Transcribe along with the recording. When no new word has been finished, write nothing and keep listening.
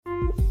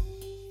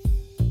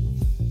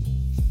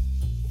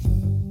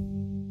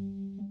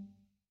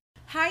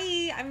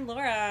I'm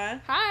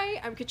Laura. Hi,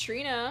 I'm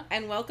Katrina.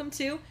 And welcome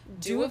to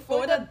Do It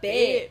For The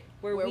Bit,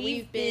 where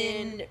we've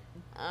been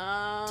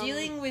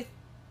Dealing with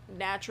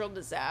natural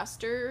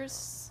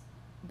disasters.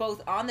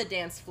 both on the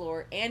dance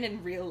floor and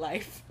in real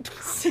life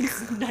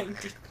since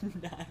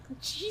 99.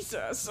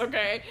 Jesus,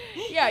 okay.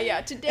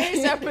 Yeah,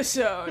 today's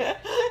episode.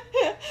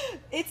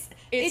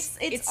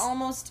 It's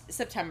almost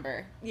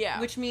September. Yeah.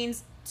 Which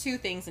means two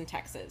things in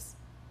Texas.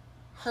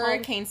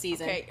 Hurricane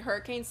season. Okay,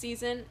 hurricane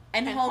season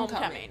and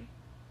homecoming.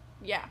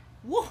 Yeah.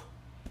 Woo!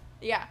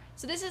 Yeah.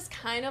 So this is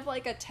kind of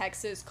like a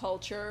Texas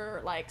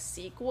culture, like,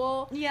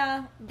 sequel.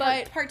 Yeah.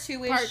 But part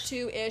two-ish. Part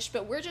two-ish.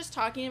 But we're just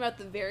talking about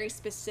the very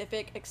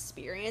specific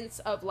experience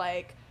of,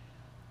 like,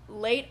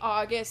 late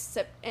August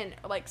and,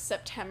 like,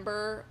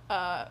 September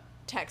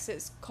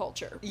Texas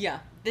culture. Yeah.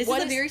 This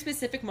is a very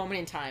specific moment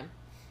in time.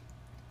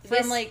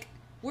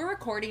 We're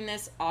recording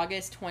this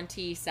August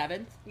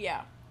 27th.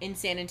 Yeah. In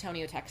San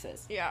Antonio,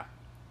 Texas. Yeah.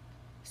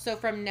 So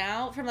from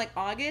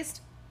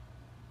August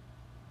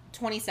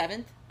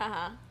 27th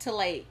to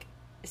like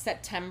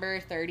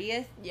September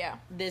 30th. Yeah.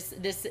 This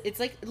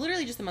it's like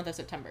literally just the month of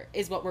September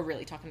is what we're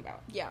really talking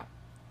about. Yeah.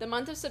 The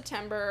month of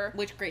September.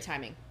 Which great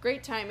timing.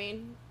 Great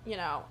timing, you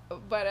know,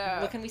 but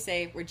what can we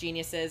say? We're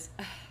geniuses.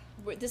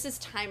 This is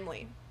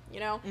timely, you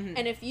know? Mm-hmm.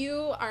 And if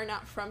you are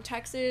not from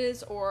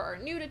Texas or are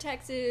new to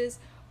Texas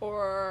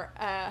or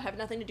have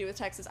nothing to do with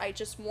Texas,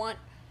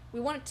 we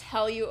want to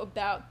tell you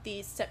about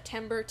the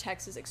September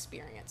Texas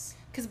experience.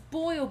 Because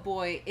boy, oh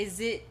boy, is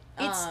it...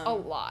 It's a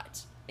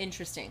lot.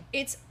 Interesting.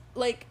 It's,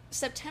 like,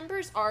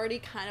 September's already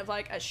kind of,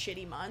 like, a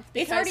shitty month.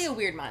 It's already a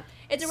weird month.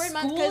 It's a weird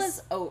month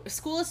because...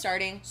 School is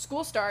starting.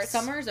 School starts.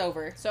 Summer's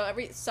over. So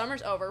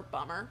summer's over.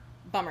 Bummer.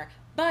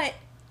 But...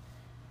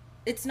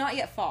 It's not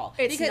yet fall.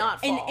 It's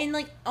not fall. In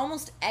like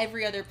almost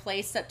every other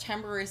place,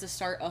 September is the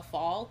start of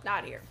fall.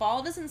 Not here.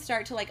 Fall doesn't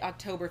start till like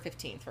October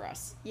 15th for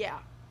us. Yeah.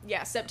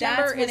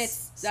 September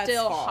is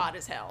still fall. Hot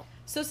as hell.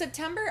 So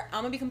September,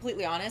 I'm gonna be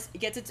completely honest, it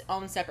gets its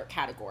own separate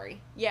category.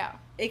 Yeah.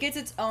 It gets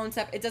its own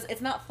separate.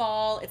 It's not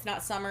fall. It's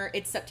not summer.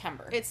 It's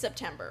September. It's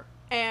September,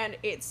 and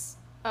it's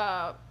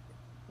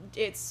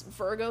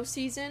Virgo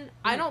season.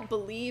 I don't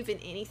believe in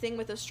anything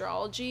with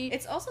astrology.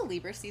 It's also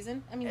Libra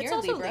season. I mean, it's you're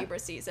also Libra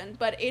season,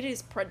 but it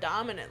is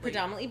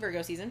predominantly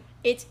Virgo season.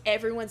 It's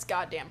everyone's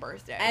goddamn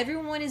birthday.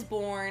 Everyone is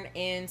born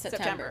in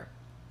September.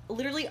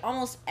 Literally,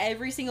 almost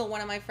every single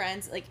one of my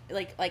friends,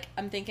 like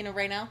I'm thinking of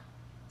right now,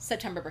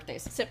 September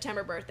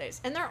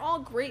birthdays, and they're all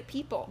great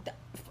people.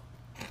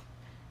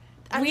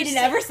 We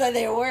never said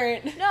they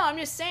weren't. No, I'm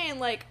just saying,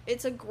 like,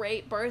 it's a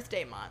great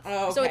birthday month.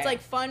 Oh, okay. So it's, like,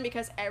 fun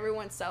because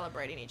everyone's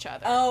celebrating each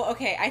other. Oh,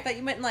 okay. I thought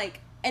you meant, like,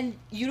 and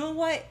you know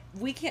what?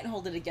 We can't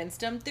hold it against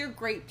them. They're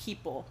great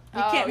people.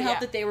 We can't help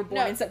that they were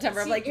born in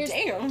September. I'm like,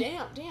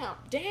 damn.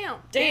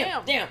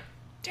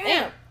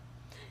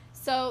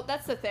 So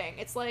that's the thing.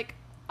 It's like,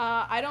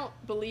 I don't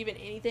believe in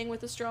anything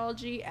with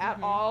astrology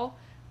at all,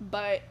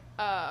 but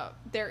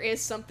there is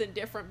something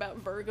different about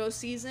Virgo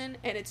season,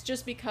 and it's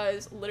just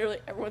because literally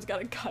everyone's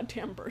got a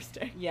goddamn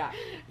birthday. Yeah.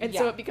 And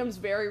so it becomes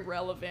very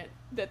relevant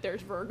that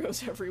there's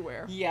Virgos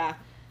everywhere. Yeah.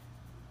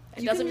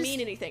 It doesn't mean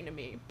anything to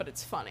me, but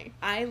it's funny.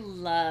 I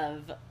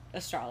love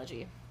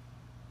astrology.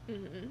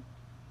 Mm-hmm.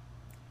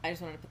 I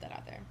just wanted to put that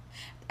out there.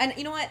 And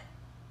you know what?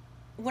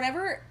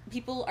 Whenever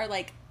people are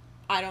like,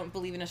 I don't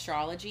believe in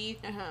astrology,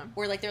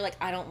 or like they're like,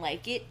 I don't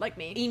like it. Like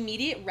me.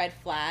 Immediate red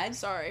flag.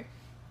 Sorry.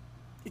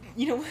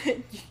 You know what?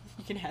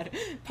 You can have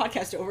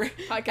podcast over.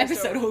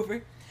 Episode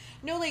over.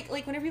 No, like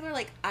whenever people are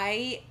like,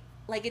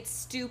 it's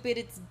stupid,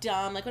 it's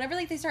dumb. Like whenever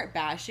like they start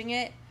bashing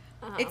it,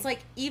 it's like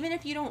even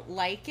if you don't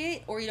like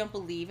it or you don't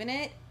believe in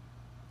it,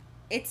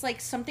 it's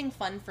like something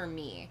fun for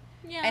me.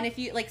 Yeah. And if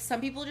you like, some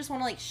people just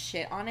want to like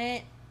shit on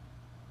it,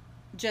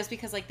 just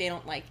because like they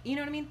don't like, you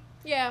know what I mean?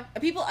 Yeah. I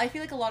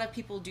feel like a lot of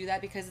people do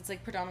that because it's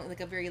like predominantly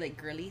like a very like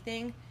girly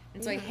thing,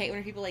 and so I hate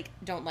when people like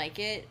don't like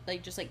it,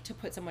 like just like to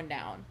put someone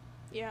down.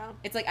 Yeah.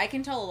 It's like I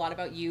can tell a lot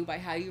about you by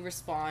how you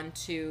respond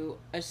to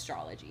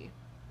astrology.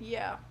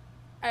 Yeah.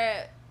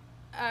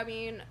 I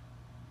mean,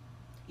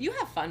 you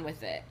have fun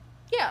with it.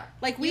 Yeah.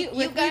 Like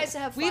you guys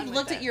have fun. We've with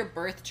looked it. at your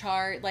birth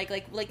chart. Like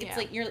it's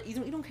like you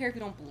don't care if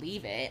you don't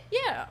believe it.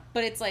 Yeah.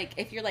 But it's like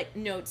if you're like,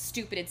 no, it's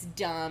stupid, it's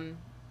dumb,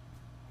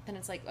 then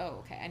it's like,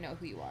 oh, okay, I know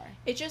who you are.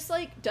 It just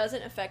like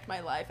doesn't affect my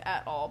life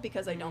at all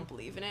because I don't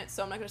believe in it.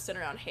 So I'm not gonna sit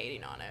around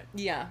hating on it.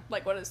 Yeah.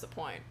 Like, what is the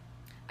point?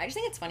 I just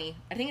think it's funny.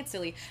 I think it's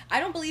silly. I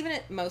don't believe in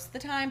it most of the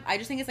time. I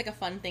just think it's like a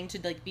fun thing to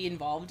like be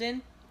involved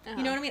in. You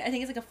know what I mean? I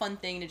think it's like a fun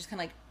thing to just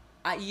kind of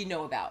like, you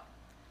know about.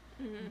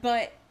 Mm-hmm.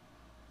 But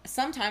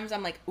sometimes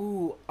I'm like,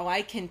 ooh, oh,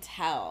 I can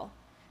tell.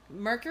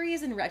 Mercury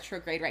is in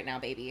retrograde right now,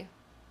 baby.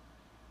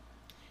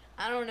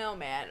 I don't know,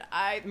 man.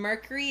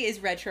 Mercury is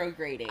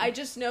retrograding. I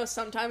just know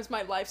sometimes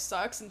my life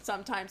sucks and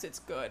sometimes it's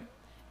good.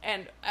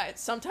 And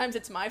sometimes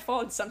it's my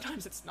fault and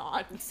sometimes it's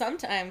not.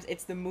 Sometimes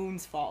it's the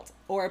moon's fault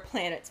or a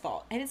planet's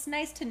fault. And it's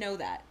nice to know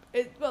that.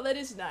 Well, that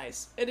is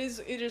nice. It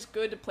is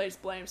good to place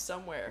blame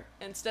somewhere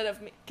instead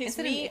of me. Because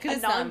me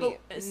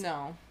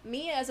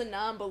as a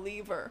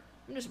non-believer,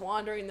 I'm just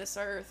wandering this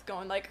earth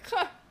going like,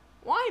 huh,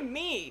 why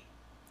me?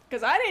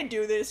 Because I didn't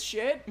do this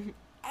shit.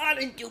 I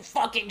didn't do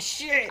fucking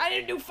shit. I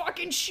didn't do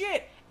fucking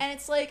shit. And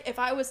it's like, if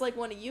I was like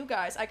one of you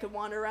guys, I could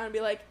wander around and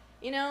be like,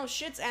 you know,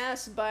 shit's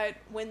ass, but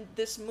when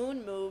this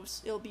moon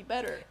moves, it'll be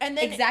better. And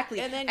then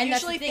And then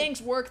usually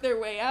things work their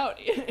way out.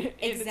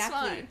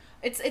 Exactly.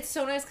 It's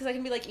so nice because I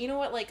can be like, you know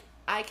what, like,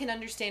 I can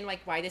understand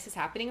like why this is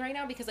happening right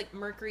now because like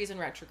Mercury's in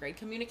retrograde.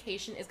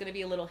 Communication is going to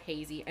be a little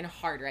hazy and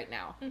hard right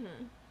now.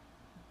 Mm-hmm.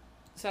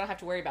 So I don't have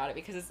to worry about it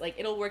because it's like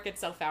it'll work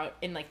itself out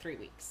in like 3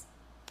 weeks.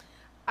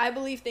 I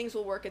believe things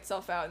will work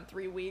itself out in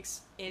 3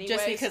 weeks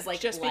anyway.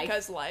 Just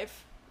because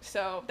life.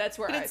 So that's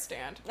where I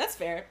stand. That's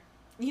fair.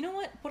 You know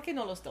what? ¿Por qué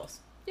no los dos?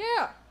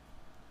 Yeah.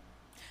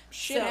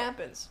 Shit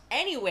happens.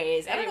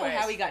 Anyways, I don't know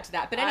how we got to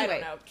that, but anyway. I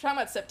don't know. We're talking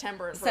about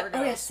September and Virgo.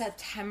 Oh yeah,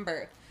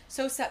 September.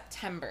 So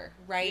September,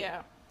 right?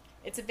 Yeah.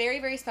 It's a very,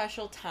 very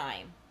special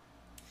time.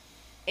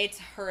 It's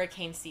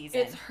hurricane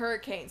season.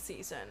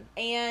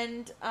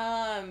 And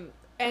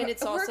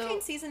it's also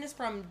hurricane season is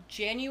from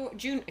January.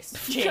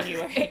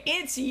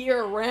 It's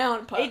year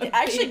round. It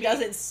actually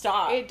doesn't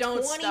stop. It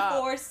don't stop.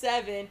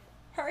 24/7.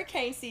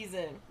 Hurricane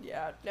season.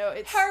 Yeah, no,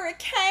 it's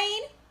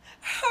hurricane.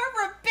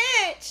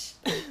 Bitch.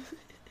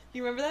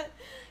 You remember that?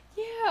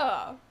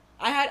 Yeah.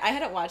 I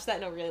hadn't watched that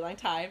in a really long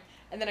time,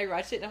 and then I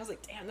watched it and I was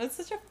like, damn, this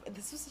was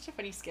such a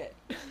funny skit.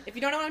 If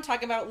you don't know what I'm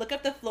talking about, look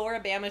up the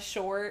Floribama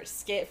Shore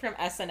skit from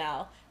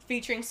SNL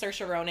featuring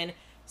Saoirse Ronan.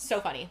 So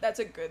funny. That's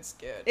a good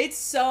skit. It's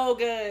so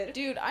good.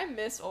 Dude, I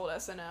miss old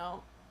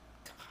SNL.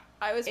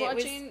 I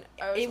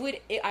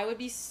would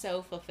be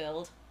so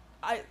fulfilled.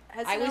 I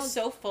was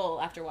so full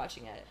after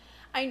watching it.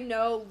 I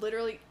know,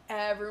 literally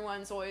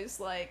everyone's always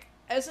like,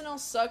 SNL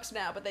sucks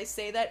now, but they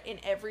say that in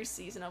every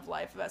season of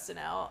Life of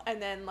SNL,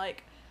 and then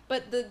like,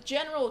 but the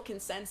general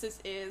consensus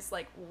is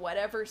like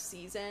whatever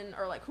season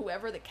or like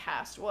whoever the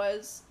cast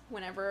was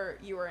whenever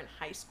you were in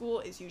high school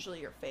is usually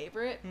your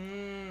favorite.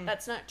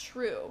 That's not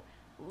true.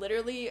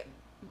 Literally,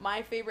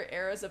 my favorite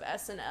eras of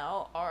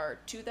SNL are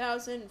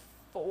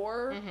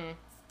 2004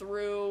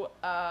 through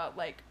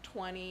like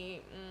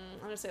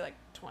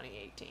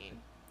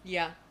 2018.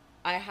 Yeah.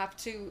 I have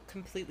to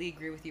completely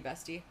agree with you,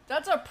 bestie.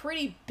 That's a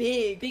pretty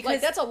big,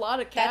 because that's a lot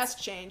of cast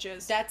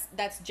changes.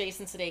 That's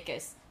Jason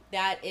Sudeikis.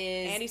 That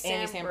is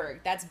Andy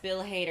Samberg. That's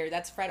Bill Hader.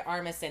 That's Fred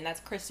Armisen. That's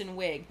Kristen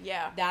Wiig.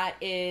 Yeah. That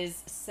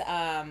is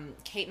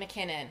Kate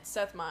McKinnon.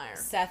 Seth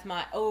Meyers.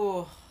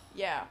 Oh.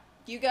 Yeah.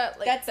 You got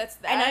like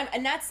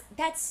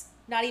that's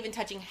not even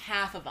touching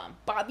half of them.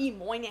 Bobby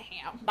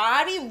Moynihan.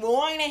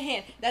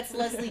 That's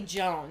Leslie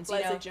Jones.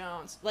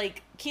 Jones.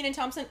 Like Kenan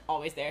Thompson,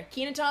 always there.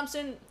 Kenan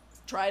Thompson,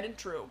 tried and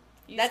true.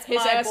 That's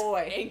his my ass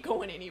boy. Ain't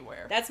going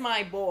anywhere. That's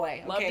my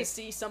boy. Love to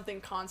see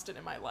something constant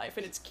in my life,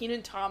 and it's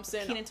Kenan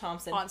Thompson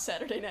on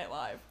Saturday Night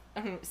Live.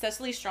 Mm-hmm.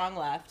 Cecily Strong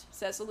left.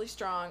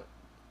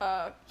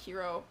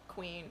 Hero,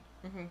 Queen.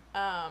 Mm-hmm.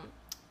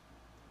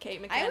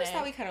 Kate McKinnon. I always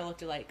thought we kind of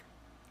looked alike.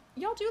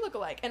 Y'all do look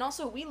alike, and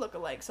also we look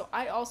alike. So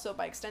I also,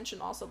 by extension,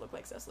 also look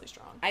like Cecily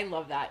Strong. I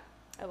love that.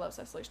 I love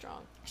Cecily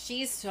Strong.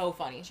 She's so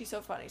funny. She's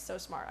so funny, so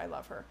smart. I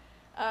love her.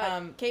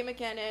 Kate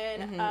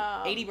McKinnon,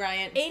 Aidy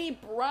Bryant.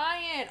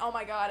 Oh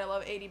my god, I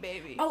love Aidy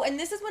baby. Oh, and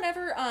this is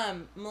whenever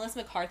Melissa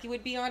McCarthy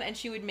would be on, and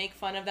she would make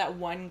fun of that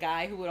one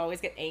guy who would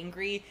always get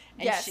angry.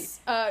 And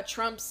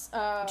Trump's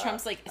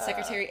like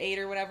Secretary 8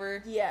 or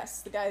whatever.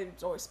 Yes, the guy who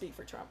always speak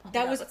for Trump.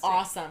 That was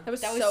awesome. That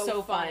was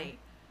so funny.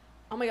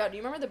 Oh my god, do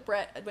you remember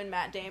when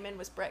Matt Damon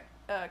was Brett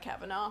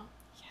Kavanaugh?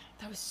 Yeah,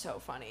 that was so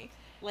funny.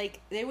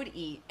 Like, they would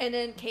eat. And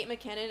then Kate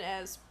McKinnon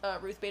as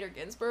Ruth Bader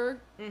Ginsburg.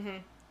 Mm-hmm.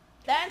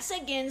 That's a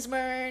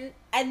Ginsburg.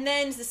 And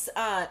then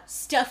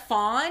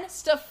Stefan.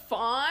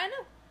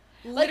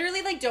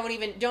 Literally, like, don't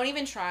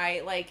even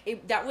try.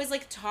 Like, that was,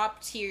 like,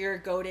 top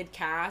tier goated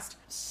cast.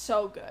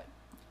 So good.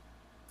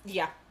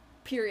 Yeah.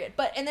 Period.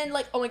 And then,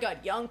 like, oh my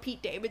god, young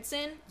Pete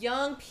Davidson.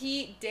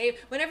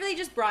 Whenever they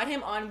just brought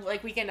him on,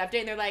 like, Weekend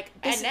Update, and they're like,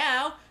 and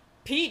now,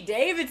 Pete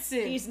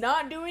Davidson. He's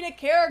not doing a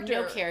character.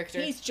 No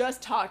character. He's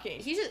just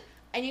talking.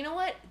 And you know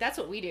what? That's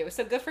what we do.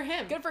 So good for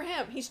him.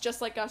 He's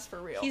just like us for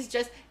real.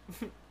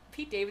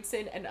 Pete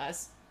Davidson and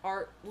us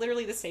are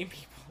literally the same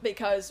people.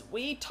 Because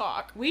we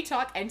talk,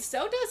 and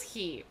so does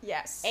he.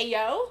 Yes.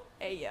 Ayo.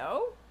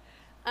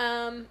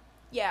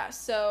 Yeah,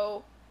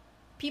 so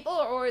people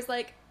are always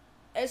like,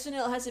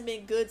 SNL hasn't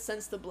been good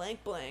since the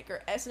blank blank,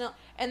 or SNL,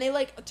 and they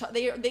like,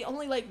 they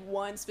only like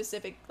one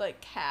specific like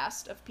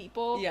cast of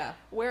people. Yeah.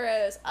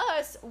 Whereas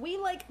us, we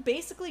like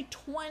basically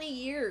 20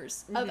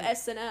 years of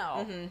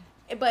SNL. Mm-hmm.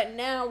 But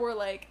now we're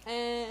like,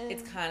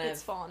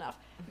 it's fallen off.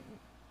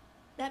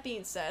 That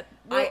being said,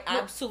 I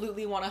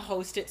absolutely want to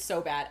host it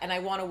so bad, and I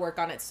want to work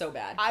on it so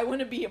bad. I want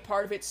to be a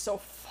part of it so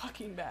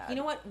fucking bad. You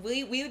know what?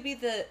 We would be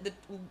the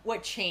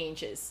what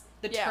changes,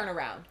 the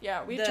turnaround.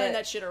 Yeah, we'd turn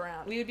that shit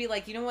around. We would be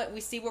like, you know what? We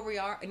see where we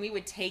are, and we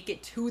would take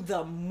it to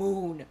the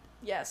moon.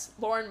 Yes,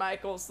 Lorne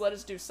Michaels, let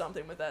us do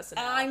something with SNL.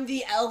 I'm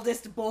the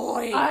eldest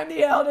boy.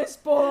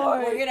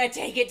 We're gonna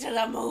take it to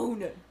the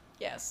moon.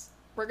 Yes,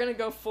 we're gonna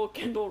go full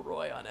Kendall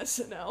Roy on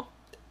SNL.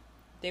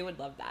 They would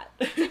love that.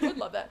 They would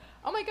love that.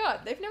 Oh my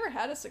god, they've never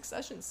had a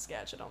Succession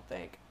sketch, I don't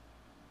think.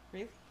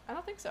 Really? I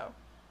don't think so.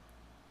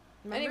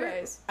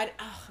 Anyways.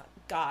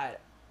 God.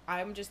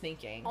 I'm just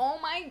thinking. Oh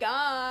my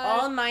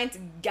god. All mine's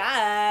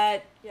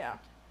God. Yeah.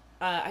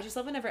 I just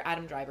love whenever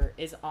Adam Driver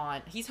is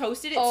on. He's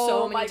hosted it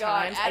so many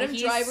times. Adam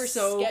Driver's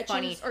so sketches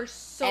funny are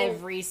so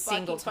every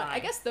single fun. time. I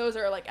guess those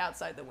are like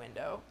outside the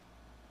window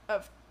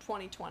of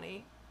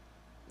 2020.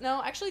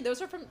 No, actually,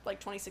 those are from like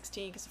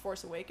 2016 because of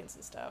Force Awakens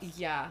and stuff.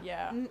 Yeah.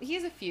 Yeah. He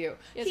has a few.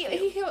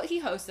 He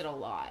hosted a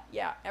lot.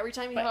 Yeah, every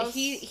time he but hosts.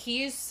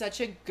 he is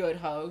such a good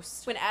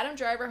host. When Adam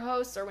Driver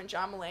hosts or when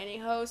John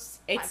Mulaney hosts,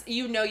 it's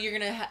you're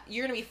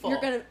gonna be full.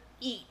 You're gonna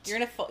eat.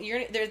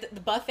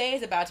 The buffet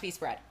is about to be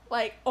spread.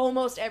 Like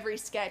almost every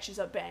sketch is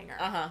a banger.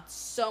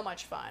 So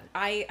much fun.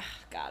 God,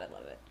 I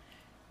love it.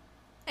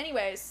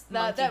 Anyways,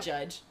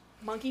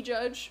 Monkey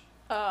Judge.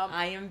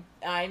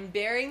 I'm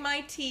baring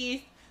my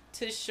teeth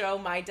to show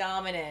my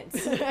dominance.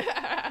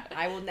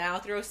 I will now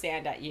throw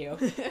sand at you.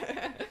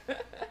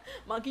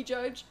 Monkey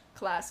Judge,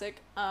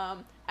 classic.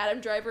 Adam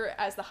Driver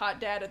as the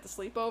hot dad at the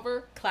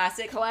sleepover.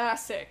 Classic.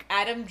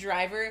 Adam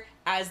Driver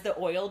as the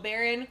oil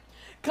baron.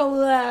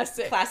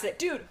 Classic.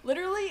 Dude,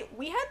 literally,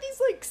 we had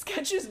these, like,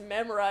 sketches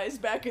memorized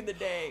back in the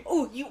day.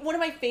 Oh, one of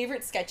my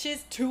favorite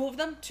sketches, two of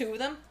them,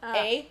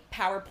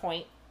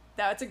 PowerPoint.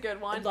 That's a good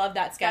one. I love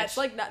that sketch.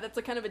 That's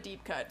a kind of a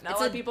deep cut. Not a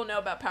lot of people know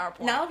about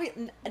PowerPoint. Not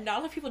a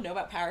lot of people know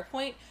about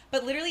PowerPoint,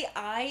 but literally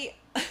at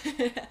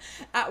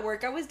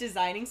work I was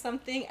designing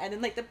something and then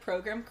like the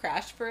program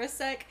crashed for a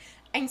sec.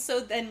 And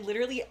so then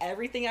literally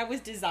everything I was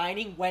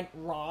designing went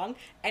wrong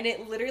and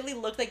it literally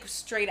looked like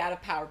straight out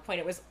of PowerPoint.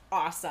 It was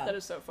awesome. That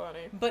is so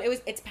funny. But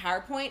it's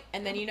PowerPoint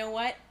and then you know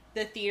what?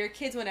 The theater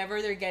kids,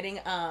 whenever they're getting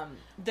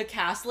the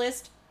cast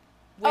list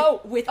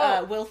with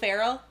Will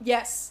Ferrell.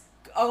 Yes.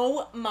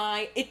 Oh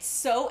my, it's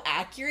so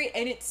accurate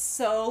and it's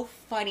so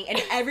funny and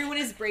everyone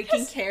is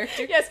breaking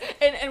character. Yes,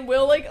 and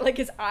Will like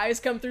his eyes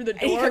come through the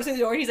door. And he comes through the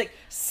door and he's like,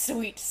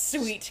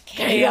 sweet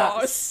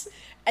chaos.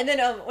 And then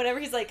whenever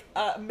he's like,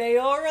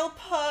 mayoral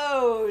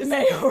pose. And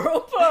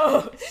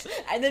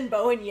then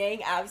Bo and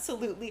Yang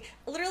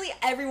literally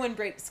everyone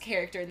breaks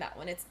character in that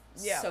one. It's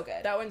so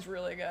good. That one's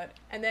really good.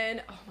 And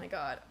then, oh my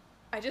god.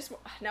 I just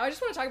want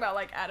to talk about,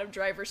 like, Adam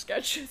Driver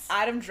sketches.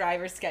 Whenever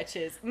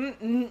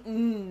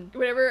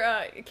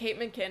Kate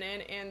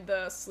McKinnon in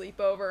the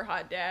sleepover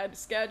hot dad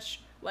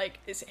sketch, like,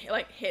 is,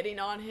 like, hitting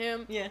on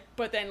him. Yeah.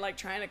 But then, like,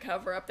 trying to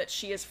cover up that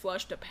she has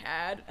flushed a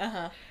pad.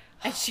 And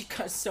she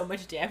caused so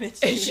much damage.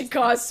 To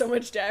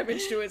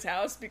his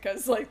house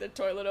because, like, the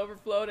toilet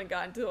overflowed and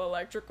got into the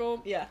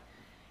electrical. Yeah.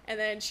 And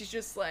then she's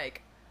just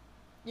like,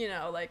 you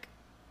know, like,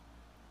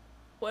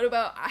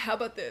 how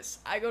about this?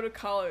 I go to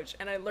college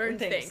and I learn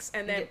things.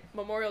 And then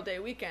Memorial Day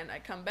weekend, I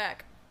come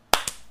back.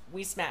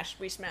 We smash.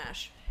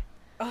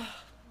 Ugh.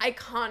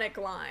 Iconic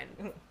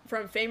line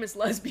from famous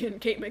lesbian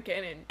Kate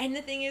McKinnon. And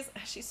the thing is,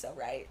 she's so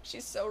right.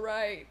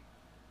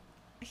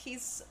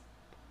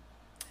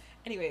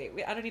 Anyway,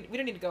 we don't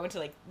need to go into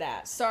like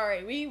that.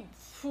 Sorry,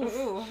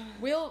 we'll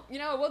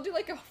do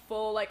like a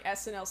full like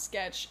SNL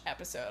sketch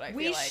episode.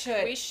 We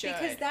should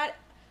because that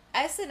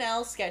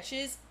SNL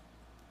sketches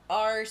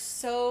are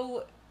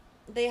so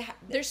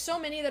there's so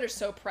many that are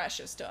so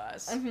precious to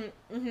us.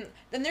 Then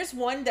there's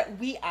one that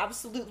we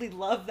absolutely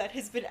love that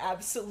has been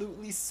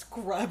absolutely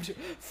scrubbed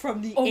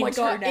from the internet. Oh my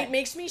god, it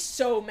makes me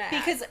so mad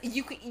because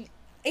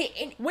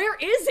where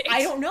is it?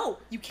 I don't know.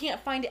 You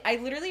can't find it. I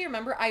literally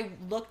remember I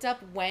looked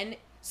up when.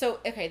 So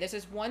okay, there's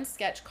this one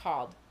sketch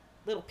called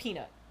Little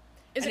Peanut.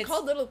 Is it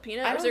called Little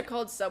Peanut or is it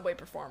called Subway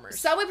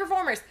Performers?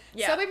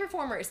 Yeah. Subway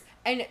Performers.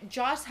 And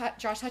Josh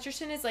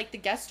Hutcherson is like the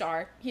guest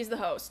star. He's the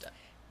host.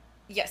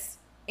 Yes.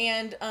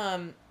 And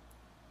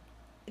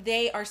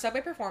they are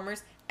Subway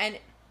Performers, and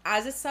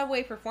as a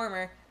Subway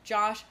performer,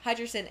 Josh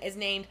Hutcherson is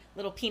named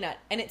Little Peanut,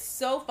 and it's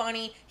so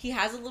funny. He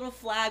has a little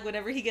flag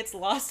whenever he gets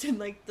lost in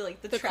the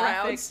traffic.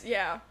 Crowds,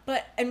 yeah.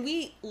 And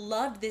we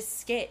loved this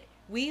skit.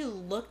 We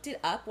looked it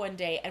up one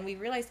day, and we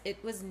realized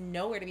it was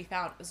nowhere to be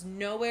found. It was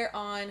nowhere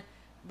on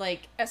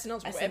like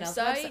SNL's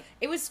website.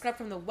 It was scrubbed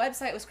from the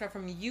website. It was scrubbed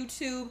from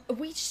YouTube.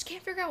 We just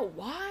can't figure out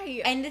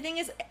why. And the thing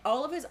is,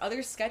 all of his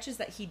other sketches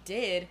that he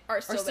did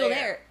are still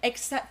there,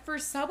 except for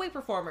Subway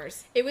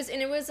Performers. It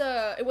wasn't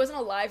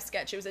a live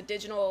sketch. It was a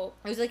digital.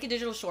 It was like a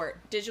digital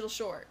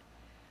short.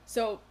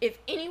 So if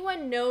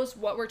anyone knows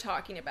what we're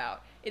talking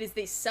about, it is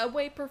the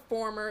Subway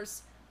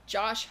Performers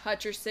Josh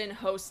Hutcherson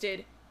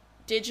hosted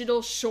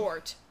digital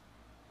short.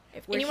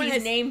 If anyone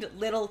has named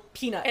Little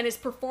Peanut and his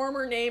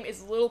performer name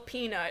is Little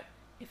Peanut.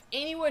 If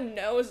anyone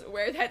knows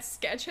where that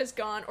sketch has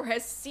gone or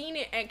has seen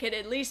it and could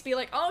at least be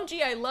like, oh,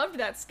 gee, I loved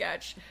that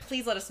sketch.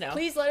 Please let us know.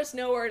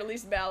 Or at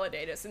least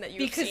validate us and that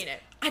you've seen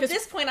it. At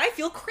this point, I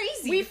feel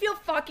crazy. We feel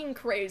fucking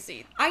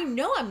crazy. I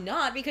know I'm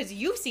not because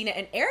you've seen it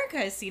and Erica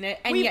has seen it.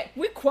 And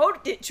we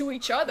quoted it to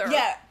each other.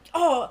 Yeah.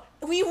 Oh,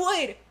 we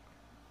would.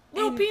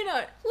 Little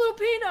Peanut.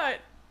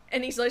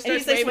 And he's like,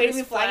 starts waving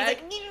his flag.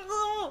 He's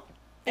like,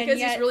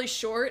 because he's really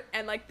short,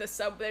 and like the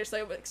subway, there's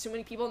like so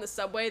many people in the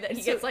subway that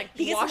he gets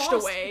washed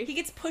away. He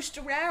gets pushed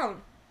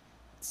around.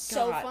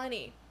 So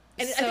funny.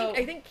 And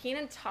I think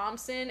Kenan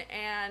Thompson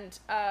and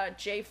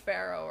Jay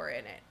Farrow are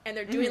in it, and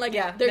they're doing like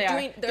they're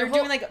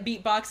doing like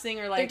beatboxing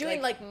or like they're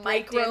doing like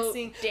micro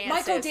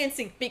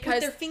dancing because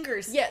with their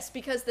fingers. Yes,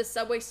 because the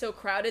subway's so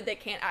crowded they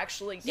can't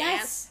actually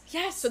dance.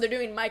 Yes. So they're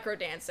doing micro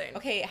dancing.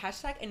 Okay,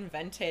 hashtag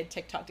invented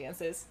TikTok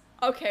dances.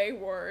 Okay,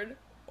 word.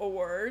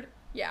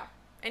 Yeah.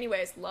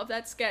 Anyways, love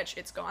that sketch.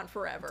 It's gone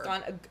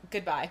forever.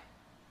 Goodbye.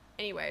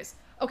 Anyways,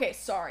 okay,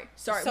 sorry.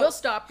 So, we'll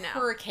stop now.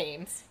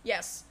 Hurricanes.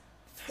 Yes.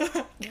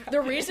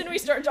 The reason we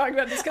started talking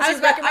about this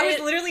because I was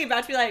literally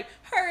about to be like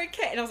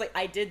hurricane, and I was like,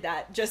 I did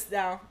that just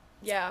now.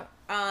 Yeah.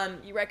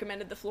 You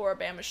recommended the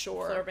Floribama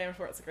Shore.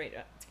 It's a great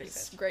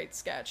great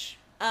sketch.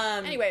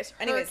 Anyways,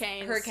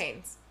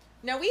 hurricanes.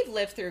 Now we've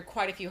lived through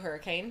quite a few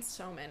hurricanes.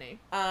 So many.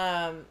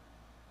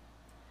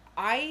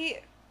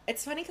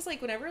 It's funny because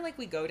like whenever like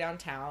we go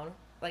downtown,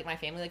 like my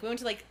family, like we went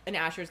to like an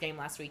Astros game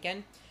last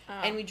weekend.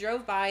 And we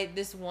drove by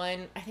this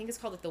one, I think it's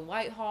called like the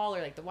White Hall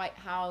or like the White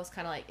House,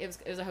 kind of like it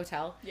was a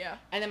hotel. Yeah.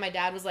 And then my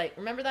dad was like,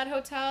 "Remember that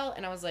hotel?"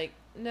 And I was like,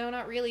 "No,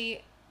 not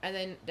really." And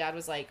then Dad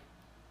was like,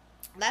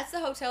 "That's the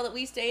hotel that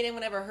we stayed in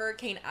whenever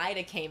Hurricane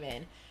Ida came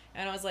in."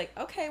 And I was like,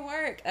 "Okay,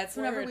 work." That's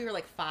whenever we were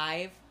like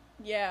 5.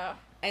 Yeah.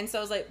 And so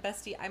I was like,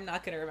 "Bestie, I'm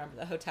not gonna remember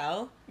the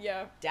hotel."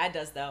 Yeah. Dad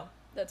does though.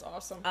 That's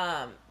awesome.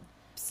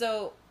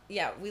 So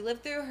yeah, we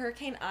lived through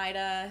Hurricane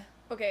Ida.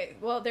 Okay,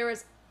 well there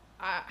was.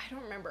 I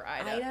don't remember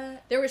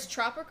Ida. There was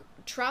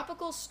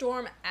Tropical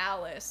Storm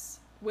Alice,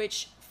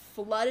 which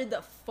flooded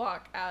the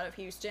fuck out of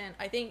Houston.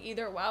 I think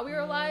either while we were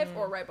alive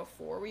or right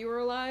before we were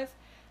alive.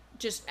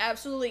 Just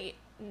absolutely.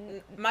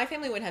 My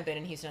family wouldn't have been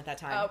in Houston at that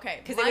time. Okay.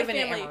 Because they would have been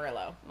in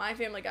Amarillo. My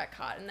family got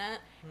caught in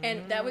that.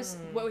 And that was,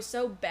 what was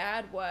so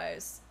bad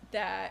was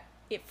that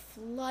it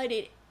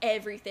flooded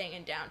everything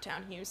in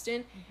downtown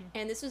Houston. Mm-hmm.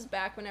 And this was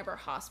back whenever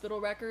hospital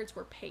records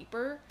were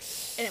paper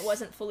and it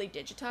wasn't fully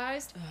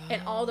digitized. Oh.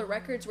 And all the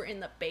records were in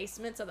the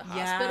basements of the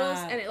hospitals.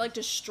 And it like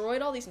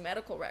destroyed all these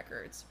medical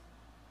records.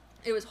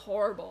 It was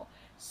horrible.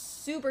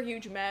 Super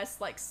huge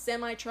mess, like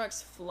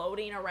semi-trucks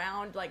floating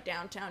around like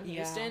downtown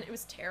Houston. Yeah. It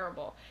was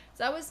terrible.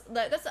 So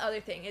that's the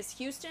other thing, is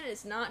Houston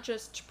is not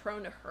just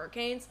prone to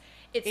hurricanes.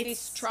 It's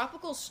these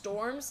tropical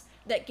storms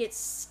that get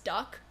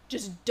stuck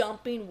just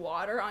dumping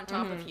water on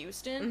top of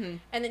Houston. Mm-hmm.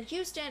 And then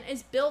Houston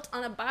is built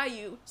on a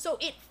bayou, so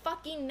it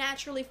fucking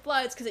naturally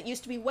floods because it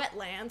used to be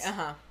wetlands.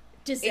 Uh-huh.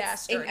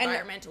 Disaster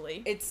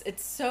environmentally. It's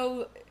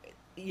so,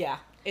 yeah,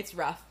 it's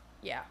rough.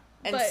 Yeah.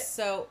 And but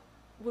so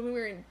when we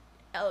were in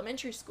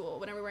elementary school,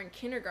 whenever we were in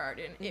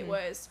kindergarten, it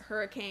was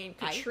Hurricane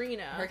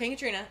Katrina.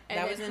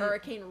 And then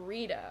Hurricane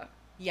Rita.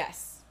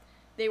 Yes.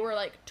 They were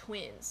like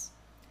twins.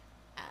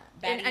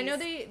 And I know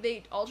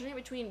they alternate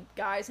between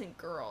guys and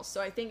girls.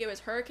 So I think it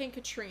was Hurricane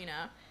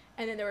Katrina,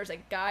 and then there was a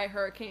guy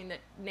hurricane that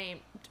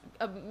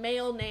a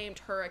male named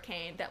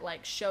Hurricane that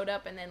like showed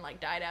up and then like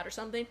died out or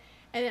something.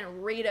 And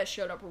then Rita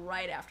showed up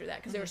right after that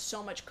because there was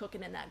so much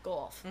cooking in that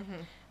Gulf.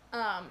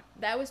 Mm-hmm.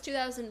 That was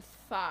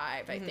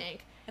 2005, I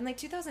think. And like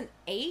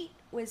 2008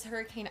 was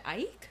Hurricane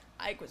Ike?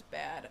 Ike was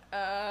bad.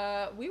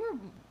 We were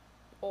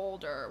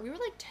older. We were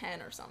like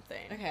 10 or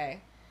something. Okay.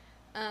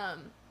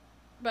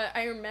 But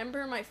I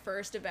remember my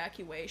first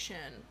evacuation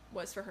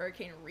was for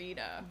Hurricane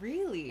Rita.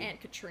 Really?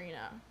 And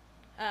Katrina.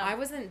 I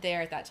wasn't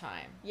there at that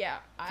time. Yeah.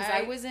 Because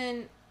I was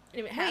in...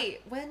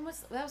 Wait, when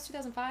was... That was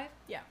 2005?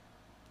 Yeah.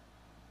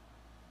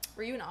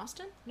 Were you in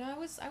Austin? No, I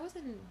was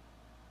in...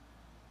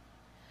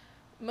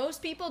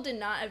 Most people did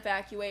not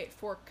evacuate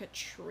for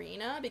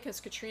Katrina because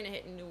Katrina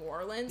hit New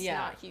Orleans,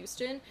 not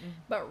Houston. Mm-hmm.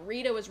 But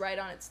Rita was right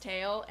on its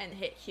tail and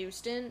hit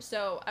Houston.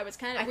 So I was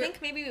kind of... I think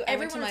maybe I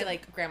went to my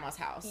grandma's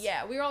house.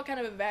 Yeah, we were all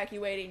kind of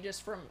evacuating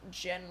just from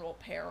general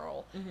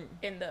peril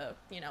in the,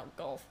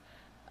 Gulf.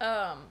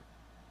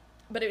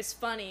 But it was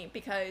funny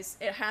because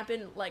it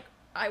happened like...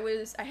 I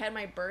had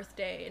my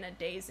birthday in a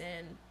Days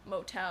Inn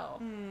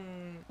motel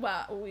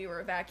while we were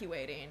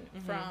evacuating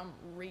from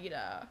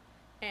Rita.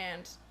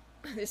 And...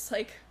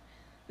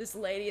 this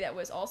lady that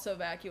was also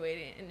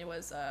evacuating, and it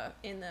was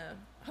in the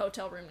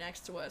hotel room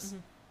next to us.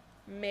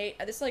 This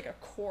is like a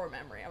core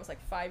memory. I was like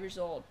 5 years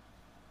old.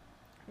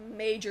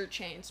 Major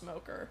chain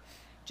smoker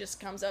just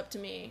comes up to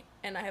me,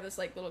 and I have this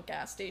like little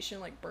gas station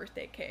like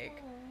birthday cake.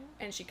 Aww.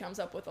 And she comes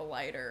up with a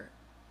lighter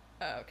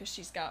because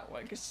she's got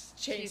one because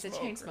she's a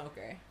chain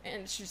smoker.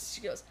 And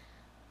she goes,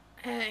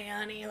 "Hey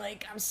honey,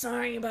 like I'm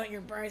sorry about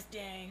your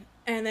birthday,"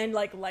 and then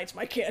like lights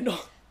my candle.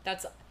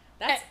 That's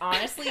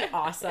honestly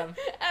awesome.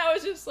 I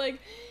was just like,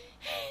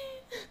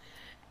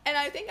 and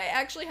I think I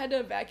actually had to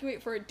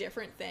evacuate for a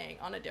different thing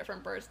on a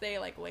different birthday,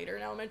 like later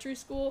in elementary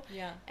school.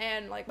 Yeah.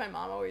 And like my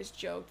mom always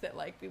joked that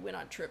like we went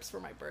on trips for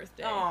my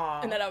birthday.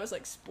 Aww. And that I was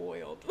like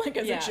spoiled, like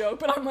as a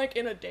joke. But I'm like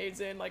in a Days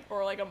Inn, like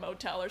or like a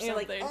motel or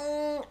something. You're like,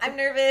 oh, I'm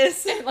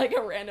nervous. And like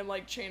a random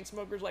like chain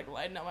smoker's like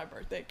lighting up my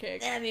birthday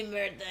cake. Happy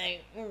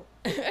birthday.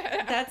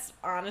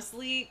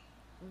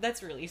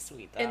 That's really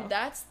sweet, though. And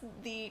that's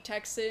the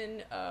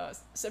Texan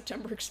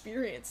September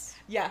experience.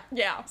 Yeah.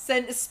 Yeah.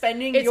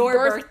 Spending your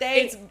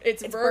birthday.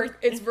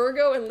 It's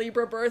Virgo and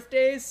Libra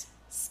birthdays.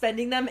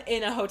 Spending them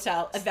in a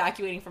hotel,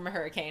 evacuating from a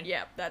hurricane.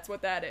 Yeah, that's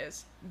what that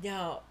is.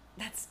 No.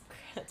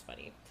 That's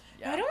funny.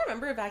 Yeah. I don't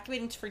remember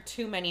evacuating for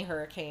too many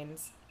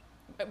hurricanes.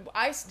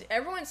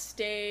 Everyone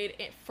stayed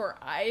for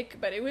Ike,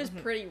 but it was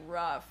pretty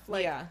rough.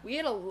 Like, we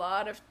had a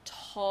lot of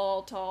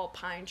tall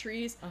pine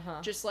trees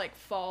just, like,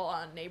 fall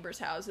on neighbors'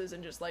 houses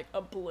and just, like,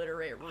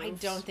 obliterate roofs. I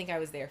don't think I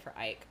was there for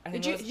Ike.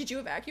 Did you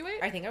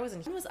evacuate? I think I was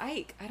in... When was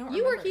Ike? I don't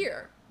remember.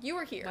 You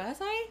were here. Was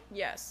I?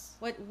 Yes.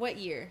 What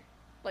year?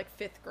 Like,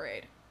 5th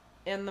grade.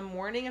 In the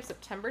morning of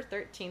September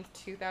 13th,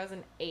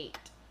 2008.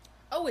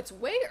 Oh, it's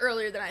way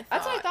earlier than I thought.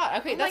 That's what I thought.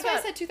 Okay, that's why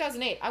I said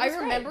 2008. I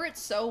remember it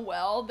so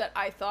well that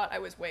I thought I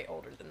was way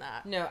older than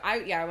that. No,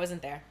 I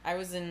wasn't there. I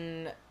was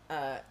in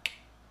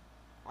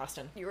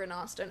Austin. You were in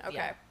Austin? Okay.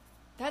 Yeah.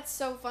 That's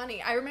so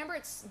funny. I remember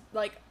it's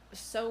like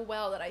so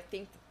well that I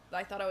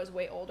thought I was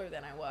way older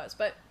than I was.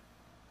 But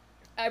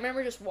I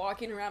remember just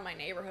walking around my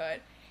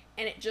neighborhood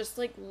and it just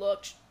like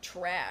looked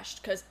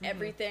trashed because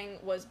everything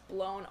was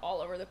blown all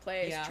over the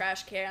place. Yeah.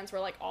 Trash cans were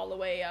like all the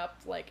way up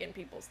like in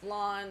people's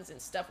lawns,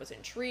 and stuff was in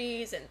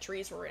trees, and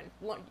trees were in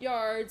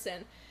yards,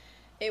 and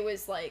it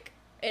was like,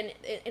 and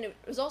it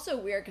was also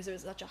weird because it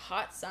was such a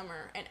hot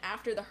summer, and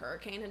after the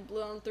hurricane had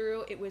blown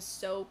through, it was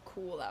so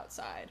cool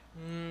outside,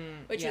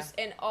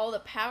 and all the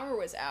power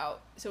was out,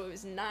 so it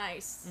was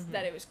nice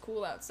that it was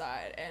cool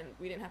outside and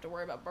we didn't have to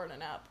worry about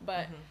burning up.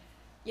 But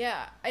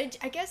yeah, I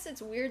guess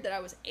it's weird that I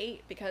was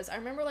 8 because I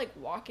remember, like,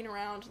 walking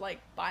around,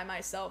 like, by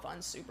myself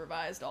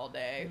unsupervised all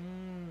day.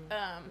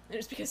 And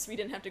it's because we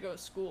didn't have to go to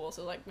school,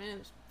 so, like,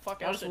 man,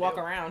 fuck I'll just walk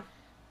around.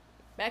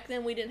 Back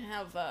then, we didn't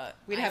have,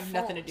 we'd have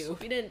nothing to do.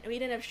 We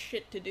didn't have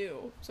shit to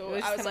do. So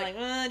I was like,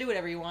 do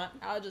whatever you want.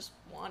 I'll just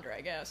wander,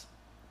 I guess.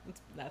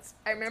 That's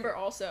I remember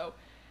also,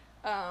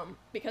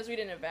 because we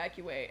didn't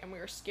evacuate and we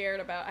were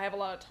scared about, I have a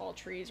lot of tall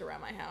trees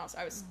around my house.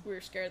 We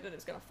were scared that it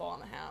was going to fall on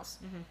the house.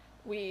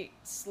 We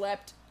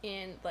slept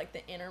in, like,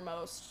 the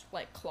innermost,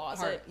 like,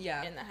 closet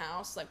in the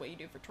house, like what you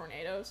do for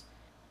tornadoes.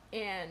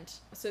 And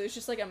so there's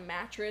just, like, a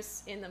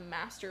mattress in the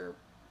master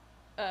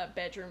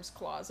bedroom's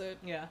closet.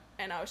 Yeah.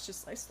 And I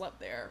slept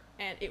there.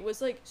 And it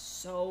was, like,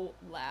 so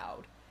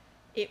loud.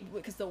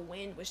 Because the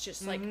wind was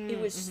just, like, it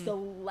was the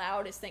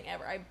loudest thing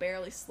ever. I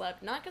barely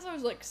slept. Not because I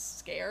was, like,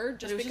 scared,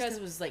 just because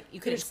it was, like, you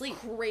couldn't sleep.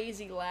 It was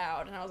crazy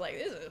loud. And I was like,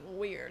 this is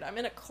weird. I'm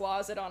in a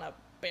closet on a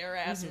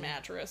bare-ass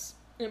mattress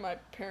in my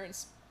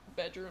parents'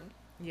 bedroom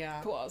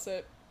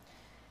closet.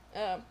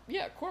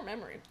 Core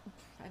memory.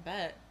 I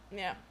bet.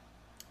 Yeah.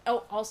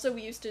 Oh, also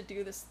we used to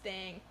do this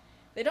thing.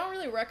 They don't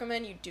really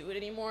recommend you do it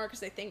anymore because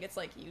they think it's,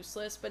 like,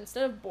 useless, but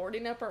instead of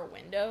boarding up our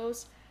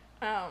windows,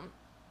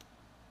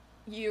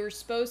 you're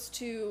supposed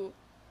to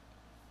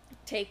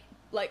take,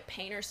 like,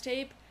 painter's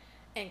tape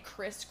and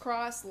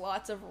crisscross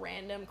lots of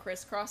random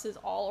crisscrosses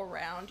all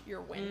around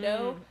your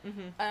window.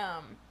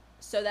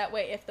 So that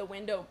way, if the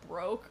window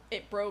broke,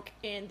 it broke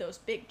in those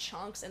big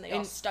chunks, and they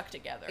all stuck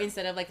together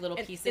instead of, like, little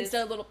pieces.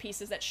 Instead of little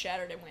pieces that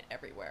shattered and went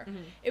everywhere.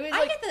 It was.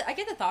 I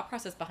get the thought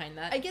process behind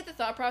that. I get the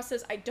thought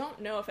process. I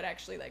don't know if it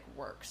actually, like,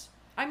 works.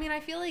 I mean,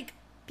 I feel like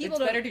it's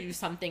better to do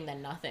something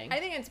than nothing. I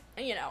think it's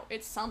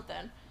it's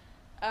something.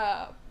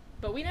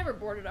 But we never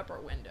boarded up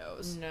our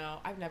windows. No,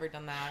 I've never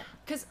done that.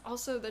 Because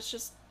also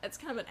that's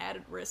kind of an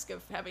added risk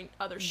of having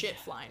other shit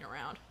flying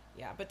around.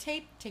 Yeah, but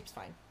tape's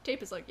fine.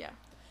 Tape is like,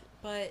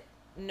 But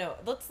no,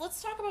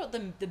 let's talk about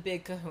the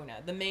big kahuna,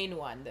 the main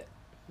one that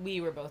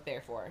we were both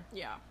there for.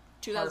 Yeah.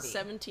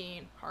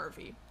 2017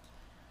 Harvey.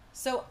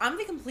 So I'm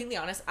being completely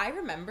honest. I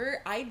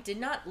remember I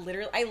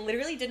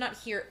literally did not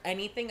hear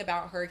anything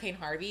about Hurricane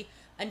Harvey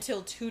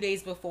until 2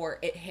 days before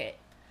it hit,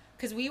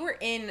 because we were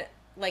in,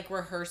 like,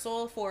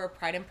 rehearsal for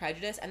Pride and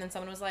Prejudice, and then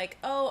someone was like,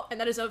 "Oh," and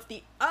that is of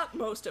the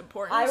utmost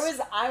importance.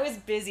 I was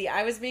busy.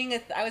 I was being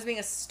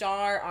a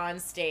star on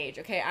stage.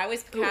 Okay, I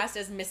was cast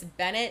as Miss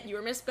Bennet. You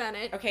were Miss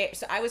Bennet. Okay,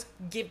 so I was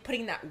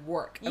putting that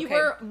work. Okay? You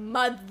were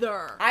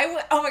Mother.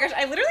 Oh my gosh,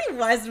 I literally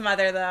was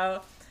Mother,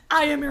 though.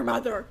 I am your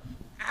mother.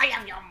 I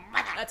am your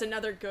mother. That's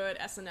another good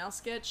SNL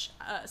sketch.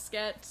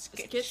 Sketch.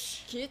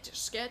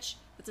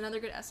 That's another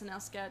good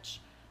SNL sketch.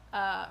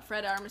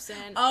 Fred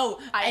Armisen.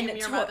 Oh, I am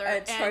your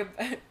mother.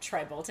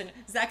 Troy Bolton.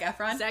 Zac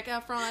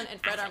Efron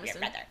And Fred Armisen. Your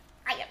mother.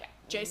 I am your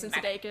Jason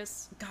mother.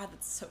 Sudeikis. God,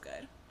 that's so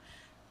good.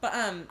 But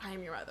I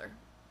am your mother.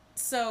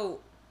 So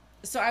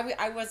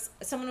I was.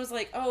 Someone was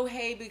like, "Oh,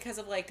 hey, because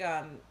of, like,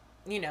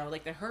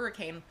 like the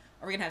hurricane,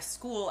 are we gonna have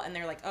school?" And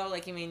they're like, "Oh,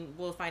 like, you mean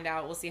we'll find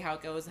out. We'll see how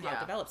it goes and how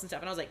it develops and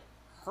stuff." And I was like,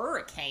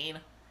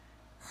 "Hurricane,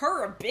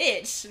 her a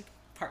bitch."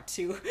 Part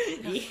 2.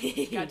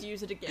 Got to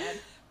use it again.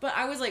 But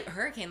I was like,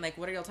 hurricane, like,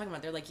 what are y'all talking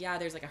about? They're like, yeah,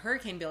 there's, like, a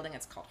hurricane building.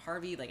 It's called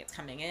Harvey. Like, it's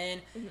coming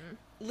in.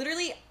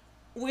 Literally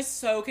was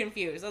so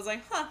confused. I was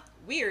like, huh,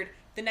 weird.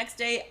 The next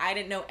day, I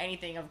didn't know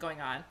anything of going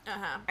on.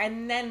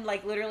 And then,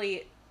 like,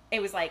 literally,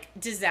 it was, like,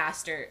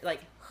 disaster.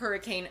 Like,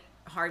 Hurricane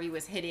Harvey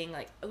was hitting.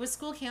 Like, was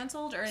school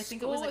canceled? Or I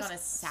think it was, like, on a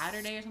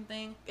Saturday or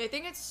something. I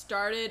think it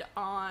started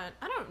on,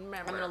 I don't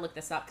remember. I'm going to look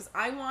this up because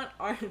I want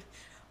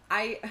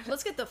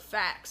let's get the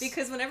facts,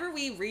 because whenever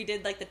we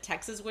redid, like, the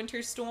Texas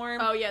winter storm,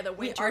 the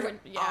winter,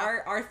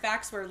 our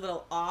facts were a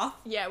little off.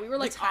 Yeah, we were,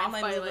 like, the timeline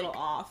off by, was a little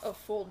off, a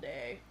full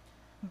day.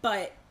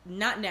 But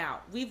not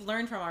now. We've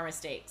learned from our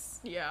mistakes.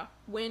 Yeah.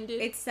 When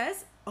did... It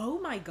says, oh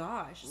my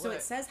gosh. What? So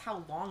it says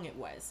how long it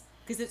was.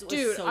 Because it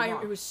was so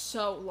long. It was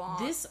so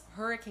long. This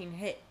hurricane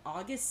hit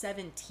August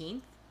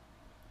 17th,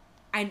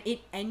 and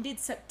it ended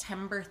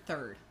September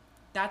 3rd.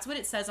 That's what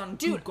it says on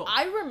Google.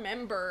 I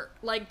remember,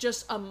 like,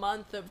 just a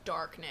month of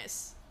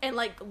darkness and,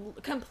 like,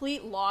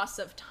 complete loss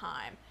of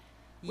time.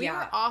 We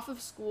were off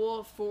of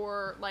school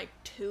for, like,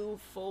 2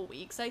 full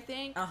weeks, I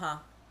think. Uh-huh.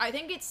 I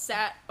think it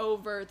sat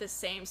over the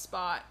same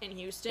spot in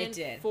Houston. It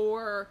did.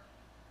 For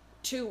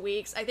 2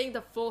 weeks. I think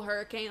the full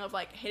hurricane of,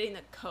 like, hitting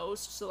the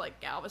coast, so, like,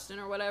 Galveston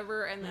or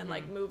whatever, and then,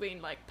 like,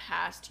 moving, like,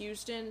 past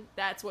Houston,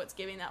 that's what's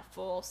giving that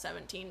full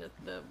 17 to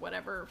the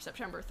whatever,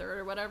 September 3rd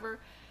or whatever.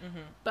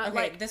 But, Okay,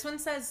 like... this one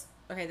says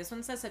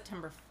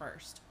September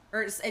 1st.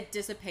 Or it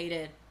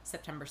dissipated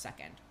September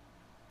 2nd.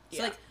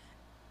 So, like,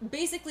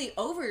 basically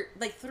over,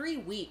 like, 3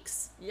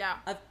 weeks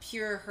of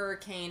pure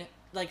hurricane,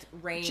 like,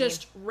 rain.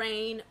 Just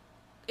rain.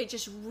 It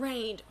just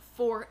rained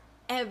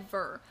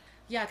forever.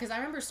 Yeah, because I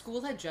remember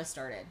school had just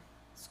started.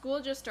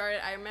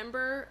 I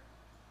remember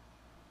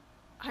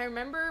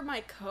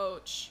my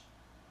coach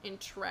in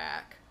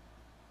track.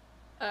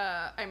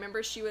 I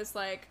remember she was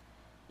like,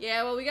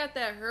 yeah, well, we got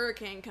that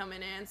hurricane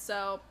coming in,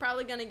 so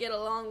probably gonna get a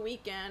long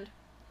weekend.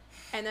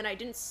 And then I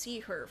didn't see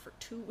her for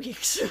 2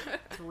 weeks.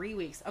 3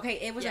 weeks. Okay,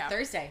 it was a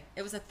Thursday.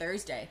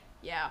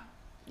 Yeah.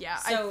 Yeah,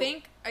 so, I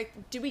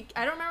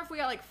don't remember if we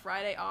got, like,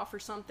 Friday off or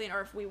something,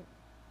 or if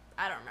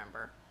I don't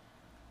remember.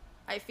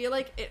 I feel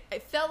like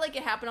it felt like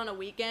it happened on a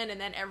weekend,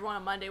 and then everyone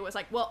on Monday was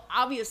like, well,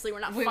 obviously we're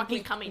not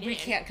coming in. We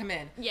can't come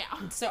in. Yeah.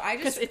 So I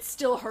just... Because it's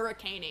still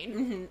hurricaning.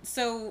 Mm-hmm.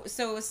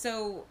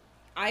 So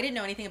I didn't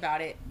know anything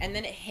about it, and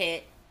then it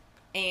hit,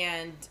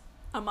 and...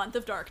 A month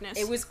of darkness.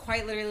 It was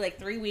quite literally, like,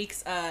 3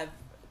 weeks of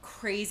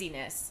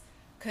craziness,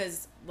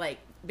 because, like,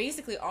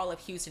 basically all of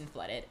Houston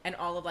flooded, and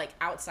all of, like,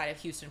 outside of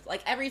Houston,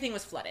 like, everything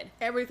was flooded.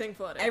 Everything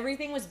flooded.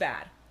 Everything was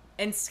bad.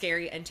 And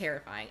scary and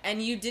terrifying.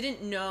 And you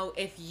didn't know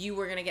if you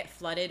were going to get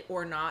flooded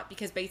or not,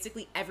 because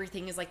basically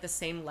everything is, like, the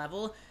same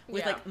level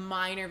with, like,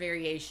 minor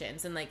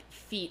variations and, like,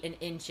 feet and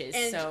inches.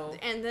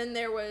 And then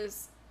there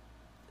was...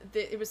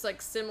 it was,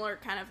 like, similar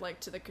kind of, like,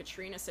 to the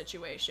Katrina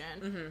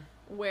situation,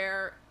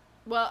 where...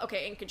 Well,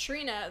 okay, in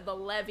Katrina, the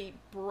levee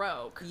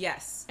broke.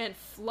 Yes. And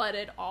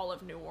flooded all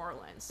of New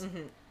Orleans.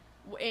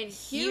 In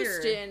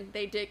Houston,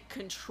 they did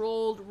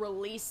controlled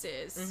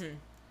releases.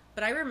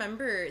 But I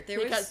remember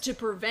to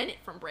prevent it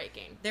from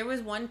breaking. There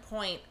was one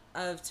point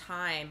of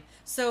time.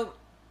 So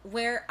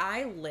where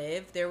I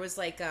live, there was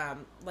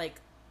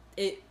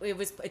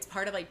it's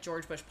part of, like,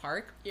 George Bush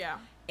Park. Yeah.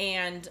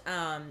 And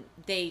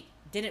they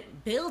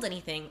didn't build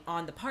anything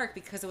on the park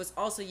because it was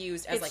also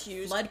used as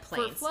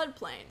floodplains. For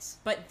floodplains.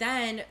 But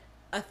then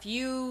a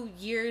few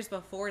years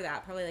before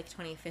that, probably like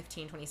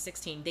 2015,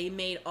 2016, they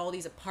made all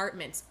these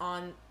apartments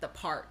on the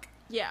park.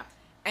 Yeah.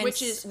 And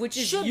which is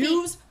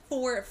used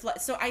for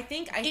flood. So I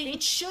think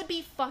it should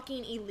be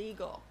fucking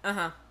illegal.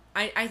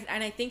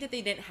 I think that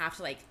they didn't have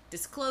to, like,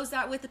 disclose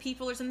that with the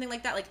people or something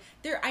like that. Like,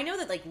 I know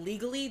that, like,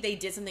 legally they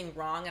did something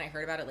wrong, and I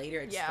heard about it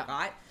later. I just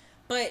forgot.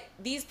 But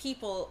these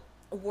people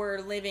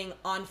were living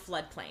on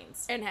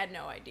floodplains and had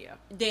no idea.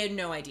 They had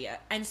no idea.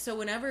 And so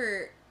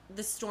whenever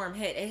the storm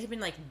hit, it had been,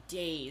 like,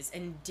 days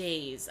and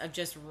days of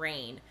just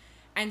rain.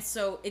 And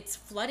so it's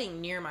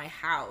flooding near my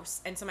house.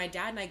 And so my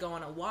dad and I go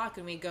on a walk,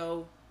 and we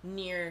go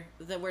near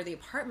where the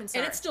apartments are.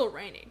 And it's still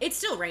raining. It's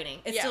still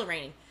raining.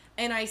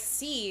 And I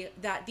see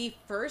that the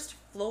first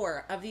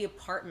floor of the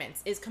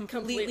apartments is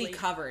completely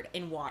covered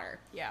in water.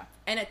 Yeah.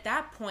 And at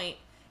that point,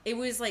 it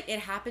was like, it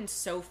happened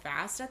so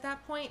fast at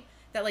that point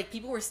that, like,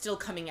 people were still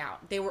coming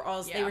out. They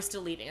were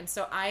still leaving. And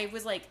so I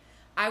was like,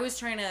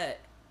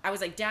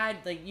 Dad,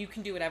 like, you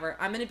can do whatever.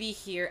 I'm going to be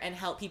here and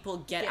help people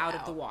get out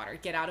of the water,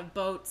 get out of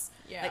boats.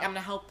 Yeah. Like, I'm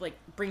going to help, like,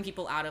 bring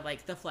people out of,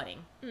 like, the flooding.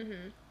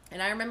 Mm-hmm.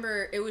 And I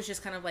remember it was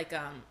just kind of like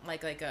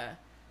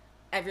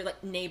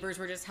neighbors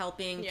were just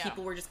helping. Yeah.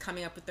 People were just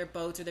coming up with their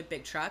boats or their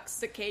big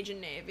trucks. The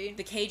Cajun Navy.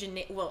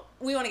 Well,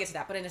 we want to get to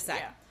that, but in a sec.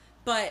 Yeah.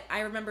 But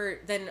I remember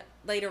then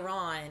later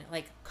on,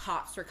 like,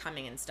 cops were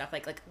coming and stuff,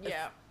 like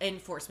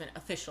enforcement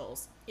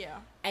officials. Yeah.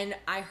 And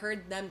I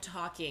heard them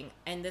talking,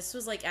 and this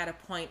was, like, at a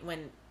point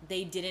when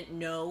they didn't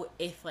know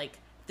if, like,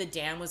 the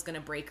dam was going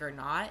to break or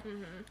not.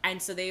 Mm-hmm. And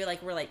so they,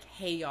 like, were like,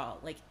 hey, y'all,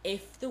 like,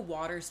 if the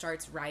water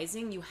starts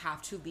rising, you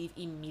have to leave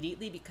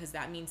immediately because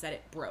that means that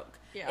it broke.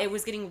 Yeah. It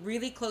was getting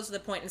really close to the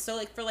point. And so,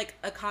 like, for, like,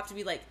 a cop to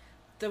be like,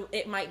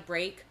 it might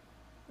break.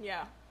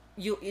 Yeah.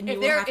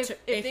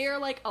 If they're,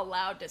 like,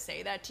 allowed to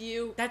say that to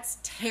you, that's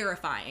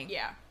terrifying.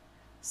 Yeah.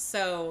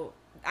 So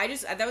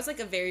that was, like,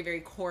 a very,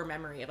 very core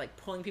memory of, like,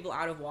 pulling people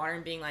out of water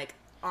and being, like,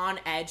 on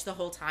edge the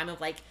whole time of,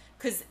 like,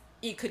 because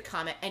it could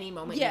come at any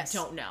moment. Yes.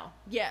 You don't know.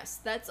 Yes,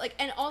 that's, like,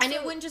 and also, and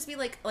it wouldn't just be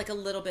like a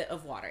little bit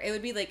of water. It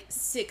would be like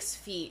 6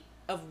 feet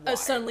of water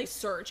suddenly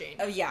surging.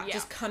 Oh yeah,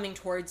 just coming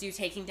towards you,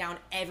 taking down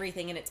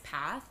everything in its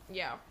path.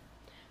 Yeah.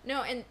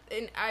 No, and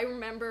I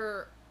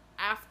remember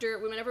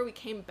whenever we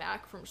came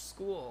back from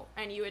school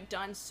and you had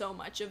done so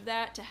much of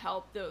that to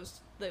help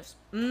those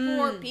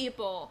poor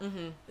people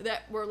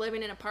that were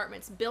living in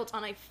apartments built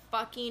on a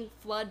fucking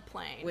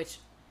floodplain. Which...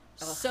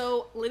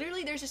 So,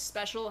 literally, there's a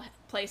special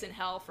place in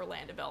hell for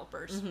land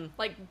developers.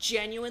 Like,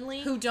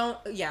 genuinely. Who don't...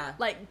 Yeah.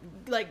 Like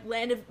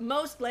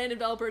most land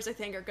developers, I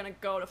think, are gonna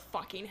go to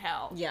fucking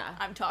hell. Yeah.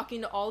 I'm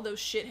talking to all those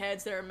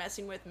shitheads that are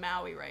messing with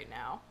Maui right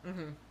now.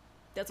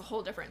 That's a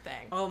whole different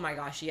thing. Oh my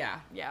gosh, yeah.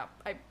 Yeah,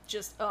 I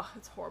just...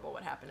 it's horrible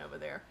what happened over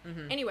there.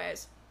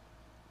 Anyways,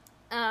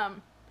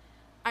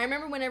 I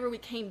remember whenever we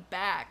came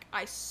back,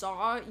 I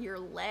saw your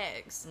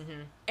legs,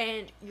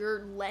 and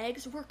your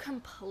legs were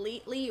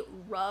completely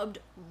rubbed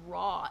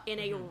raw in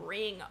a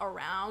ring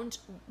around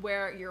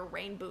where your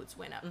rain boots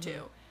went up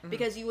to,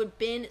 because you had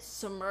been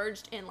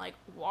submerged in, like,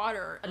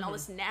 water and all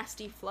this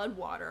nasty flood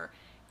water,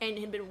 and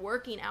had been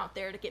working out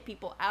there to get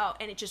people out,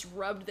 and it just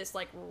rubbed this,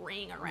 like,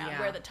 ring around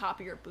where the top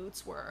of your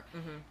boots were.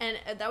 And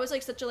that was,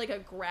 like, such a, like, a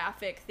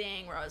graphic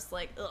thing where I was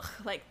like, ugh,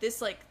 like,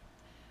 this, like,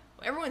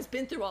 everyone's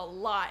been through a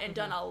lot and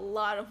done a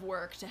lot of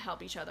work to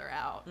help each other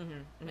out.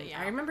 But yeah.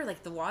 I remember,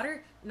 like, the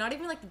water, not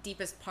even, like, the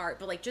deepest part,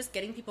 but, like, just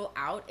getting people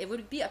out, it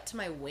would be up to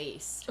my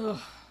waist.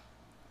 Ugh.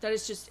 That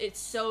is just,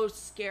 it's so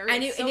scary.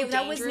 And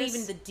that wasn't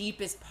even the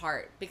deepest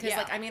part. Because,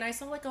 like, I mean, I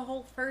saw, like, a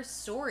whole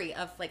first story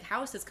of, like,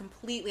 houses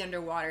completely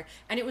underwater.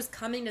 And it was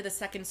coming to the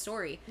second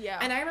story. Yeah.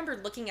 And I remember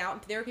looking out,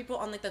 and there were people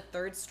on, like, the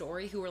third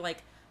story who were like,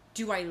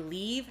 do I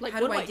leave? Like,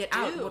 how do I get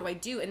out? What do I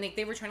do? And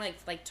they were trying to,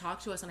 like,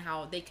 talk to us on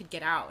how they could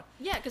get out.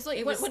 Yeah, because,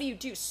 like, what do you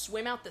do?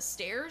 Swim out the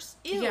stairs?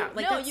 Ew, yeah,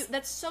 like, no,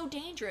 that's so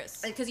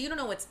dangerous. Because you don't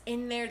know what's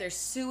in there. There's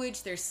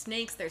sewage, there's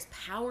snakes, there's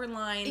power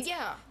lines.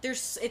 Yeah.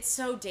 It's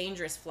so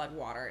dangerous, flood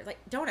water. Like,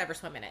 don't ever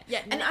swim in it.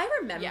 Yeah. And I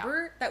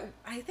remember that,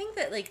 I think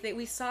that, like, that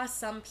we saw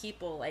some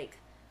people, like,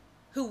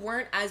 who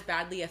weren't as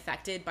badly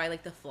affected by,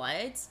 like, the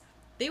floods.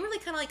 They were,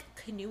 like, kind of, like,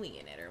 canoeing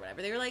in it or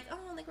whatever. They were like,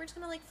 oh, like, we're just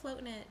gonna, like, float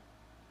in it.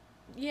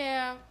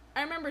 Yeah,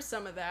 I remember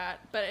some of that,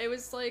 but it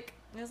was like,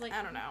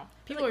 I don't know.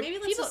 People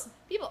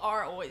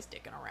are always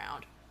dicking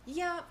around.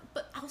 Yeah,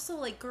 but also,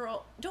 like,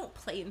 girl, don't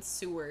play in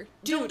sewer.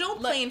 Dude, don't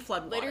play in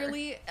flood water.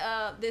 Literally,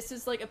 this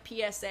is like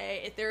a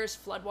PSA. If there's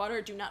flood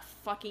water, do not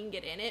fucking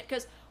get in it.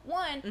 Because,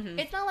 one,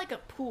 it's not like a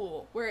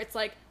pool where it's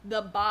like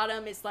the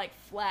bottom is like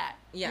flat.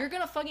 Yeah. You're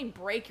gonna fucking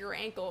break your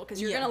ankle because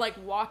you're gonna like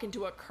walk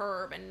into a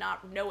curb and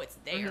not know it's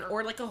there.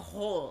 Or like a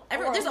hole.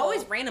 There's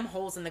always random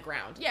holes in the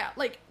ground. Yeah,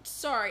 like,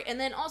 sorry. And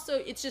then also,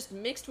 it's just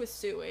mixed with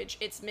sewage.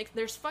 It's mixed.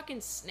 There's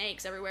fucking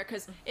snakes everywhere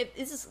because if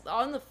this is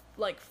on the,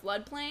 like,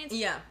 floodplains.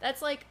 Yeah.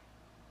 That's like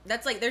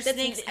there's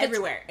snakes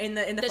everywhere in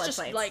the floodplains. That's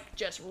just like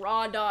just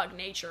raw dog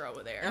nature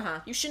over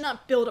there. You should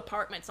not build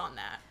apartments on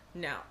that.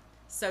 No.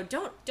 So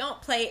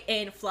don't play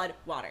in flood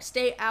water.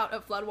 Stay out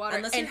of flood water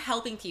unless you're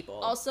helping people.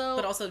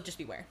 But also just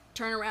beware.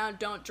 Turn around,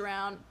 don't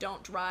drown,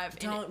 don't drive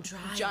in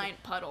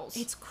giant puddles.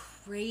 It's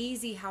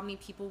crazy how many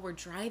people were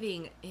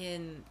driving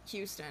in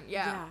Houston.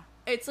 Yeah.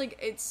 It's like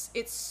it's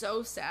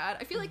so sad.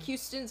 I feel like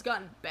Houston's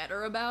gotten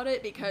better about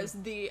it because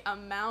the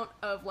amount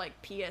of, like,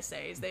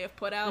 PSAs they have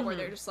put out where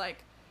they're just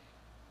like,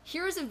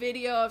 here's a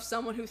video of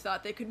someone who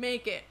thought they could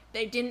make it.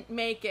 They didn't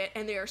make it,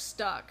 and they are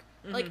stuck.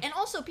 Like, and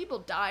also people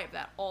die of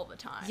that all the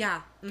time.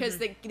 Yeah. Because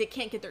they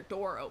can't get their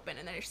door open,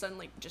 and then they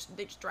suddenly just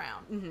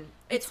drown.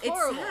 It's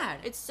horrible. It's sad.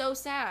 It's so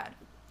sad.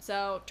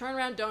 So, turn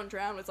around, don't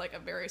drown was, like, a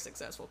very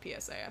successful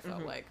PSA, I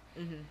felt like.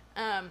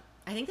 I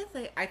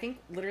think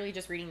literally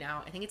just reading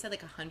now, I think it said,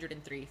 like,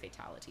 103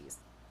 fatalities.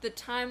 The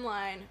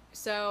timeline.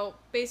 So,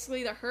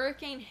 basically, the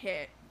hurricane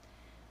hit,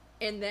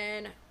 and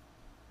then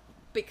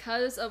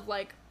because of,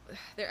 like,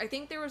 I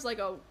think there was like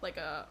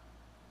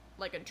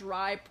a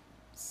dry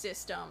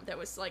system that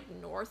was, like,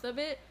 north of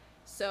it,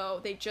 so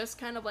they just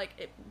kind of, like,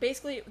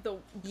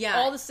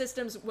 all the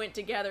systems went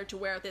together to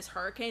where this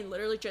hurricane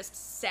literally just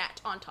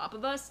sat on top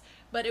of us,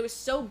 but it was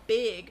so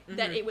big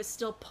that it was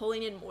still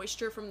pulling in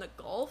moisture from the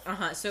Gulf.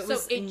 So it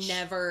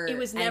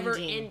was never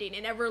ending.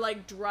 It never,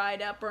 like,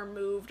 dried up or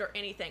moved or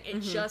anything. It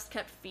just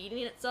kept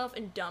feeding itself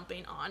and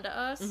dumping onto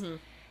us.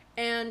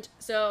 And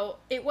so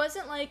it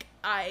wasn't like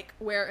Ike,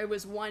 where it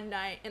was one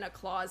night in a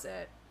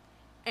closet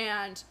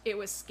and it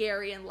was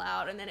scary and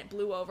loud, and then it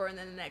blew over, and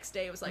then the next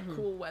day it was, like,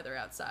 cool weather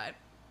outside,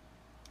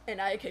 and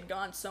Ike had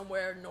gone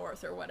somewhere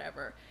north or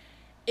whatever.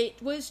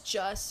 It was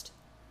just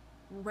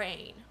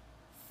rain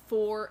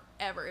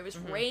forever. It was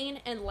rain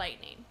and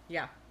lightning.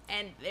 Yeah.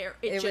 And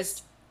it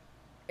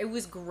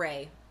was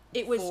gray.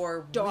 It was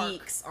for dark.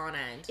 Weeks on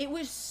end. It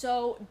was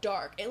so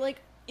dark.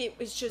 It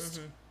was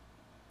just...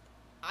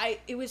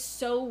 it was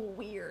so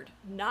weird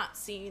not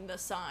seeing the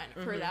sun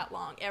for that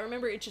long. I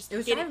remember it was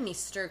driving me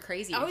stir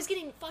crazy. I was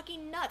getting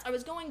fucking nuts. I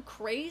was going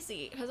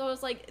crazy because I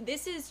was like,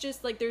 this is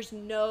just, like, there's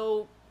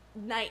no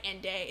night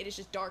and day. It is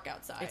just dark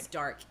outside. It's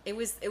dark. It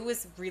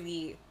was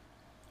really...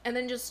 And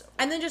then just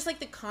like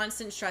the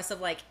constant stress of,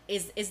 like,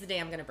 is the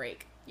dam gonna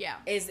break? Yeah.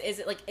 Is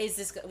it, like, is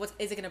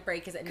it gonna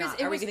break? Is it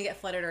not? Are we gonna get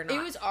flooded or not?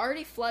 It was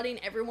already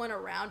flooding everyone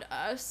around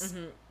us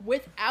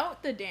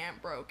without the dam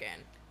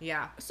broken.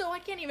 Yeah. So I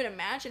can't even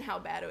imagine how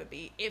bad it would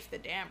be if the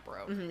dam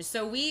broke.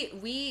 So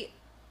we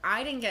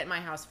I didn't get my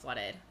house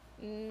flooded.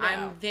 No.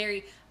 How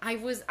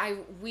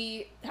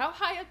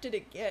high up did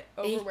it get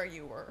over where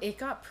you were? It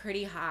got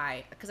pretty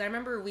high. Because I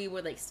remember we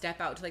would, like,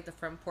 step out to, like, the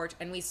front porch,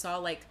 and we saw,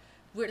 like,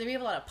 we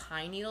have a lot of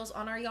pine needles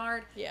on our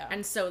yard. Yeah.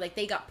 And so, like,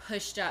 they got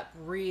pushed up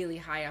really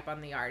high up on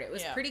the yard. It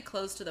was pretty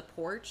close to the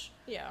porch.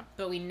 Yeah.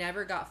 But we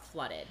never got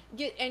flooded.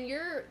 And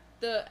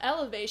the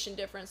elevation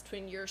difference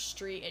between your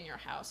street and your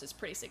house is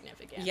pretty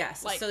significant.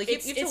 Yes. Like, so, like,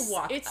 you have to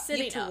walk. You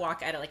have to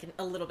walk at, like,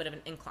 a little bit of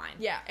an incline.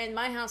 Yeah. And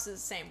my house is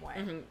the same way.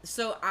 Mm-hmm.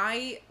 So,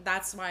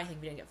 that's why I think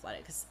we didn't get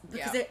flooded.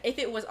 Because if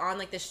it was on,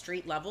 like, the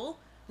street level,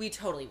 we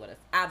totally would have.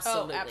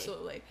 Absolutely. Oh,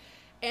 absolutely.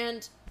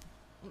 And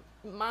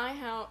my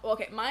house,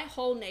 okay, my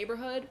whole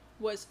neighborhood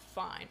was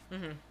fine.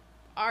 Mm-hmm.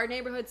 Our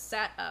neighborhood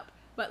sat up,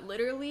 but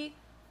literally,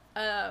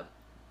 the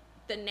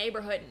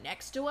neighborhood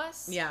next to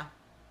us,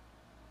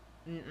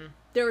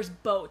 there was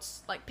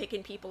boats, like,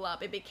 picking people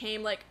up. It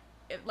became like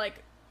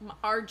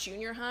our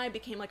junior high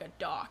became like a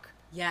dock.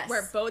 Yes.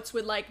 Where boats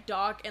would, like,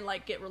 dock and,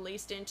 like, get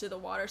released into the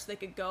water so they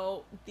could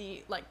go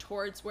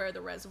towards where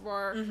the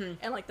reservoir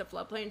and, like, the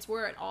floodplains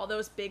were and all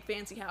those big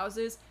fancy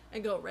houses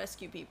and go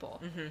rescue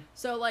people. Mm-hmm.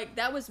 So, like,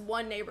 that was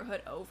one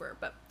neighborhood over.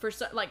 But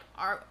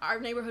our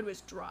neighborhood was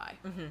dry.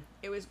 Mm-hmm.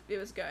 It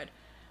was good.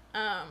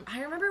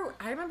 I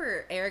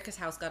remember Erica's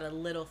house got a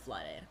little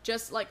flooded.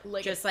 Just like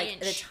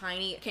the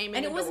tiny came in,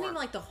 and it wasn't even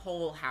like the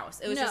whole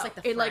house. It was just like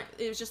the front.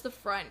 It was just the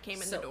front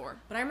came in the door.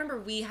 But I remember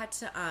we had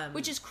to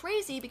which is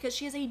crazy because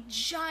she has a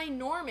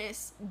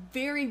ginormous,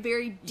 very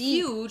very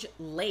deep, huge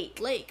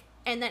lake,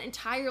 and that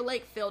entire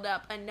lake filled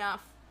up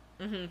enough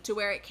to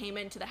where it came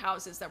into the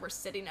houses that were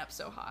sitting up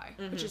so high,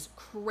 which is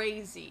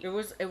crazy. It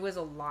was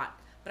a lot.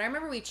 But I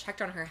remember we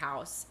checked on her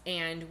house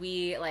and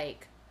we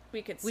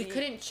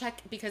couldn't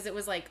check because it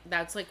was like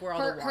that's like where all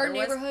the water was. Her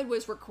neighborhood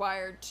was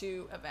required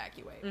to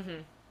evacuate.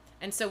 Mm-hmm.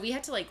 And so we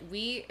had to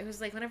it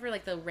was like whenever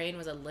like the rain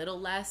was a little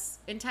less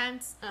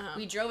intense,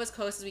 we drove as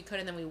close as we could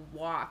and then we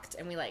walked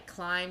and we like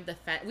climbed the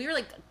fence. We were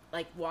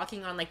like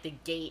walking on like the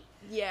gate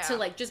to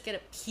like just get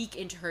a peek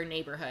into her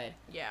neighborhood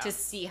to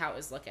see how it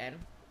was looking.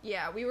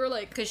 Yeah, we were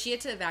like, because she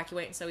had to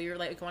evacuate, and so we were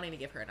like wanting to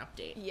give her an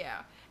update.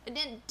 Yeah. And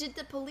then did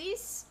the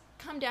police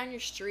come down your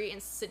street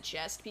and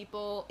suggest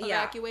people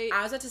evacuate?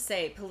 I was about to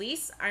say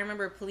I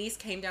remember police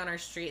came down our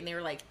street and they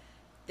were like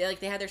they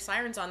had their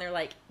sirens on. They're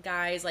like,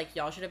 guys, like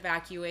y'all should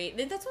evacuate.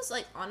 And that was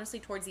like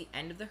honestly towards the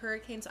end of the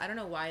hurricane, so I don't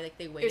know why like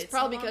they waited. It's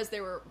probably because they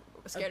were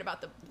scared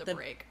about the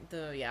break.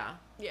 Yeah.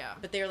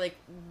 But they were like,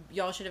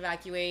 y'all should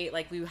evacuate.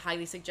 Like we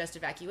highly suggest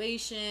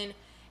evacuation.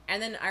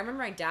 And then I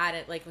remember my dad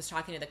was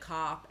talking to the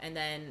cop, and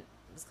then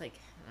it was like,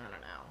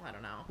 I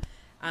don't know.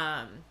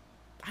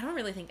 I don't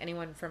really think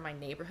anyone from my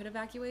neighborhood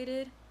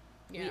evacuated.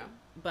 Yeah.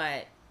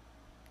 But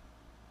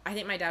I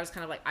think my dad was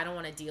kind of like, I don't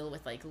want to deal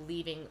with, like,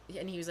 leaving.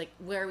 And he was like,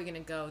 where are we going to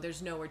go?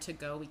 There's nowhere to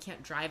go. We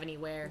can't drive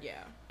anywhere.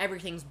 Yeah.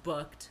 Everything's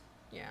booked.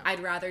 Yeah. I'd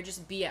rather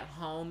just be at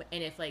home.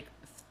 And if, like,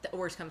 the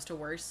worst comes to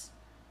worst,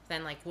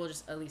 then, like, we'll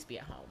just at least be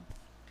at home.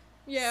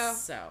 Yeah.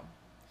 So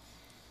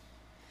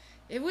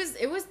that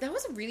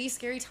was a really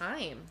scary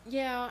time.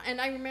 Yeah. And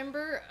I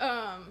remember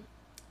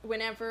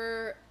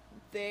whenever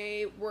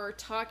they were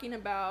talking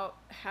about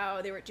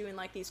how they were doing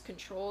like these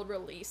controlled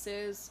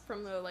releases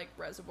from the like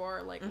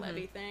reservoir like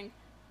levee thing,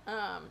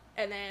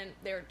 and then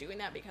they were doing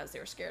that because they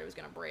were scared it was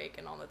gonna break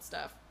and all that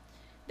stuff.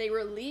 They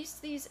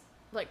released these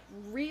like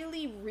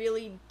really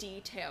really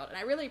detailed, and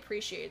I really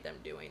appreciated them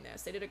doing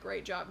this. They did a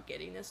great job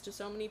getting this to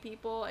so many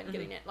people and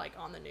getting it like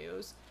on the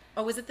news.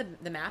 Oh, was it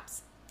the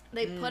maps?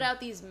 They put out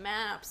these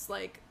maps,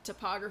 like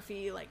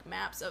topography, like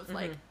maps of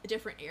like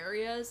different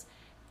areas,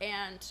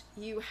 and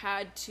you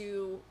had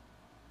to,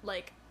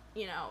 like,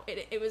 you know,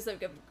 it was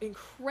like an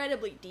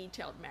incredibly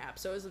detailed map,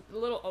 so it was a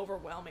little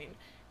overwhelming.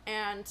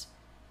 And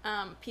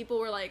people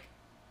were like,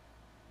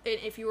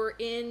 if you were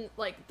in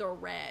like the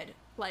red,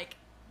 like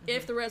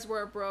if the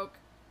reservoir broke,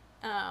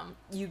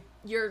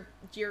 your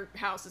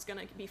house is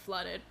gonna be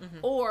flooded,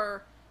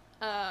 or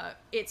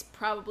it's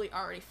probably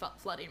already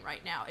flooding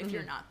right now if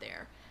you're not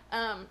there.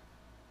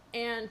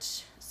 And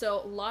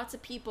so lots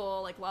of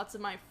people, like lots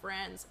of my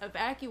friends,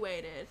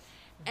 evacuated,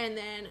 and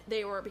then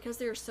they were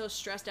so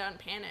stressed out and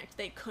panicked,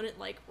 they couldn't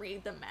like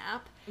read the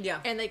map. Yeah.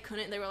 And they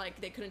couldn't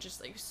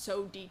just like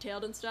so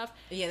detailed and stuff.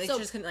 Yeah, they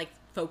just couldn't like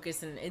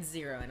focus and it's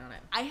zeroing on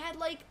it. I had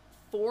like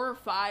 4 or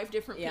 5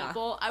 different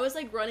people. I was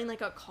like running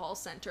like a call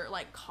center,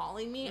 like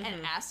calling me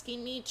and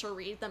asking me to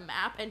read the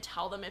map and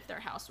tell them if their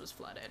house was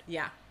flooded.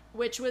 Yeah.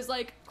 Which was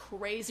like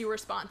crazy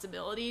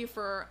responsibility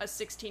for a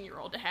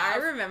 16-year-old to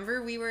have. I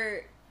remember you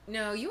were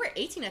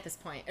 18 at this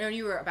point. Or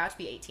you were about to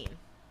be 18.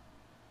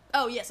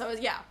 Oh, yes, I was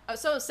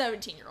a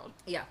 17-year-old.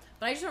 Yeah.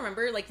 But I just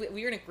remember, like,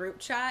 we were in a group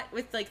chat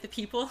with, like, the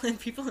people, and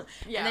Yeah.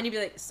 And then you'd be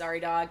like, sorry,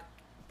 dog,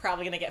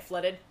 probably gonna get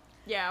flooded.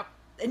 Yeah.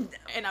 And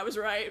I was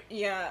right.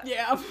 Yeah.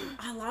 Yeah.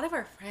 A lot of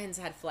our friends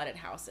had flooded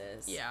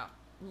houses. Yeah.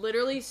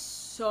 Literally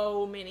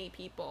so many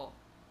people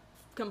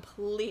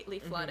completely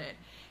flooded.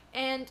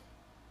 And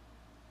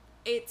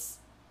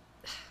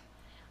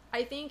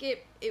I think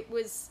it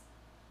was,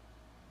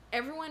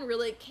 everyone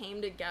really came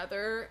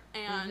together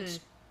and,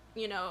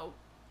 you know,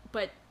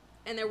 but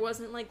and there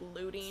wasn't like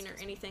looting or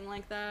anything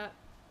like that.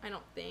 I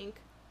don't think.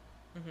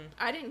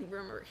 I didn't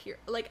remember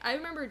I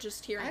remember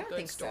just hearing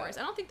good stories.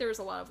 I don't think there was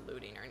a lot of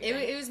looting or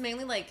anything. It was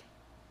mainly like,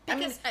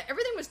 because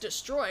everything was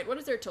destroyed. What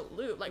is there to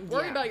loot? Like,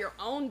 worry about your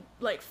own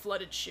like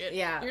flooded shit.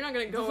 Yeah, you're not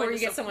gonna go before you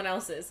get someone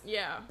else's.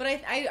 Yeah, but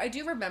I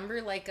do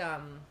remember like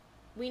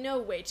we know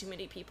way too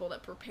many people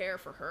that prepare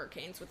for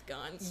hurricanes with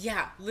guns.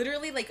 Yeah,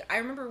 literally, like, I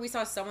remember we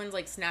saw someone's,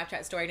 like,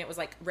 Snapchat story, and it was,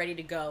 like, ready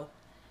to go.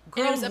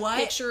 Girl, and it was a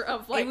picture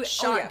of, like,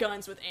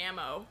 shotguns with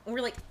ammo. And we're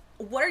like,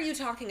 what are you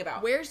talking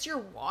about? Where's your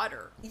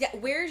water? Yeah,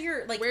 where's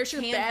your, like, where's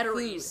your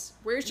batteries? Food?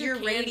 Where's your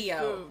radio?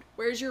 Food?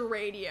 Where's your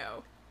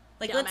radio?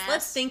 Like,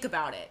 let's think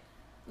about it.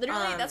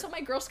 Literally, that's what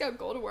my Girl Scout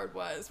Gold Award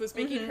was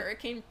making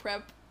hurricane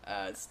prep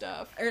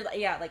stuff. Or,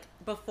 yeah, like,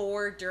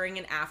 before, during,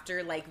 and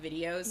after, like,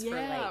 videos for,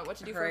 like, what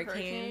to do for a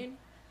hurricane.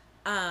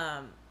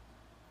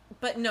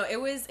 But no, it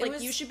was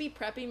you should be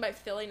prepping by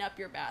filling up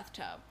your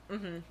bathtub.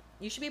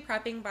 You should be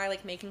prepping by,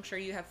 like, making sure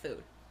you have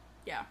food.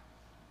 Yeah.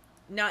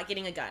 Not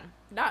getting a gun.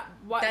 That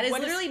is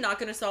literally not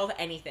going to solve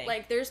anything.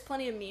 Like, there's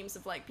plenty of memes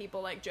of, like,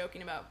 people, like,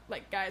 joking about,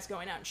 like, guys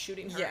going out and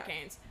shooting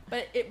hurricanes.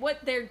 But what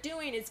they're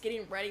doing is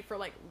getting ready for,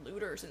 like,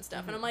 looters and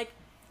stuff. And I'm like,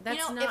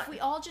 if we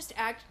all just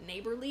act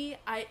neighborly,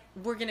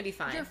 we're going to be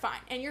fine. You're fine.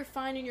 And you're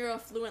fine in your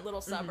affluent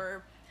little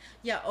suburb.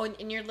 Yeah,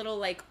 in your little,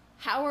 like...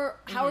 How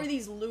are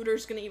these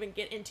looters gonna even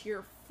get into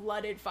your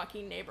flooded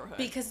fucking neighborhood?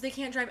 Because they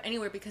can't drive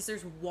anywhere because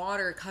there's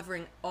water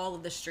covering all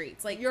of the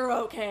streets. Like, you're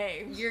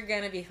okay. You're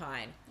gonna be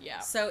fine. Yeah.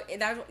 So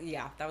that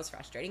was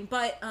frustrating.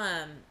 But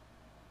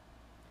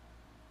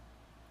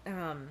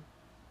no,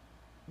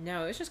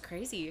 it was just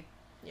crazy.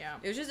 Yeah.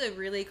 It was just a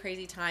really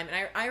crazy time.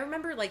 And I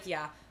remember, like,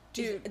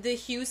 dude, the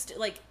Houston,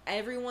 like,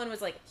 everyone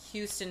was like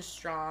Houston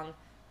strong,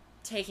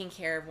 taking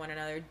care of one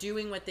another,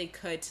 doing what they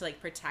could to, like,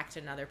 protect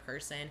another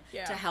person,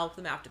 to help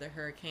them after the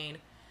hurricane.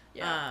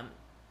 Yeah.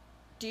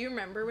 Do you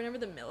remember whenever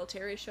the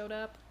military showed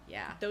up?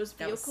 Yeah. Those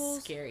vehicles? That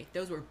was scary.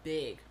 Those were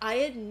big. I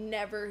had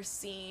never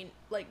seen,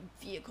 like,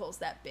 vehicles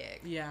that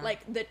big. Yeah.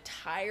 Like, the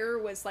tire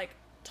was, like,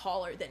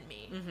 taller than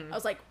me. I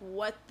was like,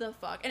 what the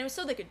fuck? And it was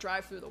so they could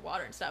drive through the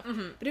water and stuff.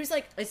 But it was,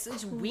 like, it's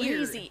crazy.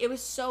 Weird. It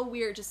was so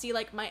weird to see,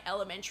 like, my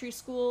elementary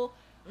school,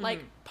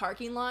 like,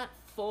 parking lot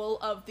full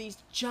of these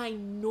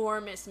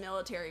ginormous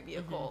military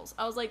vehicles.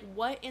 I was like,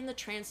 what in the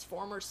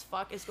Transformers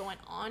fuck is going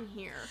on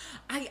here?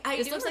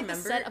 This looks like the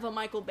set of a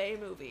Michael Bay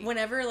movie.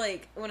 Whenever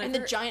and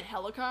the giant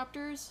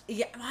helicopters.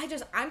 Yeah,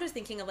 I'm just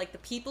thinking of, like, the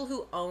people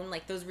who own,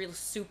 like, those real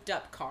souped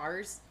up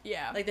cars.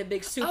 Yeah. Like the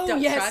big souped up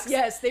trucks.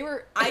 Yes, they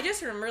were. I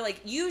just remember,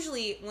 like,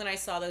 usually when I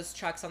saw those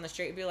trucks on the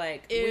street, I'd be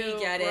like, ew, we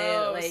get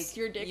gross. it. Like,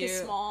 your dick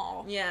is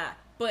small. Yeah.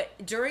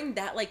 But during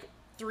that, like,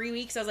 3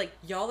 weeks, I was like,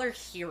 y'all are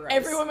heroes.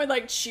 Everyone would,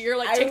 like, cheer,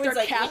 like, take their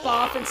cap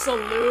off and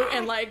salute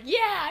and, like,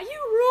 yeah, you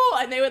rule.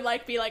 And they would,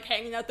 like, be, like,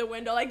 hanging out the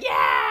window, like,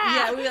 yeah.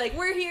 Yeah, we'd be like,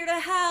 we're here to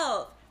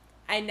help.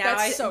 And now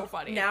That's so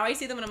funny. Now I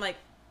see them and I'm like,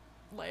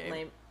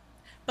 lame.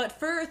 But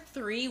for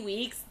 3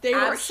 weeks, they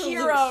were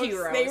heroes.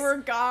 They were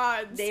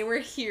gods. They were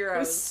heroes. It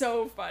was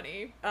so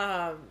funny.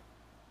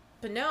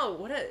 But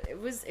no, it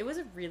was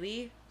a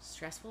really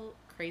stressful,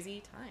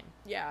 crazy time.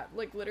 Yeah,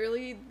 like,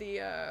 literally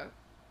there's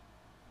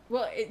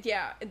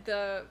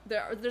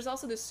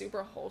also this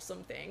super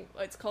wholesome thing.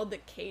 It's called the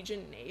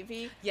Cajun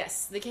Navy.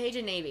 Yes, the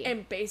Cajun Navy.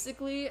 And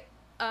basically,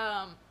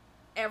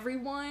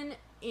 everyone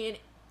in,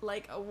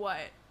 like,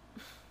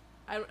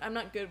 I'm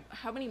not good.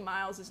 How many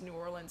miles is New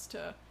Orleans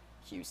to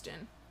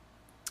Houston?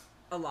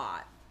 A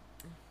lot.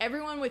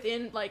 Everyone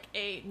within, like,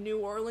 a New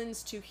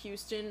Orleans to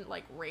Houston,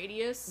 like,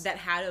 radius that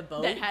had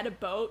a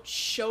boat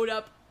showed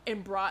up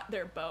and brought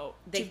their boat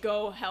to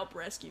go help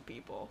rescue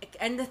people.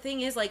 And the thing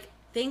is, like,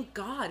 thank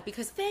God,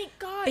 because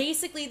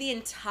basically the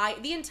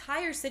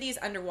entire city is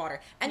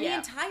underwater, and the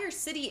entire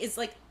city is,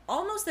 like,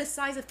 almost the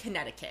size of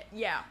Connecticut.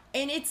 Yeah.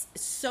 And it's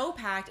so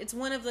packed. It's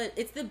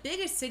the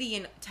biggest city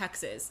in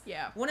Texas.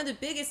 Yeah. One of the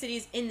biggest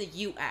cities in the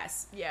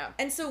US. Yeah.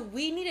 And so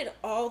we needed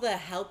all the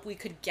help we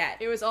could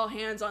get. It was all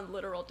hands on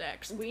literal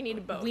decks. We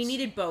needed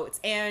boats.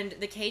 And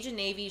the Cajun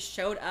Navy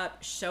showed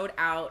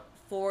out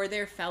for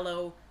their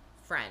fellow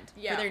friend,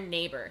 for their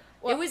neighbor.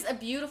 Well, it was a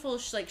beautiful,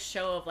 like,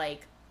 show of,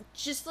 like,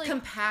 just, like,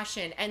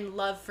 compassion and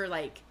love for,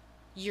 like,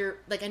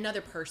 another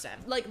person.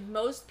 Like,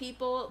 most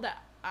people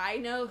that I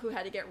know who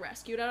had to get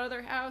rescued out of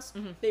their house,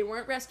 they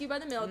weren't rescued by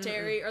the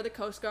military or the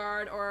Coast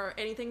Guard or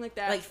anything like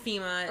that. Like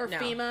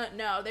FEMA.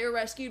 No, they were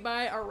rescued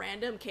by a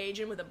random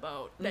Cajun with a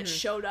boat that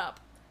showed up,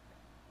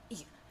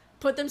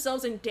 put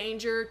themselves in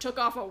danger, took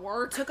off of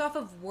work.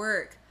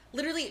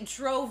 Literally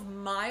drove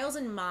miles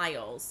and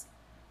miles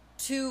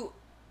to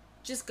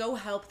just go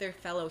help their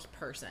fellow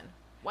person.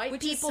 White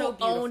people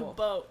own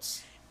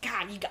boats.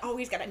 God, you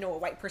always gotta know a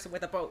white person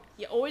with a boat.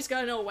 You always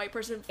gotta know a white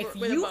person with a boat.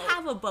 If you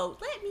have a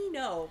boat, let me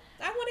know.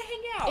 I want to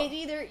hang out.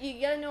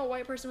 You gotta know a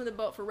white person with a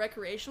boat for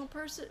recreational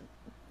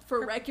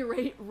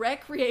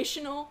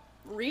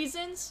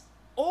reasons,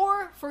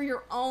 or for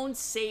your own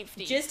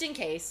safety. Just in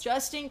case.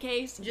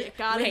 You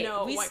gotta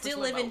know. We still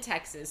live in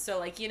Texas, so,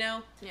 like, you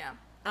know. Yeah.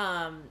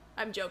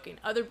 I'm joking.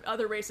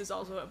 Other races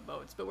also have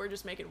boats, but we're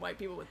just making white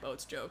people with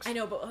boats jokes. I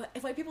know, but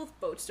white people with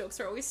boats jokes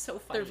are always so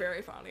funny. They're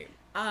very funny.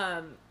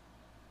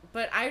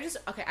 But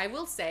I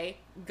will say,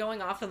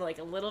 going off on like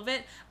a little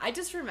bit, I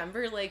just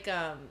remember like,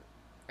 I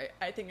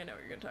think I know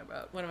what you're gonna talk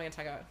about. What am I gonna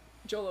talk about?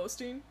 Joel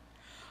Osteen?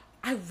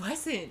 I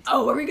wasn't.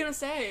 Oh, what were we gonna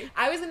say?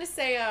 I was gonna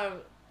say,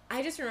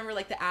 I just remember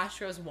like the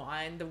Astros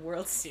won the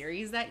World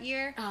Series that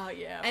year. Oh,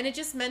 yeah. And it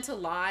just meant a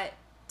lot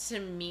to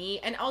me,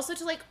 and also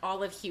to like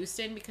all of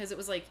Houston, because it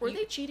was like, were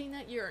they cheating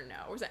that year or no?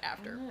 Or was it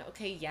after?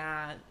 Okay,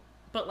 yeah,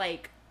 but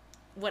like,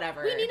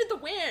 whatever. We needed the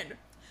win.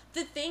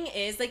 The thing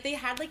is, like, they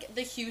had like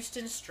the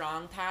Houston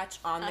Strong patch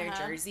on their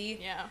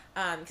jersey, yeah.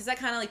 Because that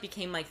kind of like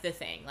became like the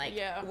thing. Like,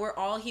 yeah. We're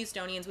all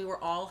Houstonians. We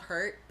were all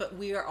hurt, but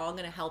we are all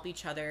gonna help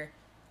each other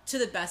to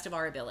the best of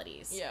our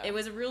abilities. Yeah. It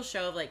was a real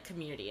show of like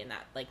community in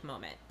that like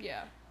moment.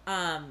 Yeah.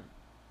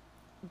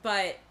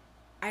 But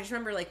I just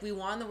remember, like, we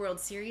won the World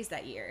Series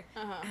that year.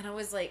 And I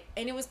was like,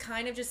 and it was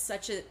kind of just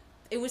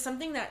it was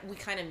something that we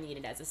kind of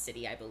needed as a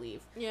city, I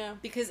believe. Yeah.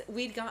 Because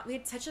we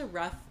had such a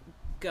rough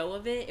go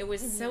of it. It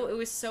was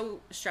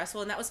so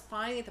stressful. And that was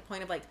finally at the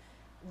point of, like,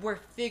 we're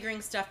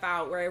figuring stuff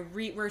out, where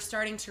we're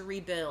starting to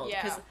rebuild.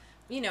 Yeah. Because,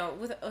 you know,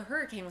 with a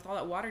hurricane, with all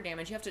that water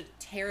damage, you have to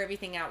tear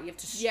everything out. You have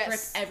to strip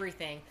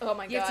everything. Oh,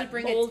 my God.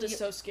 Mold is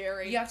so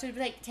scary. You have to,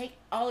 like, take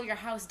all of your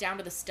house down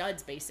to the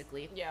studs,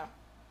 basically. Yeah.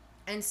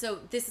 And so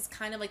this is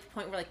kind of like the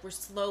point where, like, we're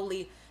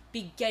slowly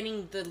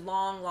beginning the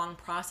long, long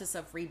process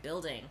of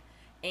rebuilding.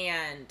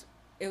 And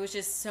it was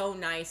just so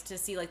nice to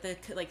see, like, the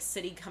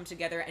city come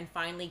together and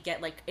finally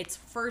get, like, its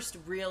first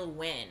real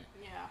win.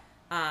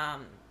 Yeah.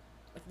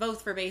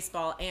 Both for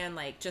baseball and,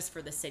 like, just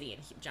for the city in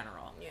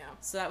general. Yeah.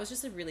 So that was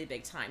just a really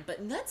big time.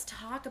 But let's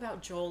talk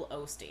about Joel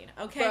Osteen,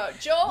 okay? Bro,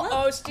 Joel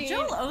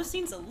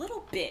Osteen's a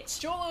little bitch.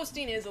 Joel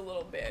Osteen is a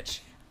little bitch.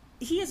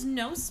 He has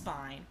no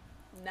spine.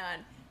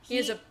 None. He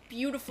has a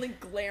beautifully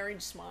glaring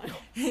smile.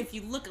 If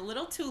you look a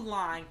little too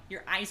long,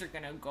 your eyes are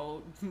gonna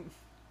go...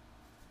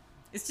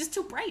 It's just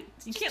too bright.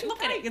 You can't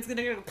look at it. It's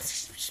gonna go...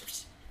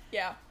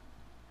 Yeah.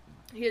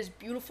 He has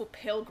beautiful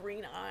pale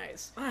green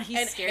eyes. He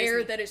and scares hair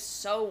me. that is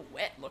so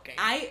wet looking.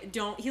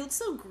 He looks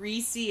so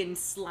greasy and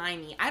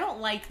slimy. I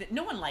don't like that.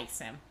 No one likes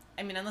him.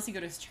 I mean, unless you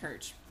go to his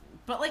church.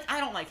 But, like, I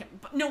don't like him.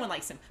 But no one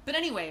likes him. But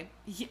anyway,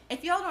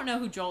 if y'all don't know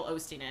who Joel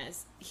Osteen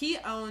is, he's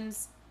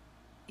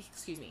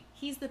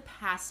the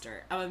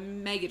pastor of a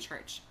mega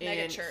church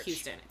in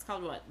Houston. It's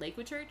called what?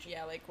 Lakewood Church?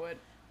 Yeah, Lakewood.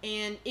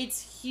 And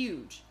it's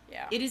huge.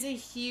 Yeah. It is a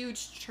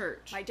huge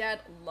church. My dad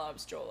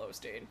loves Joel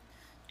Osteen.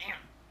 Damn.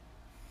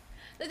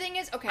 The thing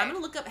is, okay. I'm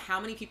going to look up how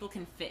many people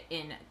can fit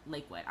in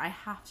Lakewood. I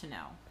have to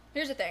know.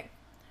 Here's the thing.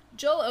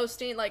 Joel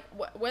Osteen, like,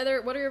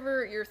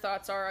 whatever your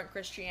thoughts are on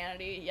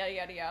Christianity, yada,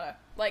 yada, yada.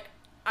 Like,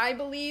 I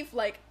believe,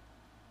 like,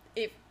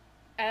 if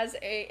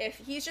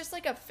he's just,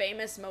 like, a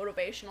famous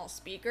motivational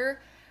speaker,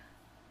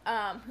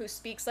 who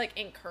speaks, like,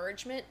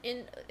 encouragement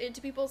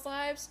into people's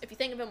lives, if you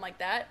think of him like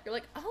that, you're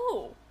like,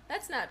 oh,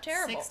 that's not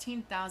terrible.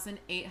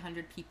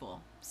 16,800 people.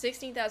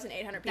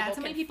 16,800 people. That's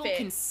how many people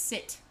can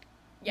sit.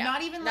 Yeah.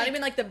 Not even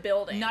like the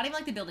building. Not even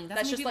like the building.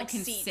 That's how many just people like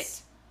can seats.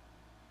 sit.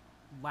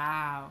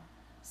 Wow.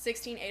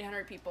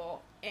 16,800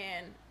 people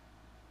in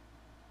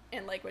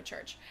Lakewood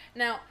Church.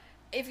 Now,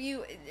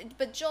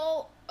 but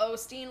Joel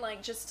Osteen,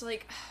 like, just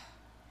like,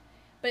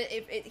 but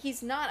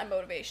he's not a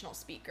motivational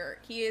speaker.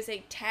 He is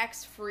a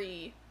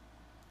tax-free,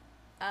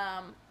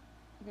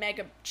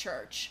 mega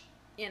church.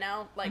 You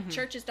know, like,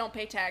 churches don't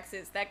pay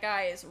taxes. That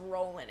guy is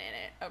rolling in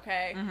it.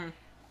 Okay.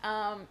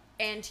 And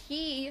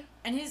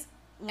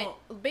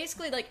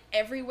basically, like,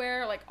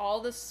 everywhere, like, all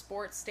the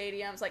sports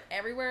stadiums, like,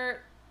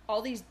 everywhere,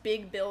 all these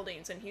big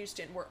buildings in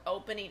Houston were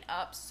opening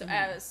up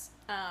as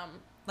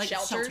like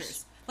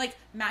shelters. Like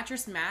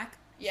Mattress Mac,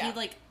 Yeah. he,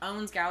 like,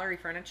 owns Gallery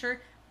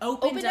Furniture.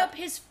 Opened up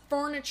his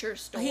furniture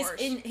stores.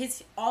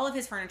 All of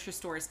his furniture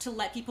stores to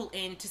let people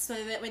in, so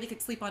that way they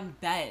could sleep on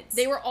beds.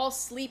 They were all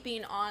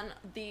sleeping on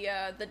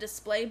the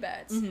display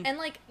beds. And,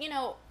 like, you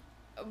know,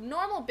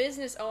 normal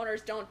business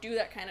owners don't do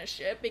that kind of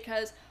shit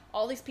because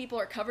all these people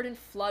are covered in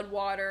flood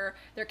water.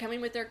 They're coming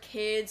with their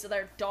kids,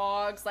 their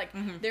dogs. Like,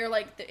 they're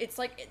like, it's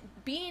like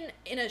being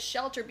in a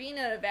shelter, being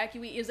an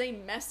evacuee is a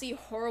messy,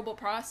 horrible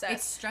process.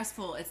 It's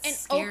stressful. It's and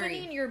scary.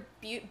 Opening your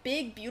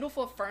big,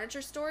 beautiful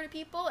furniture store to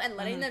people and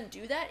letting them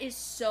do that is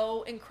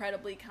so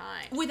incredibly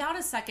kind. Without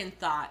a second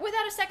thought.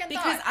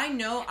 Because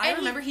I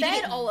remember he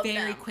did it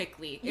very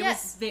quickly.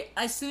 Yes. It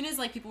was as soon as,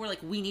 like, people were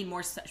like, we need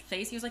more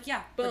space, he was like,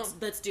 yeah, boom,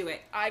 let's do it.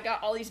 I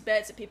got all these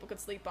beds that people could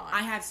sleep on.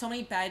 I have so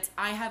many beds.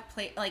 I have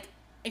like,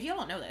 if you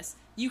don't know this,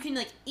 you can,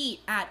 like,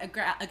 eat at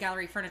a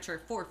Gallery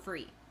Furniture for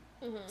free.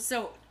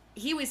 So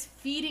he was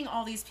feeding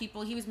all these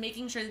people. He was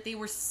making sure that they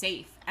were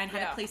safe and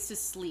had a place to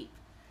sleep.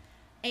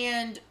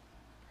 And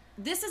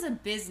this is a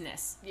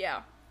business.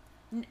 Yeah.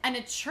 And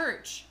a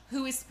church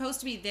who is supposed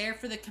to be there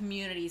for the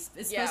communities,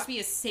 is supposed to be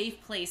a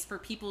safe place for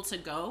people to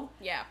go.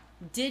 Yeah.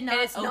 Did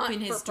not open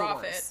his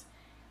profit. doors.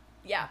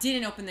 Yeah.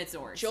 Didn't open its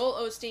doors. Joel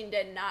Osteen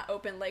did not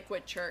open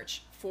Lakewood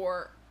Church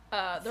for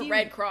the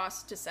Red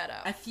Cross to set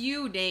up. A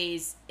few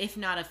days, if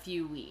not a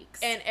few weeks.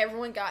 And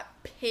everyone got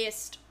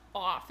pissed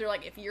off. They're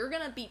like, if you're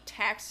gonna be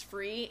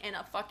tax-free in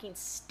a fucking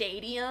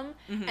stadium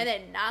and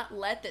then not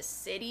let the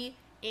city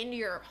into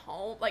your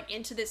home, like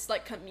into this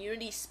like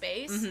community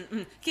space.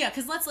 Yeah,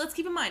 because let's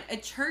keep in mind, a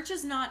church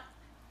is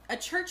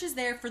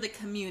there for the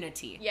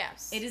community.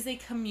 Yes. It is a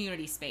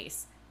community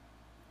space.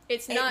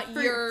 It's not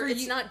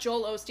it's not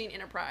Joel Osteen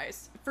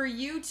Enterprise. For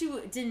you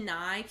to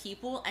deny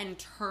people and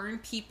turn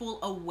people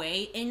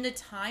away in the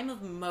time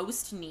of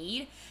most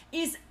need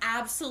is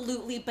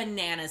absolutely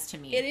bananas to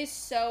me. It is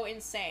so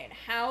insane.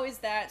 How is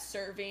that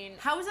serving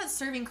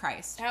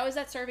Christ? How is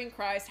that serving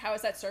Christ? How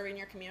is that serving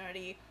your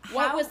community?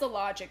 What was the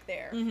logic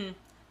there?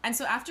 And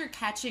so after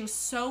catching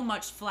so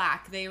much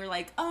flack, they were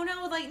like, "Oh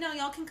no, like no,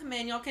 y'all can come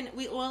in.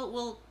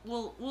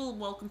 We'll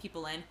welcome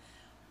people in."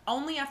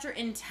 Only after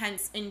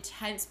intense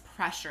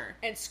pressure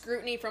and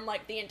scrutiny from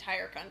like the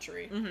entire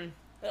country.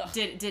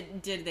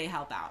 Did they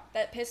help out?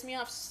 That pissed me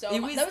off so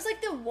much. That was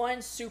like the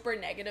one super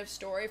negative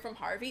story from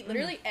Harvey.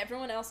 Literally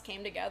everyone else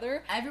came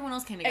together.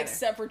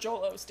 Except for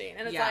Joel Osteen.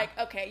 And it's like,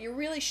 okay, you're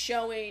really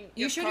showing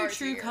your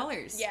true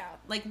colors. Yeah.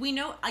 Like we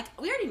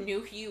already knew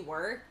who you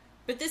were,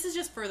 but this is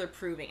just further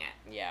proving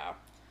it. Yeah.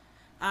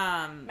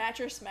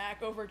 Mattress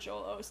Mac over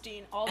Joel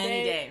Osteen all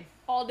day.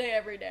 All day,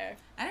 every day.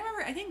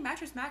 I think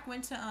Mattress Mac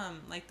went to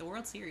like the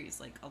World Series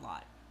like a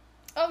lot.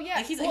 Oh yeah,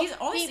 like, he's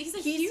a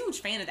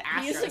huge fan of the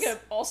Astros. He's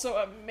like also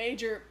a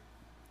major,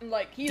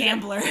 like he's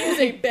gambler. He's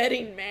a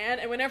betting man,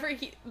 and whenever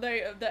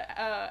the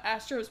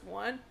Astros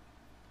won,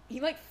 he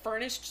like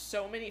furnished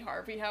so many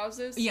Harvey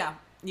houses. Yeah.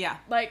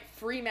 Like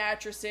free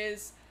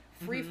mattresses,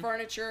 free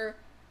furniture,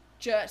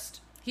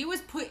 just he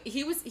was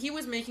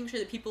making sure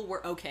that people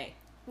were okay.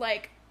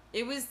 Like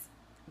it was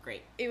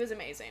great. It was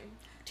amazing.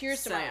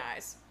 Tears to my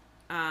eyes.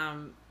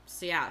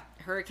 So yeah,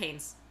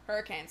 hurricanes.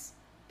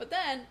 But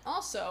then,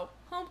 also,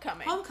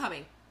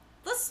 Homecoming.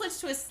 Let's switch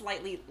to a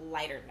slightly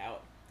lighter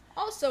note.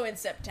 Also in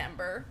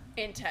September,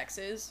 in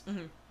Texas,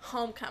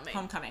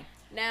 Homecoming.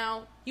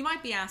 Now, you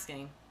might be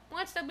asking,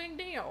 what's the big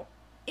deal?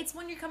 It's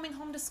when you're coming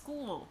home to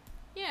school.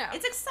 Yeah.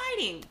 It's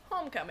exciting.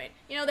 Homecoming.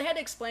 You know, they had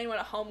to explain what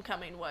a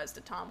homecoming was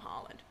to Tom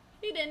Holland.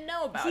 He didn't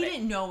know about it. He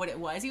didn't know what it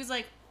was. He was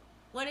like,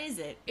 what is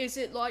it? Is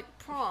it like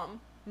prom?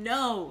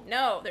 No,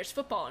 there's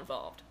football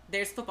involved.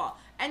 There's football.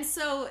 And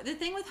so the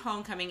thing with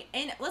homecoming,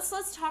 and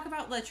let's talk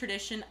about the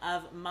tradition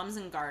of mums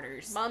and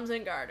garters.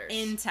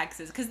 In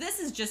Texas, because this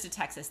is just a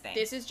Texas thing.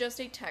 This is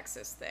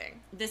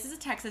a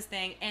Texas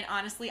thing, and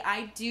honestly,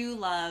 I do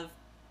love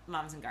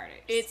mums and garters.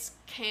 It's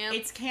camp.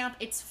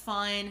 It's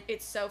fun.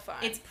 It's so fun.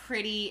 It's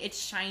pretty.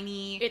 It's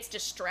shiny. It's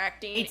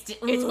distracting. It's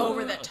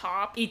over the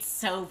top. It's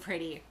so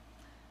pretty.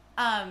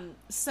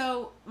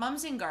 So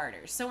mums and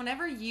garters. So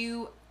whenever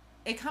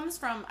it comes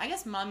from, I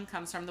guess mum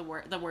comes from the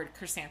word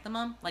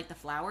chrysanthemum, like the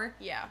flower.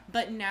 Yeah.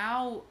 But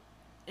now,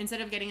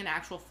 instead of getting an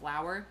actual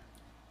flower,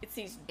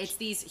 it's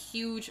these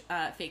huge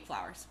fake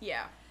flowers.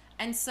 Yeah.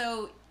 And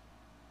so,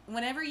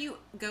 whenever you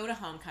go to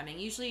homecoming,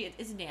 usually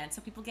it's a dance,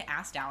 so people get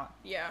asked out.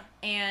 Yeah.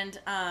 And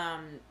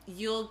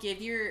you'll give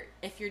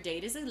if your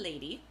date is a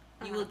lady,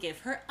 you will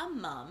give her a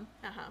mum,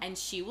 and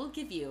she will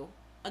give you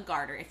a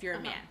garter if you're a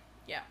man.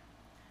 Yeah.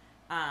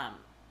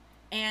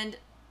 And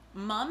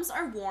mums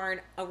are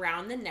worn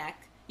around the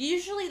neck.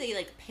 Usually they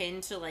like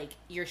pin to like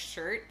your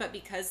shirt, but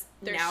because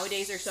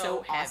nowadays they're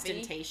so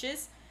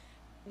ostentatious,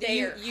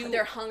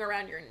 they're hung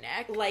around your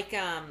neck like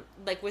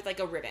with like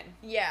a ribbon.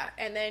 Yeah,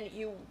 and then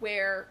you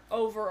wear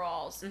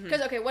overalls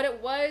because what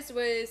it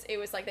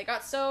was like they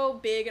got so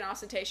big and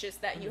ostentatious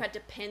that you had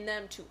to pin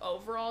them to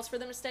overalls for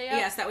them to stay up.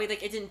 Yes, that way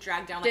like it didn't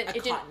drag down like a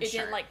cotton shirt. It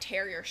didn't like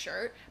tear your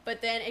shirt,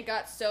 but then it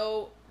got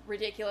so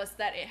ridiculous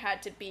that it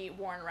had to be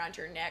worn around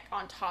your neck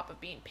on top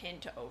of being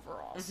pinned to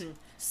overalls.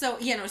 So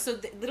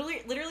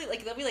literally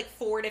like there'll be like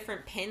 4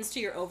 different pins to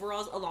your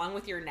overalls along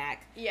with your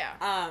neck.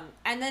 Yeah.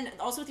 And then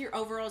also with your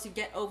overalls, you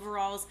get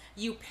overalls,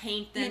 you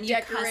paint them, you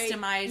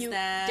customize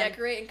them.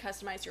 Decorate and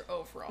customize your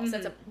overalls.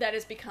 That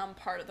has become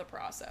part of the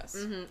process.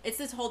 It's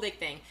this whole big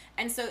thing.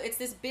 And so it's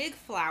this big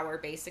flower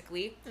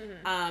basically.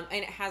 And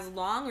it has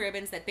long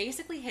ribbons that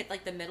basically hit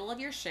like the middle of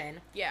your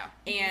shin. Yeah.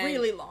 And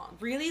really long.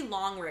 Really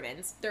long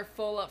ribbons. They're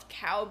full of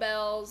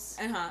cowbells,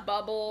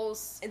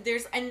 bubbles,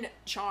 and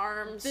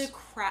charms.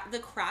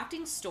 The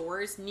crafting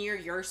stores near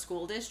your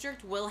school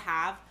district will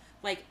have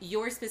like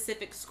your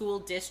specific school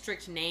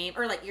district name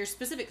or like your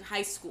specific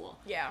high school.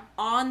 Yeah.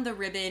 On the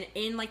ribbon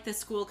in like the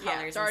school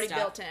colors. Yeah, it's already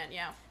built in.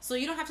 Yeah. So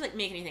you don't have to like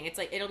make anything. It's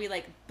like it'll be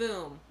like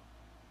boom.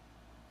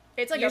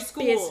 It's like a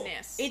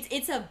business.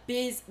 It's a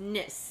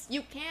business.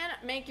 You can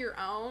make your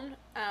own,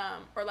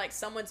 or like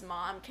someone's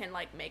mom can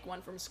like make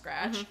one from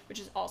scratch, which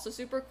is also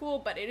super cool.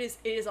 But it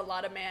is a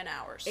lot of man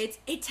hours.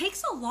 It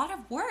takes a lot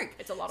of work.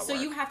 It's a lot of work.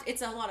 So you have to.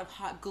 It's a lot of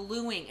hot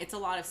gluing. It's a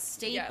lot of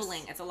stapling.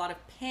 Yes. It's a lot of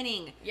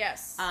pinning.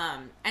 Yes.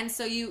 And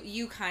so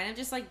you kind of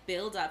just like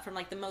build up from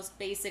like the most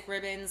basic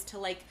ribbons to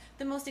like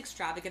the most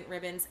extravagant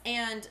ribbons.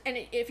 And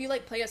if you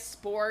like play a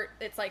sport,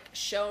 it's like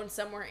shown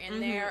somewhere in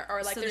there,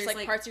 or like so there's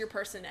like parts of your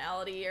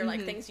personality or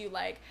like things you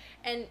like,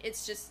 and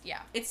it's just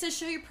it's to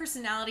show your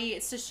personality,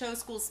 it's to show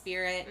school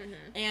spirit,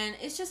 and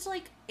it's just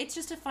like it's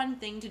just a fun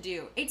thing to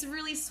do. It's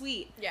really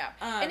sweet.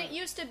 And it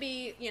used to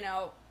be, you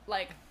know,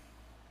 like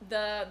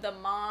the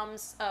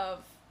moms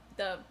of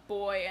the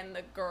boy and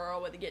the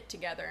girl would get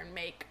together and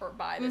make or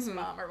buy this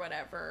mum or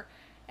whatever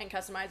and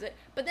customize it.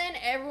 But then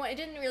it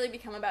didn't really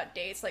become about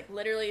dates. Like,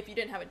 literally, if you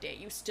didn't have a date,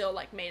 you still,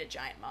 like, made a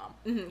giant mom.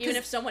 Even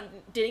if someone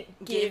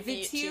didn't give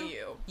it to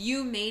you.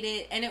 You made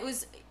it, and it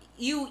was...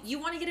 You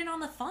want to get in on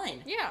the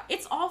fun. Yeah.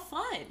 It's all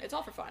fun. It's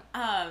all for fun.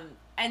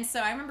 And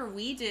so I remember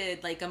we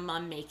did, like, a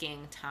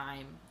mum-making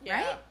time,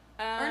 right?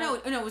 Or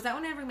no, was that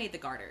whenever we made the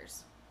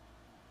garters?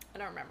 I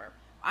don't remember.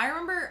 I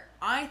remember,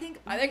 I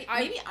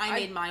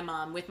made my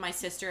mom with my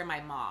sister and my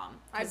mom.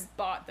 I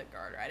bought the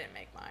garter. I didn't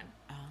make mine.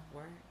 Oh,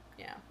 word.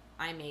 Yeah.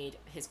 I made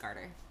his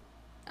garter.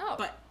 Oh.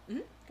 But,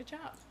 good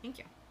job. Thank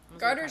you.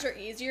 Garters are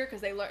easier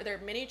because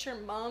they're miniature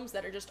mums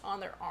that are just on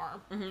their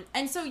arm.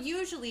 And so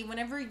usually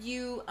whenever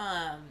you're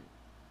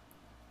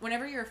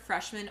a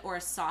freshman or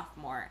a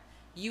sophomore,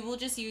 you will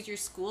just use your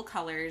school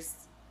colors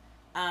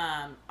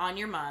on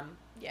your mum.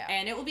 Yeah.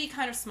 And it will be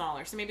kind of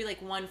smaller. So maybe like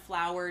 1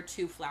 flower,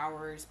 2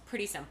 flowers,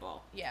 pretty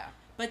simple. Yeah.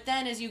 But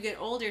then as you get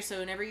older, so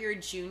whenever you're a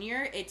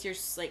junior, it's your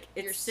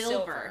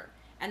silver.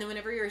 And then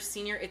whenever you're a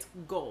senior, it's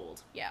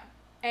gold. Yeah.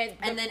 And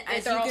then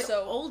as you get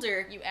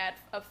older, you add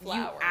a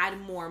flower. You add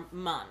more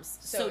mums.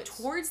 So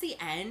towards the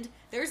end,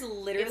 there's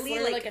literally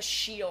like a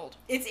shield.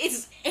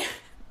 It's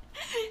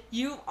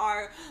you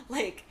are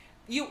like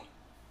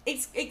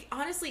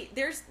honestly,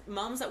 there's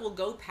mums that will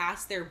go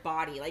past their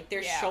body, like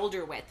their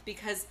shoulder width,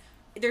 because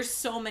there's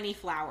so many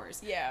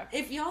flowers. Yeah.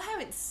 If y'all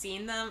haven't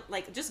seen them,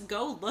 like, just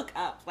go look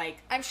up. Like,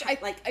 I'm sure.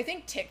 I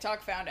think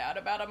TikTok found out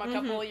about them a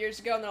couple of years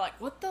ago, and they're like,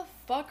 "What the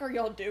fuck are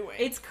y'all doing?"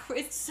 It's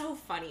so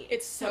funny.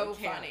 It's so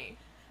funny.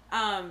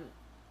 And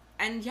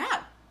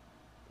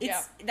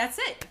that's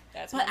it.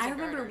 But I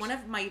remember one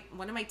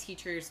of my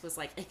teachers was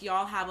like, if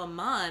y'all have a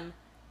mum,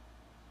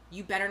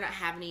 you better not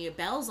have any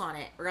bells on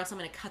it, or else I'm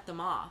gonna cut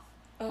them off.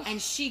 Ugh.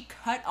 And she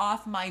cut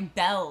off my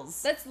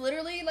bells. That's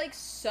literally like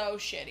so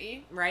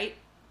shitty, right?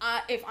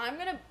 If I'm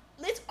gonna,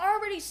 it's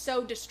already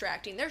so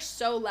distracting. They're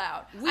so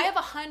loud. I have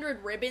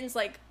 100 ribbons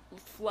like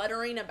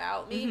fluttering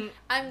about me.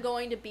 I'm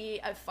going to be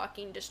a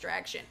fucking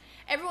distraction.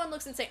 Everyone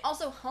looks insane.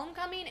 Also,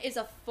 homecoming is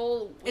a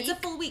full week. It's a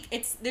full week.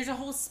 There's a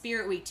whole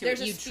spirit week to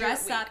it. You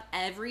dress up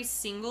every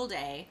single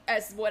day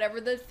as whatever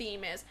the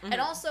theme is.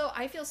 And also,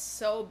 I feel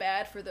so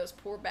bad for those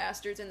poor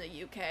bastards in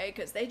the UK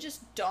because they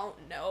just don't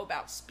know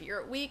about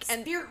Spirit Week.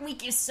 And Spirit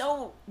Week is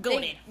so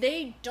goated.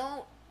 They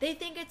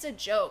think it's a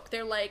joke.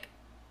 They're like,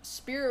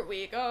 Spirit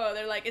Week,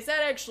 they're like, is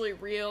that actually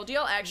real? Do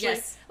y'all actually,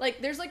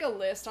 like, there's like a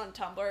list on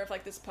Tumblr of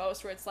like this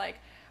post where it's like,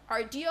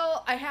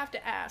 I have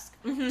to ask,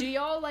 do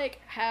y'all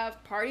like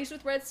have parties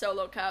with red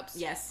Solo cups?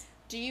 Yes.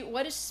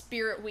 What is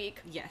Spirit Week?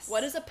 Yes.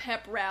 What is a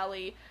pep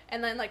rally?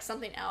 And then like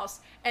something else.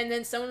 And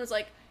then someone was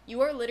like, you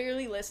are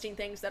literally listing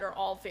things that are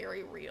all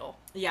very real.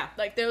 Yeah.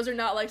 Like, those are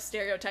not like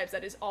stereotypes.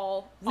 That is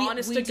all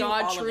honest to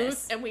God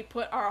truth. And we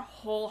put our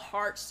whole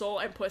heart, soul,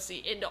 and pussy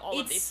into all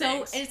of these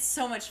things. It's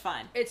so much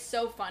fun. It's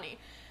so funny.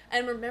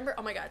 And remember,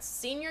 oh my god,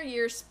 senior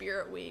year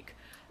Spirit Week,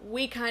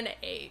 we kind of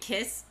ate.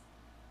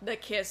 The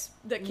kiss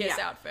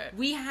outfit.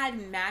 We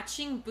had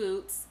matching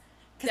boots.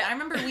 Because I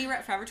remember we were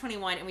at Forever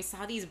 21 and we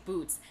saw these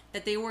boots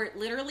that they were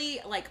literally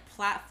like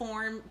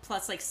platform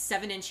plus like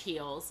 7-inch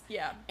heels.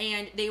 Yeah.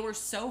 And they were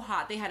so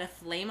hot. They had a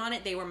flame on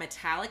it. They were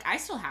metallic. I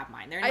still have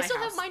mine. They're in my house. I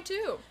still have mine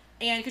too.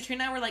 And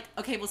Katrina and I were like,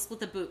 okay, we'll split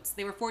the boots.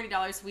 They were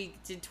 $40. So we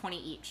did 20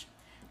 each.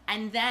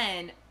 And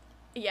then...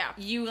 yeah.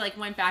 You, like,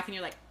 went back and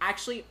you're like,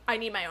 actually... I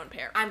need my own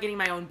pair. I'm getting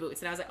my own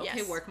boots. And I was like,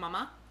 okay, work,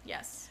 mama.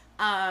 Yes.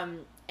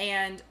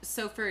 And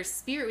so for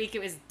Spirit Week, it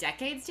was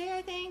Decades Day,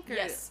 I think?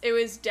 Yes, it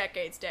was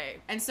Decades Day.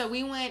 And so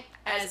we went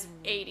as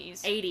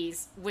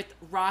 80s with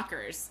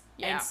rockers.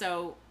 Yeah. And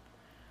so...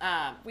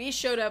 we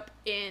showed up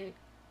in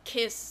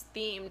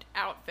Kiss-themed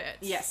outfits.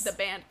 Yes. The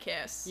band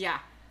Kiss. Yeah.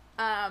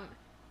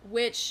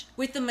 Which...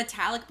 with the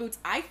metallic boots,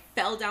 I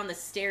fell down the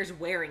stairs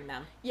wearing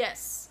them.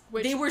 Yes.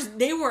 Which,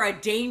 they were a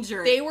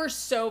danger. They were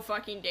so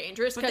fucking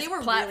dangerous. But they were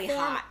really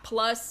hot.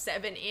 Plus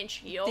 7-inch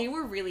heel. They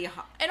were really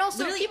hot. And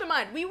also, keep in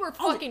mind, we were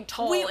fucking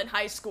tall in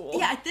high school.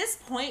 Yeah, at this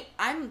point,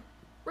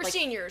 we're like,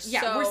 seniors.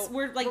 Yeah, so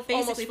we're like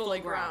basically fully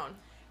grown.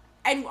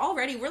 And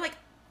already, we're like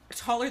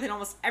taller than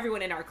almost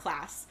everyone in our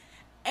class.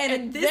 And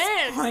at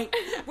this point,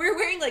 we're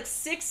wearing like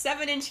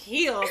 6-7-inch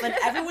heels, and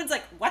everyone's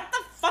like, "What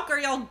the fuck are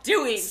y'all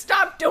doing?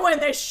 Stop doing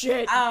this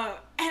shit!"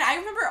 And I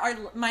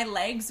remember my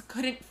legs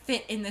couldn't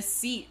fit in the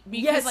seat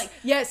because so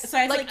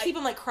I had to like keep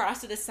them like crossed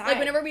to the side. Like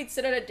whenever we'd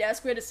sit at a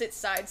desk, we had to sit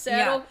side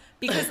saddle. Yeah,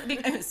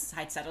 because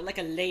side saddle like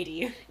a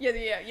lady.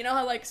 Yeah. You know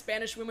how like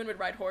Spanish women would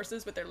ride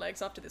horses with their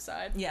legs off to the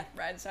side? Yeah,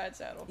 ride side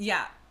saddle.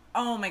 Yeah.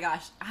 Oh my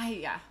gosh.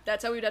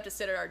 That's how we'd have to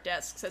sit at our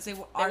desks.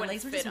 Our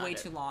legs were just way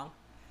too long.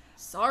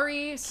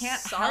 Sorry. Can't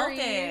help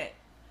it.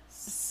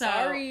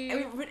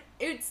 Sorry.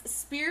 It's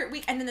Spirit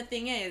Week. And then the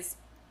thing is,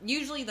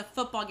 usually the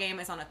football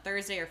game is on a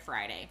Thursday or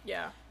Friday.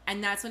 Yeah.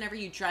 And that's whenever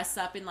you dress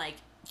up in, like,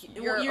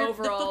 your overalls.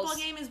 The football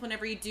game is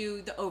whenever you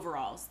do the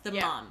overalls, the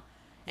mom.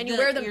 And you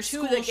wear them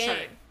to the game.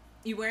 Shirt.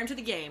 You wear them to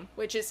the game.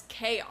 Which is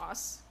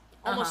chaos.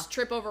 Almost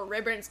trip over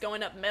ribbons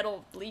going up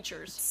metal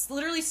bleachers. It's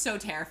literally so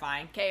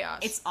terrifying. Chaos.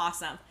 It's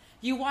awesome.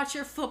 You watch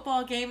your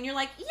football game and you're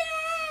like, yeah,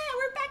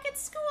 we're back at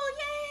school,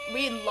 yay!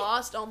 We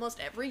lost almost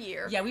every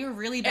year. Yeah, we were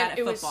really bad at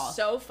football. It was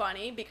so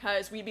funny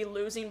because we'd be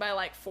losing by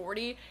like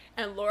 40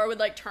 and Laura would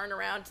like turn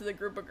around to the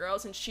group of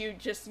girls and she would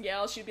just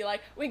yell. She'd be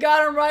like, we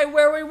got them right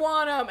where we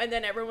want them. And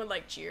then everyone would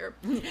like cheer.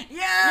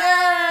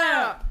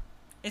 Yeah!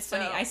 It's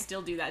funny, I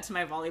still do that to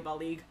my volleyball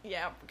league.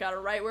 Yeah, got it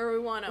right where we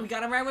want them. We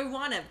got them right where we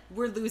want them.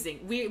 We're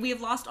losing. We have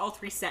lost all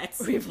 3 sets.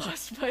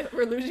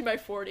 We're losing by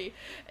 40.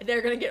 And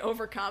they're going to get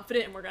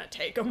overconfident and we're going to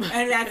take them.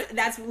 And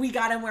that's we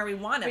got them where we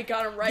want them. We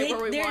got them where we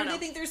want them. They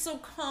think they're so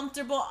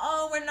comfortable.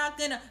 Oh, we're not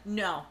going to.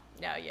 No.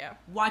 No, yeah.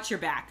 Watch your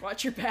back.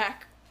 Watch your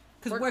back.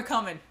 Because we're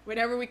coming.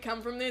 Whenever we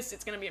come from this,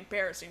 it's going to be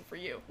embarrassing for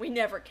you. We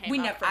never came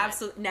from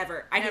absolutely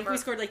never. I think we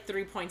scored like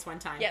 3 points one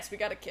time. Yes, we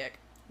got a kick.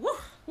 Woo.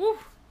 Woo.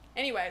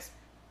 Anyways.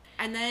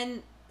 And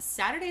then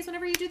Saturdays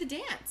whenever you do the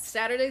dance.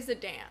 Saturday's the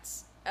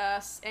dance.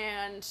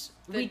 And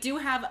we do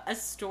have a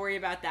story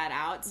about that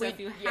out. So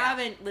if you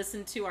haven't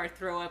listened to our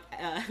throw up,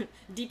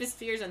 Deepest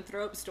Fears and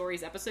Throw Up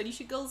Stories episode, you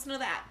should go listen to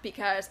that.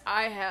 Because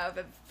I have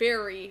a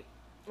very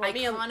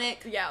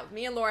iconic.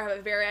 Me and Laura have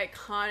a very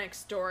iconic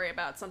story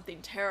about something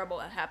terrible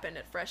that happened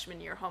at freshman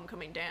year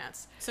homecoming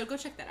dance. So go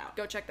check that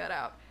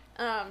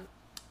out.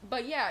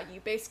 But yeah, you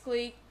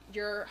basically,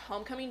 your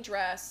homecoming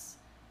dress,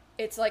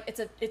 it's like,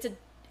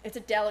 it's a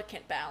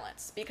delicate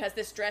balance because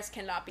this dress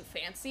cannot be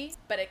fancy,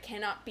 but it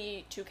cannot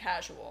be too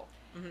casual.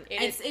 Mm-hmm.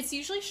 It's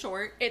usually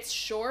short. It's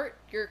short.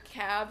 Your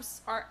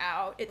calves are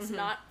out. It's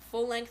not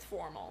full length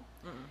formal,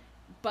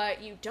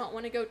 but you don't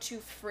want to go too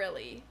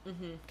frilly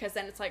because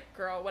then it's like,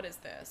 girl, what is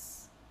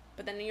this?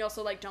 But then you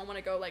also like don't want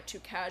to go like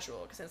too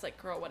casual because then it's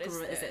like, girl, what is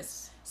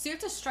this? So you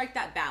have to strike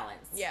that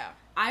balance. Yeah.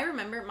 I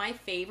remember my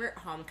favorite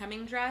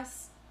homecoming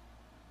dress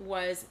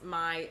was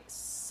my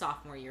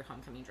sophomore year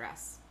homecoming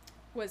dress.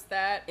 Was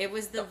that it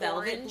was the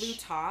velvet orange? Blue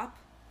top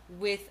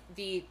with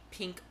the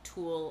pink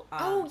tulle.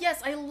 Oh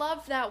yes, I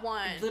loved that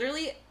one.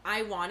 Literally,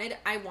 I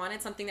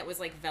wanted something that was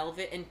like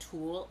velvet and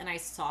tulle, and I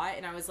saw it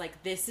and I was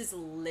like, this is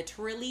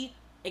literally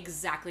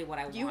exactly what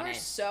I wanted. You were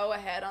so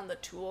ahead on the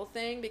tulle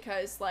thing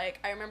because like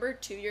I remember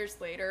 2 years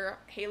later,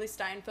 Haley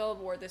Steinfeld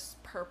wore this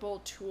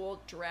purple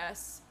tulle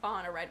dress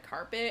on a red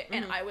carpet,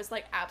 and I was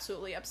like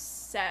absolutely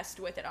obsessed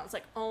with it. I was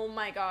like, oh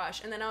my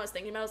gosh. And then I was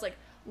thinking about it, I was like,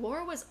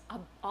 Laura was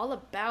all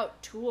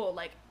about tulle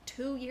like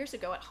 2 years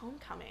ago at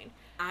homecoming.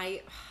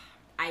 I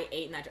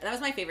ate in that dress. That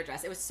was my favorite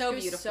dress. It was so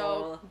beautiful.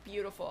 So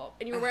beautiful.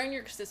 And you were wearing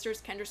your sister's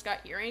Kendra Scott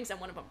earrings, and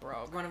one of them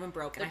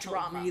broke. And I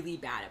felt really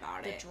bad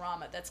about it. The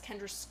drama. That's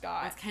Kendra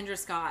Scott. That's Kendra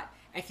Scott.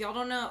 If y'all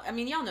don't know, I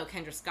mean, y'all know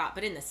Kendra Scott,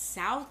 but in the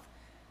South,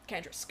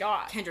 Kendra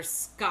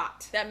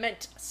Scott. That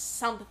meant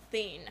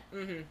something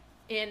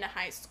in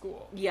high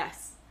school.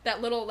 Yes.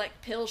 That little like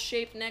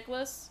pill-shaped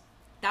necklace.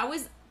 That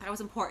was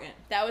important.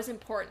 That was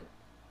important.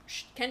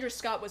 Kendra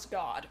Scott was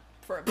God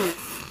for a bit.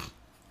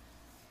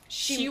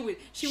 She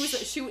was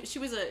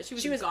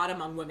a god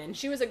among women.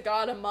 She was a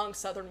god among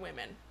Southern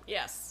women.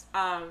 Yes.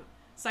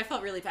 So I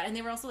felt really bad, and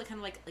they were also like kind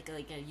of like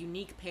a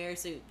unique pair.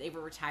 So they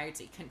were retired,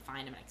 so you couldn't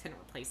find them, and I couldn't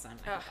replace them.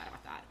 And I felt bad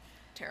about that.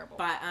 Terrible.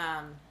 But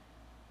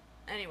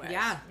anyways,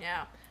 yeah.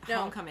 No,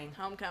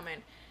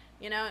 homecoming.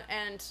 You know,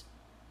 and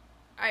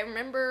I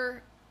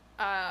remember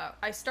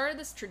I started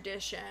this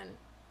tradition.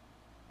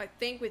 I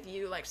think with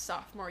you, like,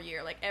 sophomore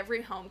year, like,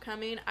 every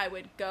homecoming, I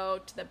would go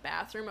to the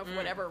bathroom of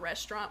whatever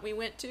restaurant we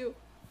went to,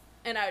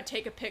 and I would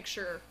take a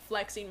picture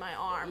flexing my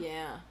arm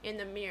in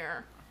the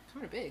mirror.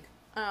 Kind of big.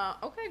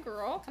 Okay,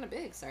 girl. Kind of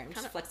big. Sorry, I'm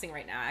just flexing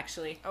right now,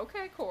 actually.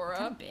 Okay, Cora.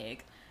 Kind of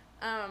big.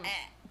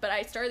 But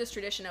I started this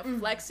tradition of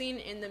flexing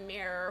in the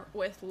mirror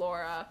with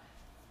Laura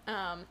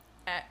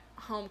at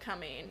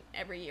homecoming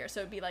every year. So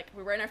it'd be like,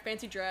 we were in our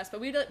fancy dress, but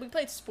we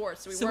played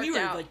sports, so we worked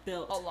out like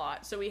built a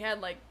lot. So we had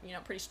like, you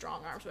know, pretty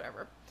strong arms,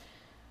 whatever.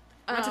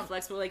 Not to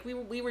flex, but like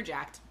we were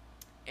jacked.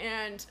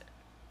 And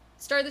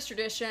started this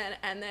tradition,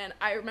 and then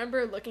I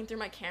remember looking through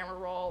my camera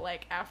roll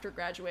like after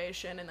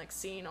graduation and like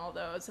seeing all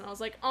those, and I was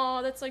like,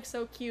 oh, that's like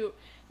so cute.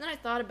 And then I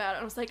thought about it,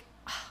 and I was like,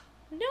 oh,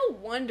 no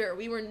wonder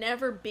we were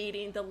never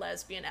beating the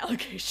lesbian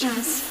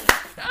allegations.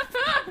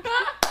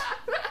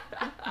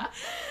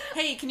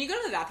 Hey, can you go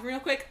to the bathroom real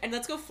quick and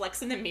let's go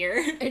flex in the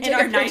mirror in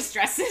our nice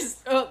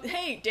dresses? Oh,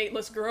 hey,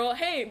 dateless girl.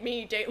 Hey,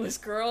 me, dateless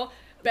girl.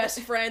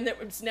 Best friend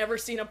that was never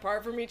seen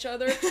apart from each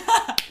other.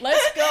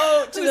 Let's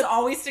go to Who's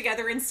always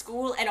together in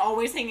school and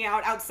always hanging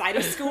out outside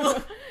of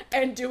school.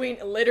 And doing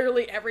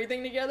literally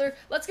everything together.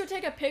 Let's go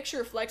take a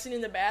picture flexing in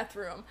the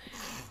bathroom.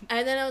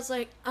 And then I was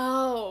like,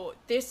 oh,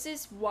 this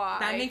is why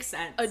that makes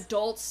sense.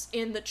 Adults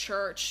in the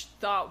church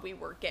thought we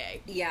were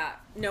gay. Yeah.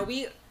 No,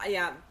 we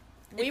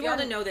want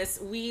to know this.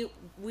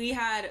 We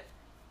had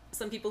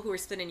some people who were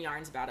spinning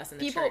yarns about us in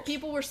the church.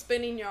 People were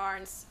spinning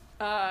yarns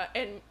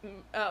and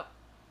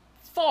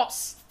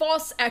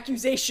false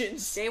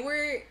accusations. They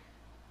were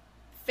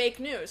fake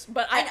news.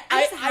 But I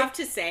just have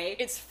to say,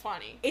 it's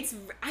funny.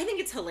 I think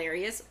it's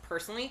hilarious,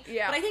 personally.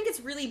 Yeah. But I think it's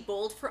really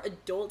bold for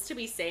adults to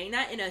be saying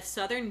that in a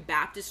Southern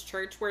Baptist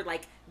church where,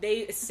 like,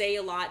 they say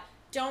a lot,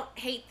 don't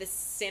hate the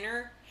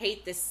sinner,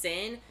 hate the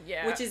sin.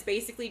 Yeah. Which is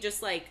basically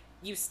just, like,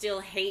 you still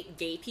hate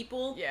gay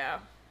people. Yeah.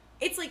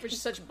 It's like... Which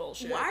is such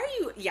bullshit. Why are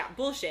you... Yeah,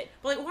 bullshit.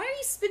 But, like, why are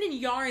you spinning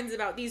yarns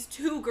about these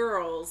two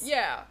girls?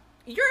 Yeah.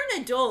 You're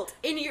an adult,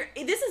 and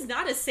this is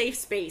not a safe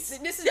space.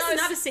 This is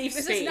not a safe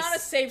space. This is not a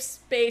safe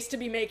space to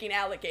be making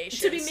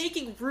allegations. To be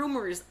making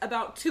rumors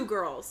about two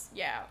girls.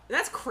 Yeah.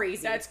 That's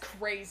crazy. That's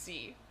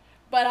crazy.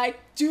 But I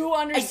do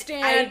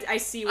understand. I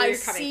see where you're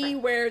coming from. I see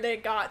where they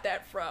got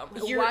that from.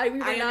 Why we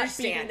were not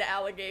beating the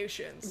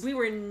allegations. We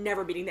were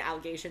never beating the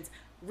allegations.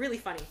 Really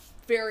funny.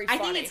 Very funny.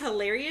 I think it's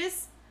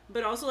hilarious,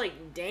 but also, like,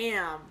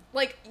 damn.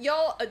 Like,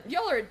 y'all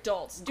are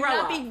adults. Do Grow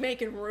not up. be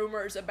making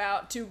rumors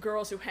about two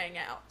girls who hang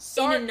out.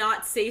 In a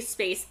not safe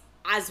space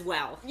as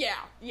well. Yeah.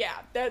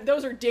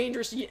 Those are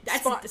dangerous spins.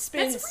 That's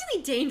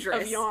really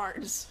dangerous. Of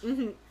yarns.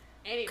 Mm-hmm.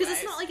 Anyways. Because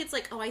it's not like it's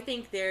like, oh, I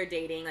think they're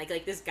dating.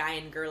 Like this guy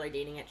and girl are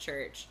dating at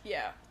church.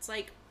 Yeah. It's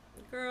like,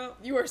 girl.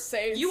 You are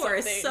saying You something. are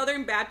a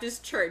Southern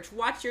Baptist church.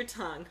 Watch your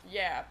tongue.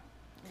 Yeah.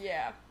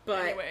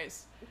 But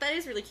anyways. That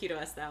is really cute of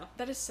us, though.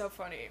 That is so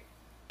funny.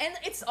 And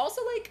it's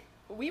also, like,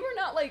 we were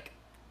not, like,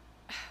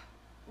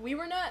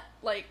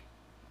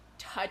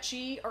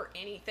 touchy or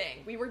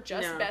anything. We were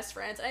just best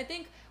friends. And I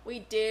think we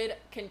did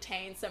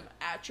contain some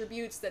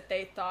attributes that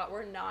they thought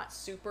were not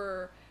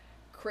super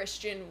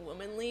Christian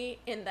womanly,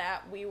 in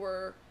that we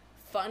were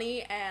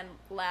funny and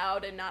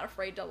loud and not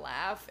afraid to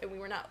laugh, and we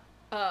were not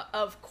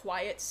of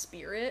quiet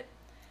spirit.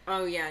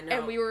 Oh, yeah, no.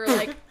 And we were,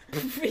 like...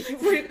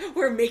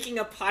 we're making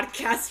a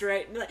podcast,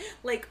 right?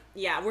 Like,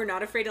 yeah, we're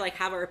not afraid to, like,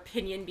 have our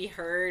opinion be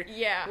heard.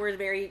 Yeah. We're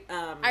very,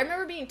 I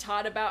remember being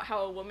taught about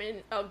how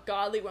a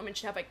godly woman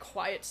should have a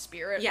quiet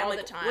spirit all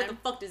the time. What the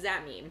fuck does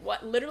that mean?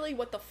 What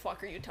the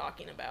fuck are you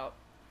talking about?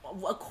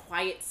 A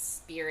quiet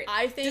spirit.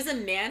 I think... Does a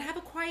man have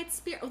a quiet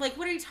spirit? Like,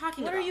 what are you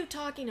talking about? What are you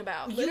talking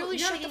about? Literally,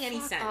 shut making any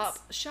sense. Up.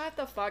 Shut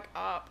the fuck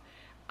up.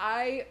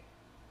 I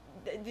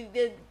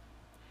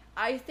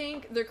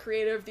think the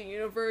creator of the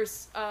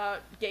universe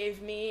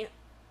gave me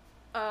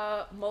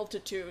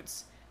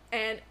multitudes,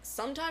 and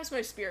sometimes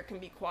my spirit can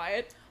be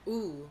quiet.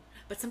 Ooh,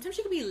 but sometimes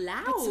you can be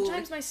loud. But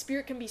sometimes my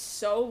spirit can be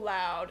so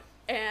loud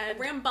and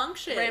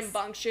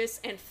rambunctious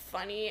and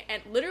funny,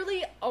 and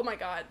literally, oh my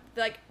god,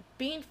 like,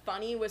 being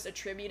funny was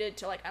attributed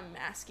to, like, a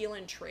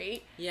masculine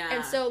trait. Yeah.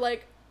 And so,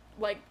 like,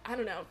 I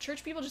don't know,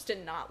 church people just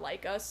did not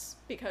like us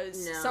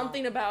because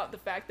something about the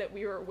fact that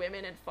we were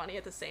women and funny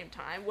at the same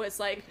time was,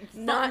 like,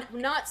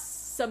 not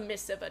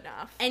submissive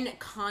enough. And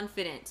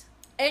confident.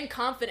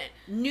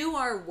 Knew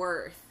our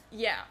worth.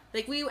 Yeah.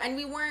 Like, we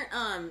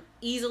weren't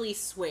easily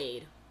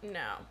swayed.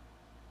 No.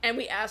 And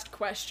we asked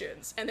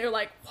questions, and they're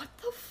like, what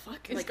the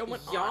fuck is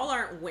going on? Y'all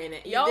aren't women.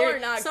 Y'all are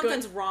not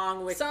something's good.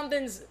 wrong with...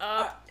 Something's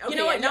up. Okay, you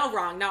know what? Not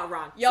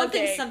wrong. Y'all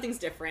gay. Something's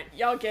different.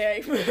 Y'all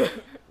gay.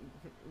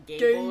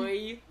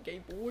 Gay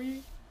boy.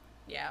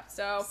 Yeah,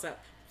 so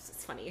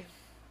it's funny.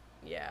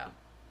 Yeah.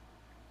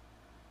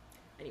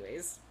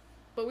 Anyways.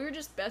 But we were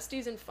just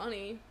besties and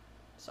funny.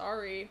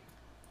 Sorry.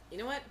 You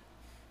know what?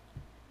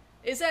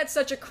 Is that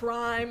such a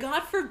crime?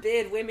 God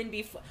forbid women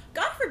be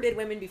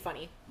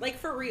funny. Like,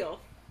 for real.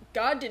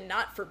 God did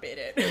not forbid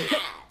it.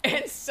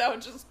 And so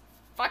just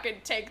fucking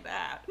take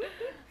that.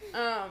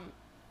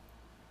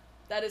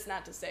 That is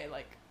not to say,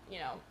 like, you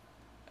know,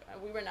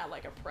 we were not,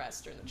 like,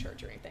 oppressed in the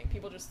church or anything.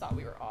 People just thought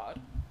we were odd.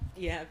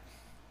 Yeah.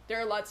 There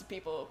are lots of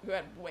people who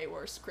had way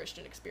worse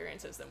Christian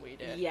experiences than we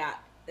did. Yeah.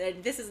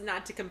 This is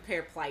not to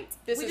compare plights.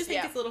 We just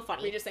think it's a little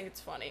funny. We just think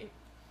it's funny.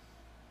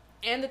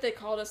 And that they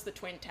called us the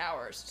Twin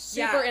Towers.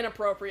 Super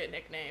inappropriate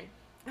nickname.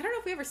 I don't know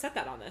if we ever said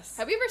that on this.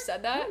 Have we ever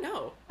said that? I don't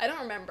know. I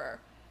don't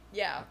remember.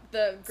 Yeah,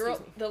 the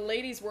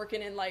ladies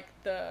working in, like,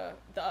 the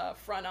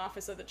front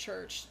office of the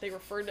church, they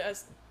referred to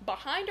us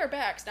behind our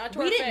backs, not to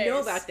our face. We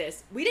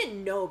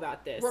didn't know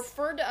about this.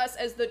 Referred to us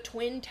as the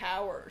Twin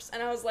Towers.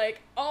 And I was like,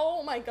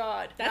 oh my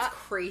god. That's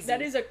crazy.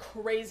 That is a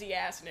crazy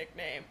ass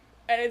nickname.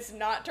 And it's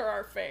not to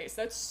our face.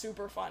 That's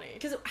super funny.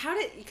 Because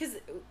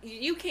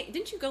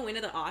didn't you go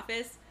into the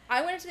office?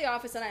 I went into the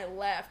office and I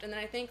left, and then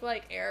I think,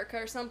 like, Erica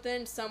or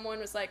something, someone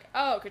was like,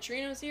 oh,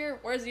 Katrina's here?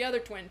 Where's the other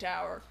Twin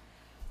Tower?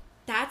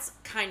 That's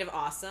kind of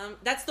awesome.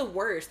 That's the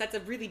worst. That's a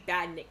really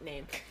bad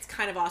nickname. It's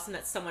kind of awesome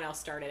that someone else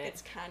started it.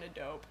 It's kind of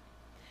dope.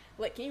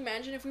 Like, can you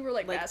imagine if we were,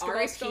 like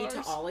basketball stars?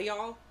 R.I.P. to all of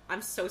y'all.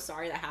 I'm so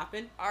sorry that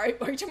happened. Are you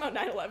talking about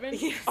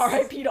 9/11? Yes.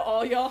 R.I.P. to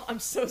all y'all. I'm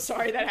so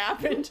sorry that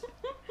happened.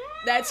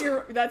 That's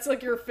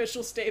like your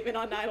official statement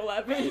on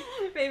 9/11.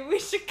 Maybe we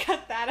should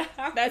cut that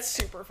out. That's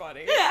super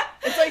funny.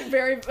 It's like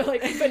very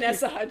like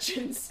Vanessa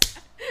Hudgens.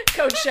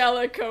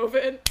 Coachella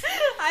COVID.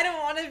 I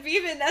don't want to be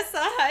Vanessa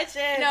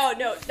Hudgens.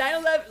 No,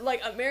 9/11,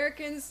 like,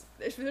 Americans,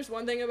 if there's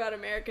one thing about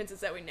Americans,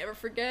 is that we never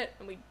forget,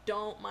 and we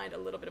don't mind a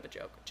little bit of a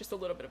joke. Just a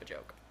little bit of a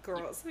joke.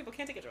 Girls, some people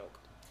can't take a joke.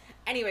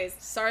 Anyways.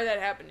 Sorry that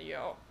happened to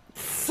y'all.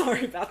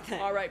 Sorry about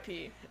that.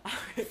 R.I.P.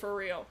 For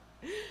real.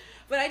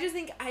 But I just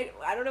think I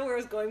don't know where I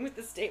was going with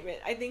this statement.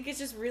 I think it's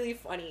just really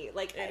funny.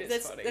 Like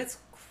that's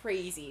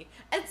crazy.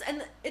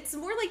 And it's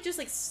more like just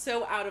like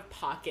so out of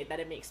pocket that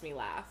it makes me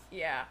laugh.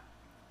 Yeah.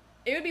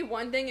 It would be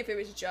one thing if it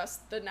was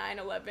just the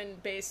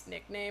 9/11 based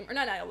nickname, or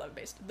not 9/11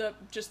 based,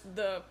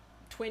 the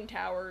Twin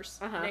Towers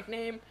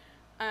nickname.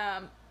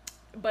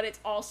 But it's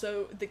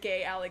also the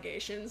gay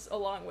allegations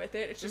along with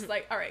it. It's just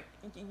like, all right,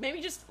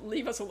 maybe just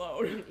leave us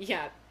alone.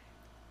 Yeah.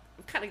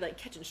 I'm kind of like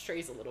catching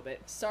strays a little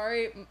bit.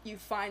 Sorry, you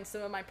find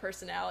some of my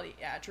personality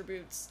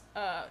attributes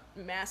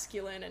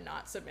masculine and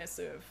not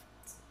submissive.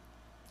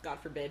 God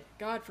forbid.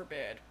 God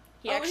forbid.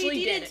 He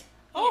actually didn't.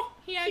 Oh,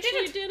 he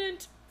actually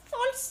didn't.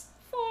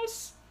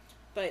 False.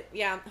 But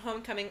yeah,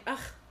 homecoming. Ugh,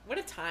 what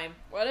a time.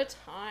 What a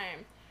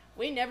time.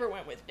 We never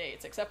went with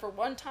dates, except for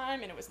one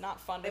time, and it was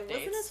not fun with dates.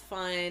 It wasn't as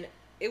fun.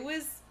 It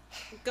was...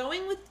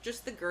 Going with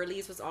just the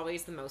girlies was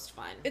always the most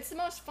fun. It's the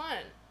most fun.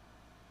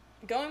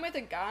 Going with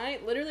a guy,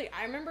 literally,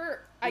 I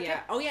remember... Oh,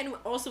 yeah, and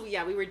also,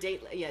 yeah, we were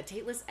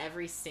dateless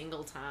every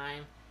single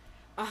time.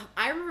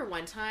 I remember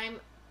one time,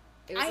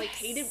 it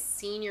was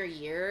senior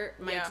year,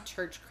 my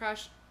church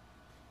crush,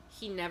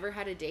 he never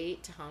had a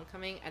date to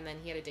homecoming, and then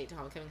he had a date to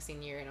homecoming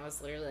senior year, and I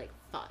was literally like,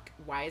 fuck,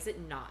 why is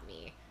it not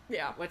me?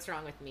 Yeah. What's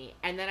wrong with me?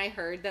 And then I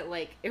heard that,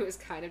 like, it was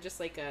kind of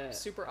just, like,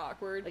 super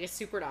awkward. Like, a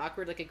super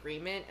awkward, like,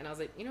 agreement. And I was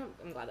like, you know,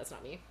 I'm glad that's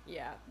not me.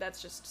 Yeah,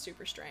 that's just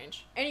super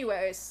strange.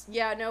 Anyways,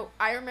 yeah, no,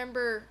 I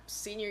remember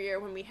senior year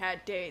when we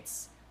had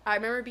dates, I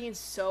remember being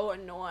so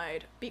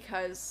annoyed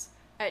because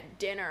at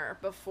dinner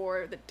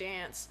before the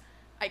dance,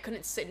 I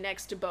couldn't sit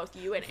next to both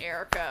you and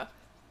Erica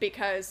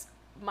because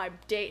my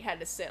date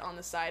had to sit on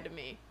the side of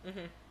me.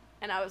 Mm-hmm.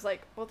 And I was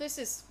like, well, this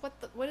is,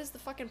 what is the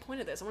fucking point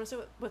of this? I want to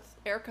sit with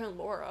Erica and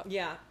Laura.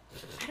 Yeah.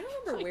 I don't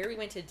remember where we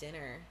went to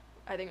dinner.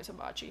 I think it was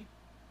hibachi.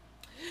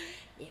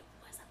 It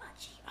was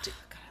hibachi. Oh,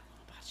 God, I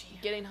love hibachi.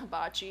 Getting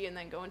hibachi and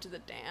then going to the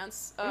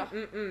dance.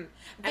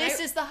 This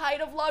is the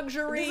height of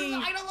luxury. This is the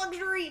height of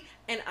luxury.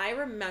 And I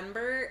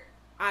remember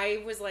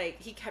I was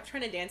like, he kept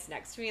trying to dance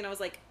next to me, and I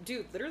was like,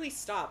 dude, literally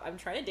stop. I'm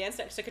trying to dance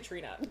next to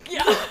Katrina.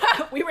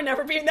 Yeah. We were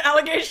never being the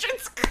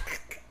allegations.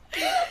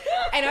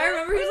 And I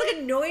remember he was like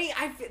annoying.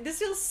 This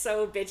feels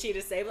so bitchy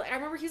to say, but I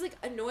remember he was like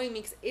annoying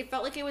me because it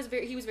felt like he was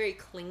very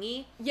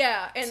clingy.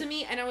 Yeah, to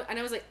me, and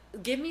I was like,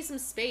 give me some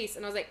space,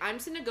 and I was like, I'm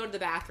just gonna go to the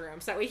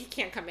bathroom so that way he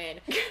can't come in.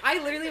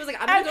 I literally was like,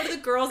 I'm gonna go to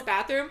the girls'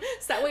 bathroom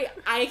so that way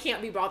I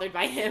can't be bothered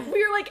by him.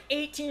 We were like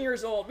 18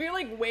 years old. We were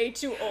like way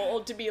too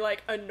old to be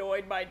like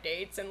annoyed by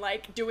dates and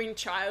like doing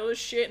childish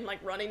shit and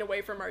like running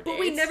away from our dates. But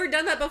we'd never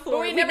done that before.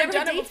 But we never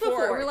done it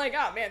before. We're like,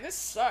 oh man, this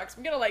sucks.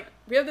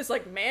 We have this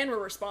like man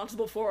we're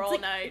responsible for all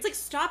night. It's like,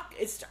 stop.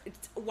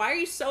 Why are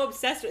you so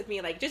obsessed with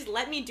me? Like, just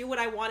let me do what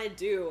I want to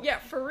do. Yeah,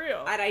 for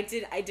real. And I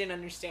didn't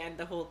understand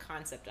the whole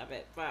concept of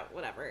it, but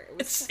whatever. It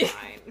was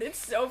fine.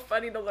 It's so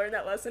funny to learn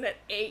that lesson at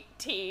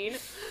 18.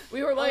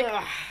 We were like,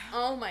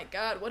 oh my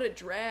god, what a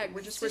drag.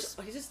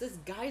 This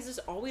guy's just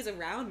always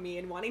around me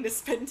and wanting to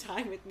spend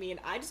time with me, and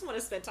I just want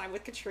to spend time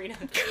with Katrina.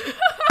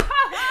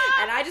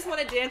 And I just want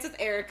to dance with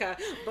Erica,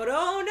 but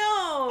oh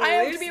no, I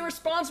have to be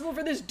responsible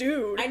for this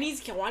dude. And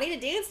he's wanting to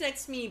dance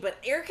next to me, but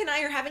Erica and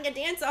I are having a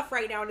dance off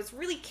right now, and it's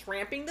really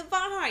cramping the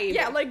vibe.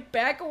 Yeah, like,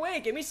 back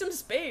away, give me some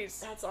space.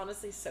 That's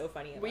honestly so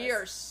funny. We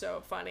are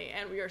so funny,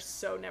 and we are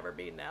so never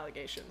beating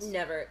allegations.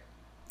 Never.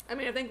 I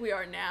mean, I think we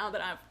are now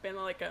that I've been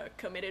in like a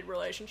committed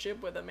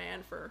relationship with a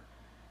man for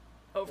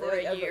over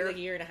a year. Like a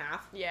year and a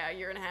half. Yeah, a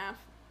year and a half.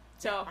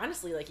 So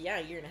honestly, like, yeah,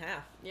 a year and a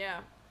half.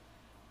 Yeah.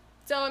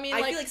 So, I mean,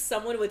 I feel like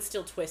someone would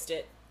still twist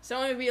it.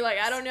 Someone would be like,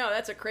 I don't know,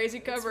 that's a crazy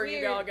cover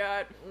you all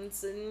got.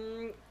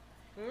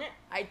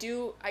 I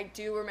do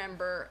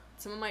remember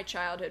some of my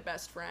childhood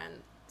best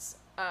friends,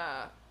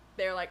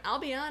 they're like, I'll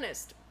be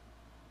honest,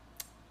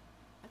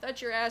 I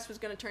thought your ass was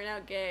going to turn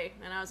out gay.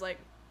 And I was like,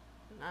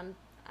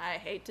 I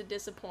hate to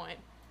disappoint.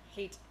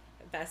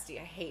 Bestie,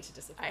 I hate to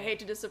disappoint. I hate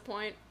to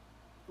disappoint.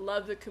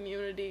 Love the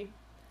community.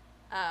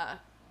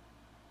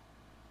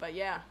 But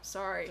yeah,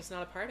 sorry. Just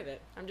not a part of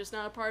it. I'm just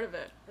not a part of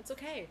it. It's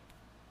okay.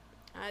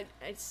 I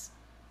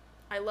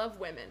love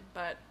women,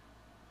 but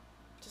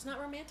just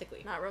not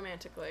romantically. Not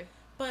romantically.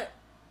 But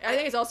I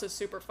think it's also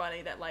super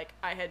funny that like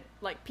I had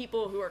like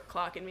people who were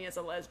clocking me as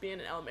a lesbian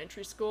in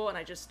elementary school, and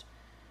I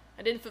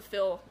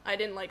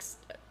didn't like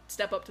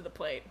step up to the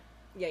plate.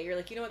 Yeah, you're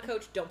like, you know what,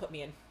 coach? Don't put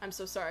me in. I'm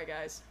so sorry,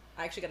 guys.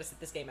 I actually got to sit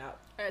this game out.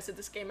 I sit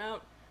this game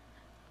out.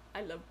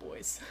 I love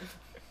boys.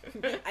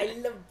 I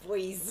love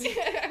boys.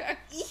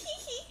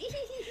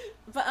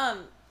 But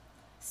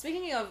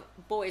speaking of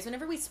boys,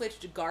 whenever we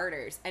switched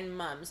garters and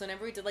mums,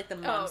 whenever we did like the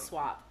mum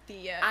swap,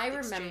 I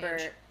remember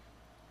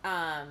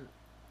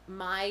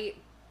my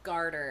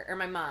garter or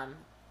my mum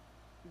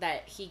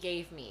that he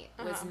gave me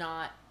was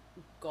not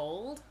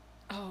gold.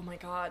 Oh my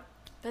god.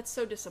 That's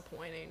so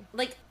disappointing.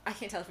 Like, I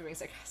can't tell if you're being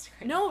sarcastic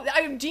right now. No,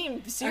 I'm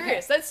Jean,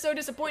 serious. Okay. That's so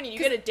disappointing. You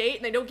get a date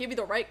and they don't give you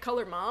the right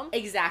color mom?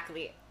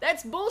 Exactly.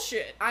 That's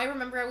bullshit. I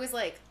remember I was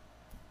like,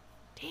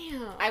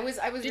 damn. I was.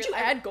 Did you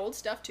add gold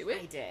stuff to it?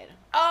 I did.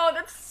 Oh,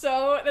 that's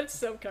so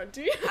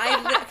cunty.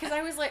 Because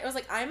I was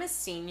like, I'm a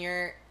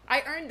senior.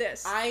 I earned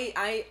this.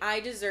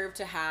 I deserve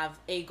to have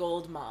a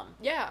gold mom.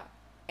 Yeah.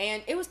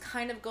 And it was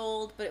kind of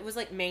gold, but it was,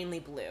 like, mainly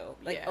blue.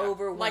 Like,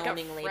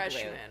 overwhelmingly like a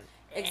blue.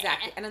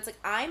 Exactly. And it's like,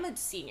 I'm a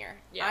senior.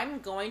 Yeah. I'm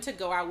going to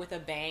go out with a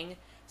bang.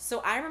 So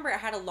I remember I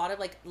had a lot of,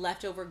 like,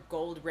 leftover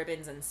gold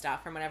ribbons and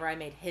stuff from whenever I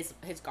made his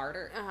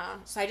garter. Uh-huh.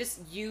 So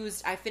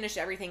I finished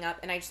everything up,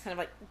 and I just kind of,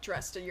 like...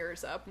 dressed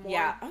yours up more.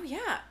 Yeah. Oh,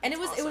 yeah. And it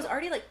was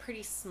already, like,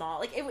 pretty small.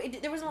 Like,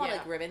 there wasn't a lot of,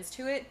 like, ribbons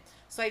to it.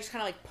 So I just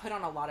kind of, like, put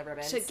on a lot of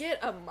ribbons. To get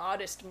a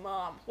modest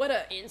mom. What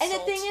a insult.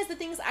 And the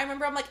thing is, I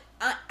remember, I'm like...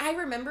 I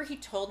remember he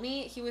told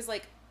me, he was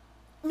like...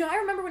 No, I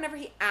remember whenever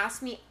he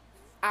asked me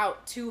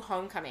out to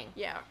homecoming.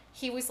 Yeah.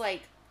 He was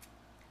like...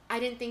 I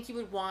didn't think you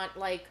would want,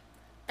 like...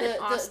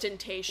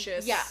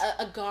 ostentatious. Yeah,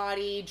 a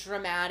gaudy,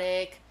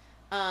 dramatic,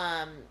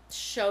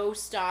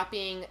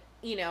 show-stopping,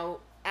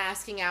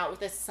 asking out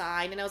with a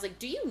sign. And I was like,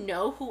 do you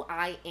know who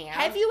I am?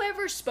 Have you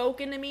ever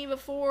spoken to me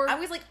before? I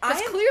was like,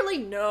 clearly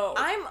no.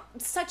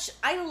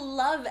 I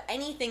love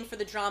anything for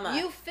the drama.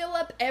 You fill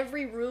up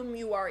every room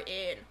you are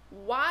in.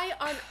 Why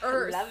on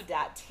earth? I love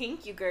that.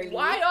 Thank you, girlie.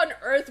 Why on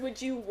earth would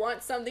you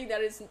want something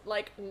that is,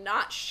 like,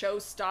 not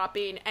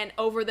show-stopping and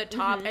over the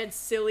top and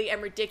silly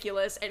and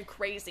ridiculous and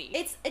crazy?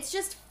 It's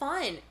just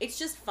fun. It's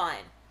just fun.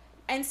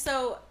 And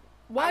so...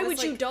 Why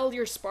would you dull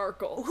your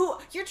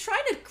sparkle? You're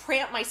trying to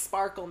cramp my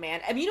sparkle,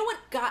 man. I mean, you know what?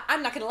 God,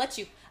 I'm not going to let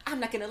you.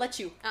 I'm not going to let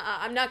you.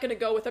 I'm not going to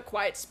go with a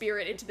quiet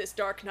spirit into this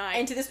dark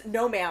night.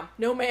 No, ma'am.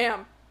 No,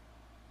 ma'am.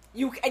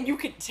 You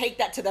can take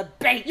that to the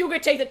bank. You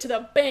can take that to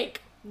the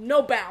bank.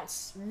 No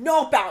bounce.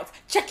 No bounce.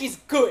 Check is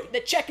good.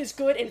 The check is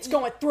good and it's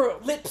going through.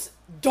 Lips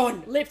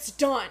done. Lips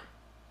done.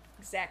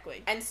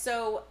 Exactly. And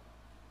so,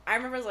 I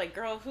remember I was like,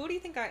 girl, who do you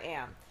think I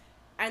am?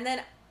 And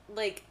then,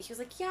 like, he was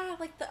like, yeah,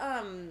 like the,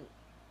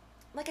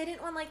 like, I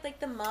didn't want, like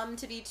the mom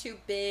to be too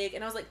big.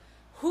 And I was like,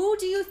 who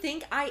do you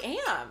think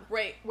I am?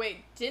 Wait,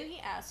 didn't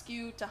he ask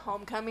you to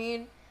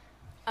homecoming?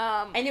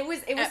 And it was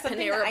something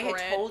Panera that I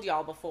had told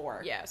y'all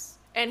before. Yes.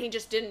 And he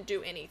just didn't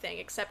do anything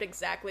except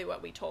exactly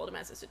what we told him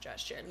as a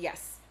suggestion.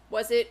 Yes.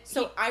 Was it?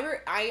 So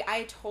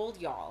I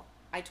told y'all.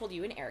 I told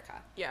you and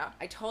Erica. Yeah.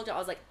 I told y'all, I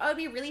was like, oh, it'd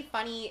be really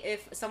funny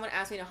if someone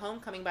asked me to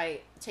homecoming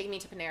by taking me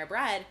to Panera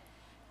Bread,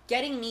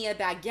 getting me a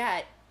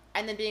baguette,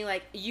 and then being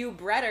like, you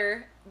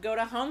breader, go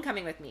to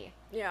homecoming with me.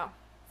 Yeah.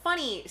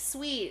 Funny,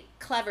 sweet,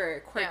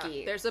 clever, quirky.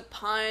 Yeah. There's a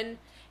pun.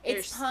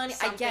 It's pun.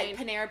 Something. I get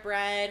Panera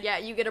Bread. Yeah,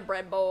 you get a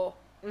bread bowl.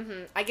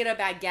 Mm-hmm. I get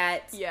a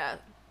baguette. Yeah.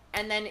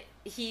 And then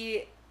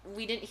I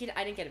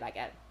didn't get a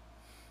baguette.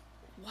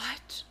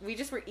 What? We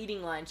just were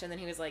eating lunch, and then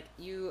he was like,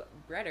 you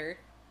breader,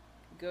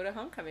 go to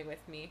homecoming with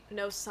me.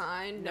 No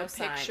sign, no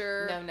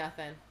picture. No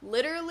nothing.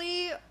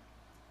 Literally,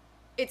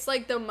 it's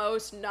like the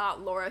most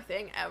not Laura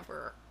thing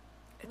ever.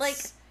 Like,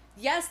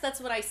 yes, that's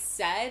what I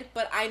said,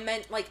 but I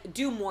meant, like,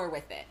 do more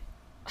with it.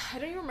 I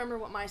don't even remember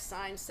what my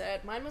sign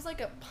said. Mine was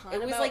like a pun.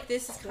 It was like,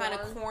 this is kind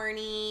of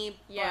corny.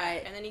 Yeah,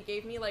 and then he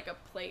gave me like a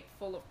plate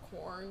full of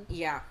corn.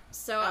 Yeah.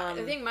 So I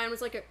think mine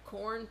was like a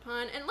corn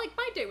pun, and like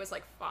my day was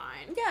like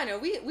fine. Yeah, no,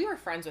 we were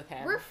friends with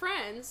him. We're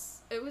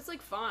friends. It was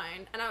like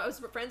fine, and I was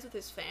friends with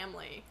his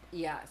family.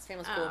 Yeah, his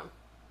family's cool.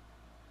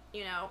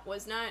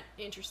 Was not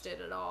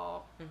interested at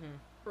all.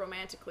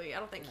 Romantically. I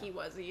don't think he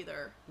was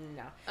either.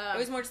 No. It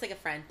was more just like a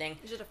friend thing.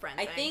 It was just a friend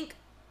thing. I think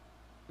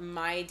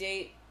my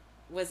date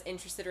was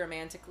interested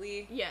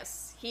romantically.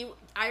 Yes.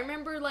 I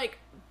remember, like,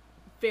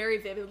 very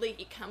vividly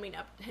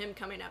him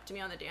coming up to me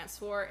on the dance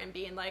floor and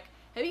being like,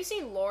 have you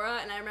seen Laura?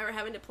 And I remember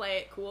having to play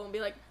it cool and be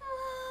like,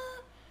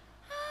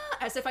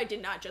 as if I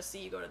did not just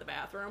see you go to the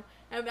bathroom.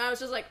 And I was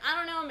just like, I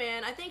don't know,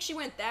 man. I think she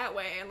went that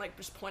way, and like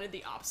just pointed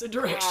the opposite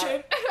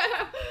direction.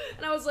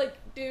 And I was like,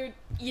 dude,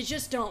 you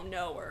just don't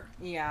know her.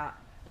 Yeah.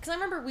 Because I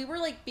remember we were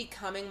like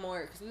becoming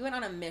more, because we went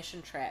on a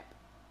mission trip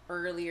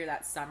earlier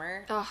that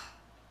summer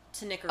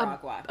to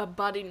Nicaragua. A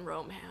budding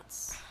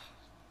romance.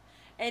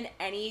 In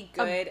any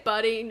good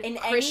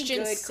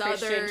Christian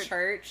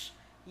church.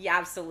 Yeah,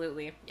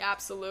 absolutely.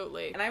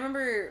 Absolutely. And I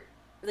remember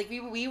like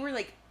we were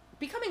like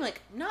becoming like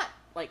not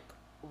like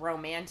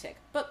romantic,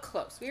 but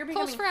close. We were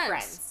becoming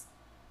friends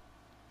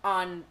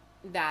on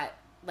that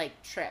like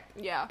trip.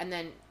 Yeah. And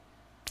then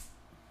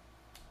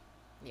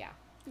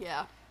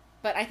Yeah.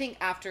 But I think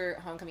after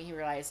homecoming he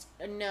realized,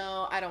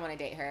 no, I don't want to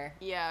date her.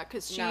 Yeah,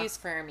 because she's not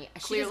for me.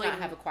 She does not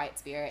have a quiet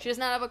spirit. She does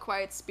not have a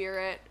quiet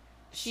spirit.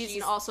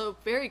 She's also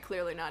very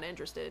clearly not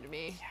interested in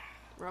me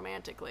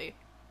romantically.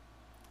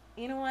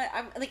 You know what?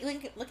 I'm like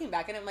looking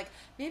back at it, I'm like,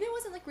 maybe I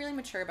wasn't like really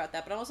mature about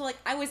that, but also like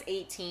I was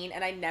 18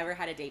 and I never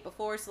had a date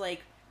before, so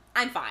like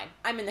I'm fine.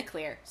 I'm in the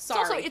clear.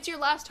 Sorry. It's your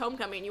last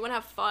homecoming. You want to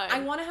have fun. I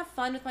want to have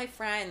fun with my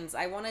friends.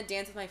 I want to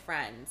dance with my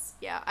friends.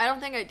 Yeah, I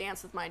don't think I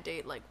danced with my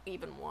date like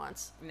even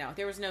once. No,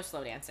 there was no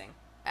slow dancing.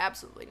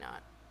 Absolutely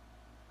not.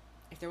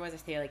 If there was,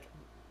 I'd say like,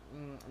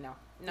 no.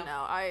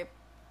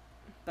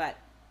 But,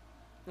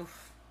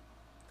 oof.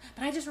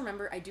 But I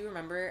do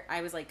remember,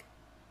 I was like,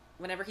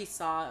 whenever he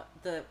saw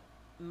the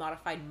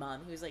modified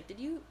mum, he was like, did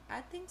you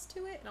add things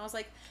to it? And I was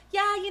like, yeah,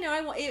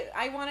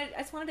 I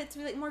just wanted it to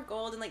be like more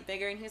gold and like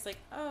bigger. And he was like,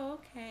 oh,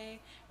 okay.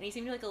 And he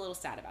seemed like a little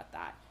sad about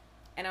that.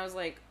 And I was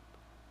like,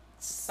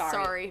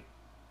 Sorry.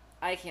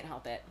 I can't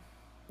help it.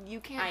 You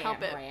can't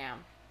help it. I am.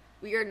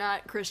 We are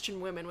not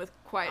Christian women with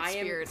quiet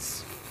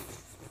spirits.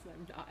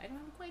 I'm not. I don't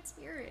have a quiet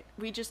spirit.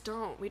 We just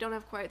don't. We don't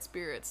have quiet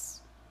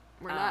spirits.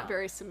 We're not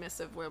very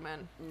submissive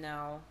women.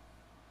 No.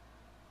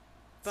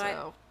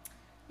 But,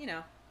 you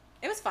know,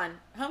 it was fun.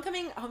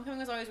 Homecoming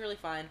was always really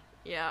fun.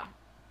 Yeah.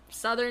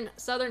 Southern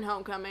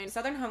homecoming.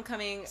 Spirit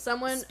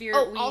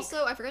Week.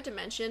 Also, I forgot to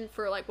mention,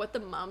 for, like, what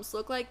the mums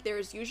look like,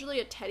 there's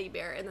usually a teddy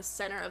bear in the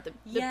center of the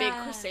big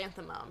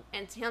chrysanthemum,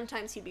 and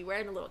sometimes he'd be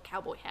wearing a little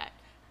cowboy hat.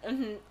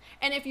 Mm-hmm.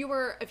 And if you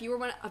were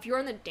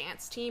on the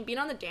dance team, being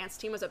on the dance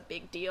team was a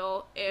big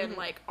deal in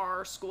like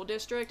our school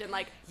district, and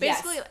like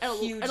basically at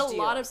a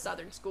lot of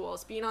Southern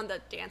schools, being on the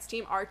dance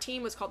team, our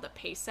team was called the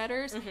Pace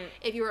Setters. Mm-hmm.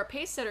 If you were a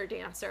Pace Setter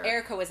dancer,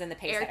 Erica was in the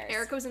Pace Setters.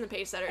 Erica was in the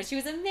Pace Setters, and she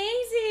was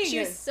amazing. She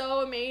was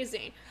so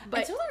amazing.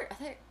 But I told her,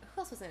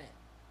 who else was in it?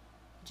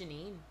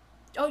 Janine.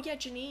 Oh yeah,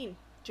 Janine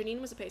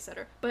was a Pace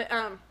Setter, but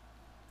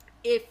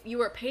if you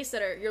were a pace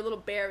setter, your little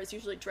bear was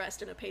usually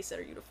dressed in a pace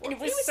setter uniform. And it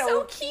was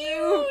so cute.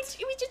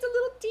 It was just a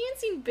little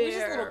dancing bear. He was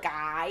just a little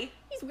guy.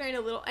 He's wearing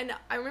a little, and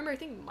I remember, I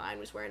think mine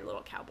was wearing a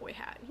little cowboy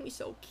hat. He was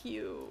so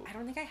cute. I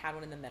don't think I had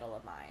one in the middle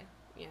of mine.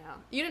 Yeah.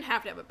 You didn't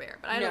have to have a bear,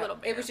 but I had a little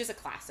bear. It was just a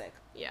classic.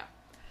 Yeah.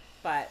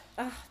 But,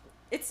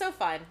 it's so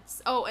fun.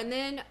 Oh, and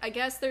then I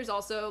guess there's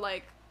also,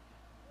 like,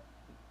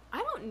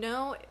 I don't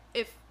know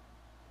if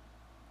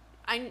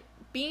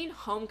being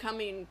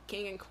homecoming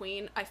king and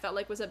queen, I felt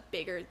like was a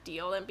bigger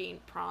deal than being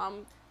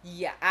prom.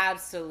 Yeah,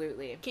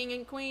 absolutely. King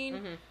and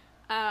queen.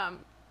 Mm-hmm.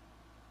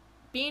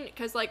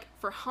 Because like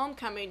for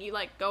homecoming, you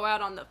like go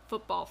out on the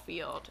football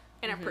field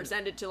and are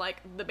presented to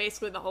like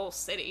basically the whole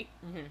city.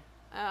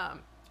 Mm-hmm.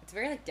 It's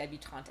very like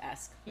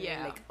debutante-esque.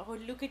 Yeah. Like, oh,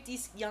 look at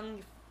these young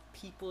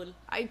people.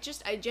 I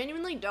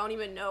genuinely don't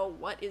even know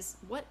what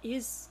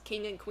is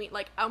king and queen.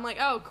 Like, I'm like,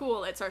 oh,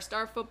 cool, it's our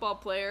star football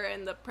player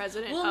and the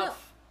president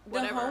of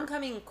whatever. The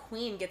homecoming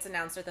queen gets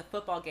announced at the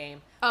football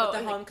game, but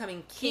the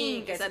homecoming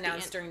king gets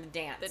announced during the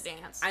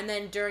dance. And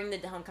then during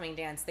the homecoming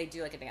dance, they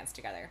do like a dance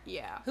together.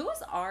 Yeah. Who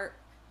was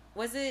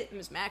was it? It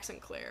was Max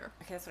and Claire.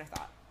 Okay, that's what I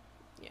thought.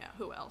 Yeah,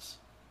 who else?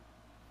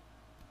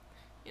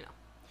 You know.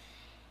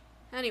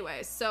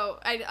 Anyways, so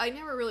I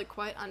never really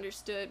quite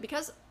understood,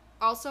 because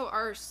also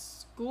our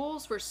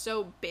schools were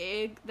so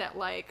big that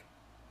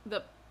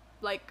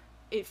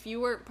if you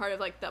weren't part of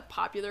like the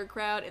popular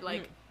crowd, it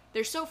like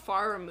they're so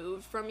far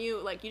removed from you,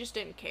 like, you just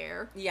didn't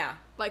care. Yeah.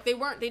 Like, they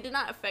did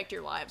not affect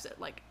your lives at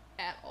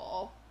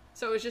all.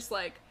 So it was just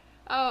like,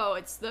 oh,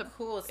 it's the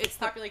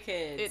popular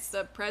kids. It's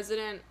the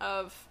president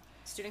of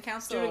student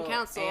council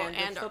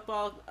and the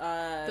football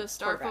the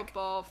star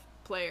football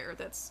player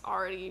that's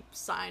already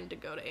signed to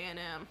go to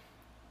A&M.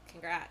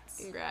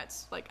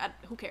 Congrats. Like,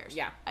 who cares?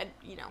 Yeah.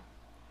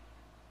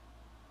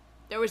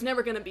 There was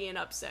never going to be an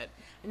upset.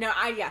 No,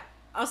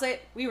 I'll say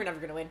it, we were never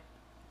going to win.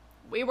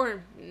 We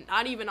were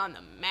not even on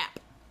the map.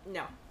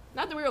 No.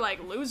 Not that we were,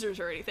 like, losers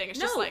or anything. It's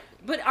just, like...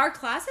 But our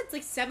class had,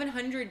 like,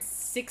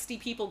 760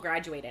 people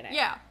graduate in it.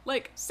 Yeah,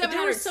 like, 760. But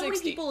there were so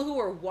many people who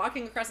were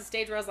walking across the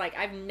stage where I was like,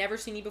 I've never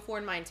seen you before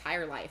in my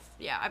entire life.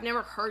 Yeah, I've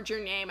never heard your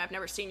name. I've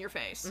never seen your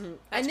face. Mm-hmm.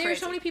 And there were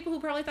so many people who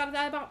probably thought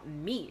that about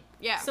me.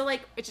 Yeah. So,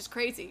 like... It's just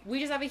crazy. We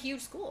just have a huge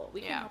school.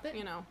 We can't help it.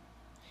 You know.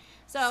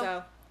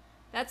 So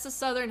that's the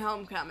Southern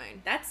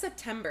homecoming. That's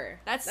September.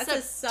 That's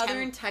a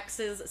Southern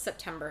Texas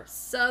September.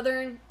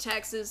 Southern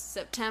Texas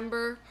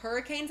September.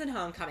 Hurricanes and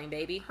homecoming,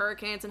 baby.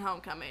 Hurricanes and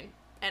homecoming.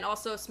 And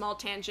also a small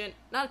tangent,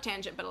 not a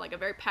tangent, but like a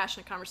very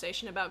passionate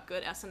conversation about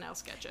good SNL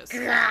sketches.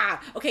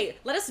 Okay,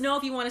 let us know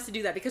if you want us to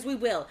do that, because we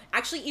will.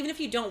 Actually, even if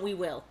you don't, we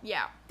will.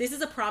 Yeah. This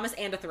is a promise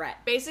and a threat.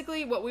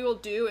 Basically, what we will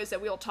do is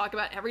that we will talk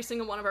about every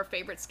single one of our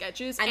favorite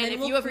sketches, and then if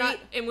you have not,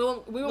 and we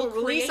will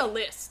release a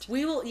list.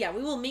 We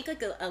will make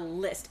like a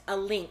list, a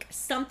link,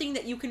 something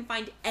that you can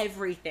find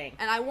everything.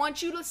 And I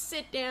want you to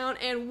sit down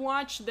and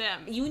watch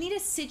them. You need to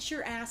sit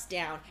your ass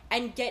down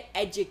and get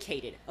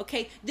educated,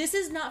 okay? This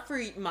is not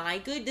for my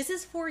good. This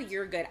is for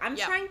your good. I'm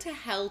trying to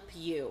help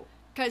you.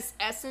 Because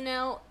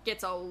SNL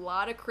gets a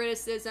lot of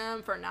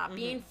criticism for not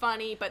being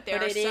funny, but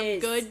there are some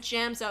good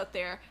gems out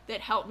there that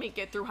help me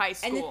get through high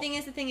school. And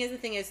the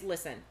thing is,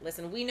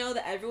 listen, we know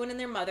that everyone and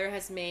their mother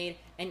has made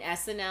an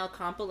SNL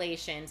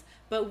compilations,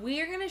 but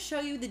we're going to show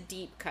you the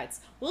deep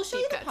cuts. We'll show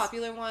you the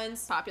popular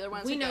ones.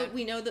 We know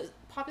the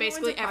popular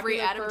basically ones are every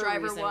Adam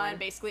Driver one,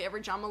 basically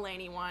every John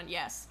Mulaney one,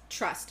 yes.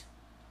 Trust.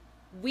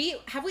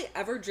 Have we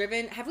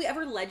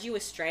ever led you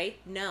astray?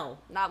 No.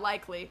 Not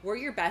likely. We're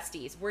your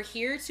besties. We're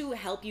here to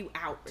help you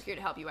out.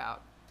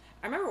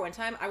 I remember one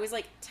time I was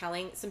like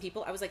telling some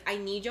people, I was like, I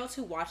need y'all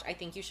to watch I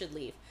Think You Should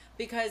Leave,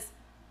 because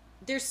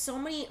there's so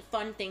many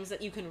fun things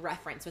that you can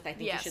reference with I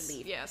Think You Should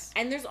Leave. Yes.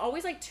 And there's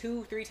always like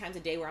 2-3 times a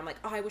day where I'm like,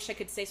 oh, I wish I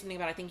could say something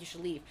about I Think You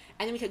Should Leave.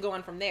 And then we could go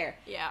on from there.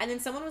 Yeah. And then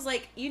someone was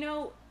like,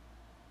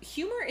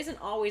 humor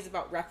isn't always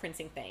about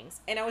referencing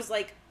things. And I was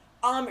like,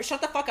 shut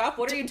the fuck up.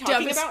 What are you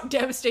talking about?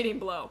 Devastating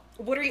blow.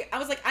 I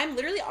was like, I'm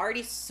literally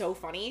already so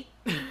funny.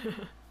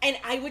 And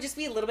I would just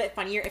be a little bit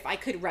funnier if I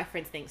could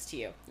reference things to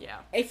you. Yeah.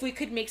 If we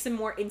could make some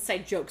more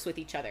inside jokes with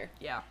each other.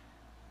 Yeah.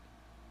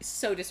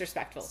 So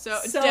disrespectful.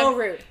 So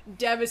rude.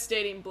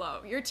 Devastating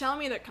blow. You're telling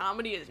me that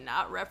comedy is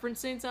not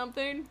referencing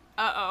something?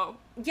 Uh-oh.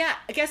 Yeah,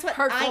 guess what?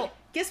 Hurtful.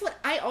 Guess what?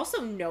 I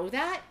also know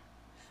that,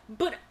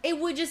 but it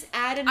would just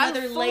add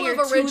another layer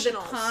to the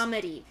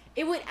comedy.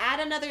 It would add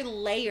another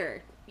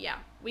layer. Yeah,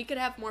 we could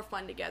have more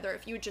fun together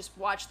if you would just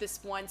watch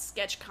this one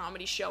sketch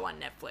comedy show on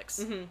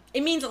Netflix. Mm-hmm.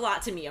 It means a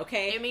lot to me,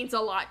 okay? It means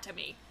a lot to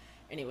me.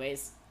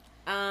 Anyways,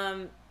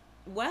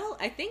 well,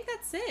 I think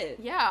that's it.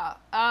 Yeah.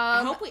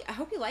 I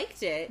hope you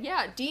liked it.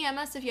 Yeah, DM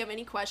us if you have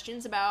any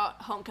questions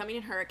about Homecoming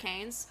and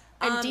Hurricanes.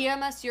 And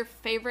DM us your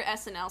favorite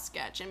SNL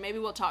sketch, and maybe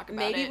we'll talk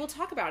about it. Maybe we'll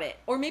talk about it.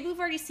 Or maybe we've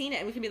already seen it,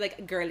 and we can be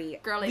like, girly,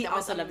 we that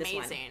also was love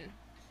amazing.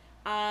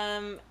 This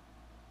one.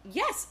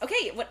 Yes,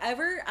 okay,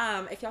 whatever,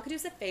 if y'all could do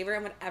us a favor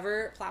on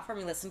whatever platform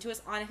you listen to us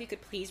on, if you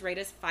could please rate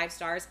us 5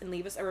 stars and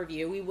leave us a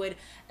review, we would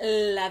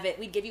love it.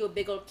 We'd give you a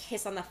big old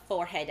kiss on the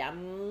forehead.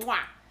 Mwah!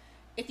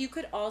 If you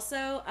could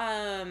also,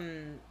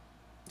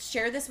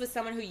 share this with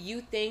someone who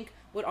you think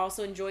would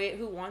also enjoy it,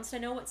 who wants to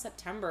know what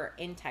September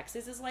in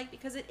Texas is like,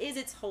 because it is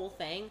its whole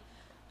thing.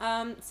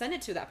 Send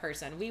it to that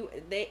person.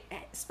 They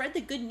spread the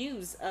good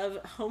news of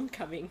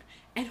Homecoming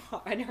and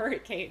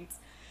Hurricanes.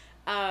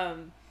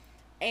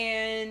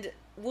 And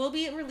we'll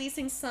be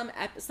releasing some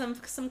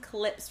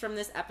clips from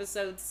this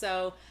episode,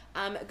 so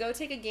go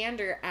take a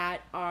gander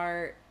at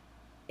our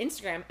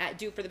Instagram at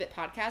Do For The Bit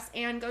Podcast,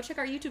 and go check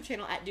our YouTube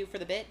channel at Do For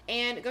The Bit,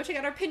 and go check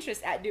out our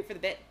Pinterest at Do For The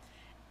Bit.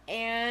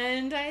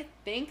 And I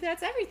think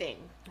that's everything.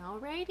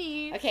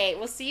 Alrighty. Okay,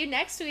 we'll see you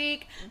next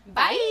week.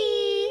 Bye!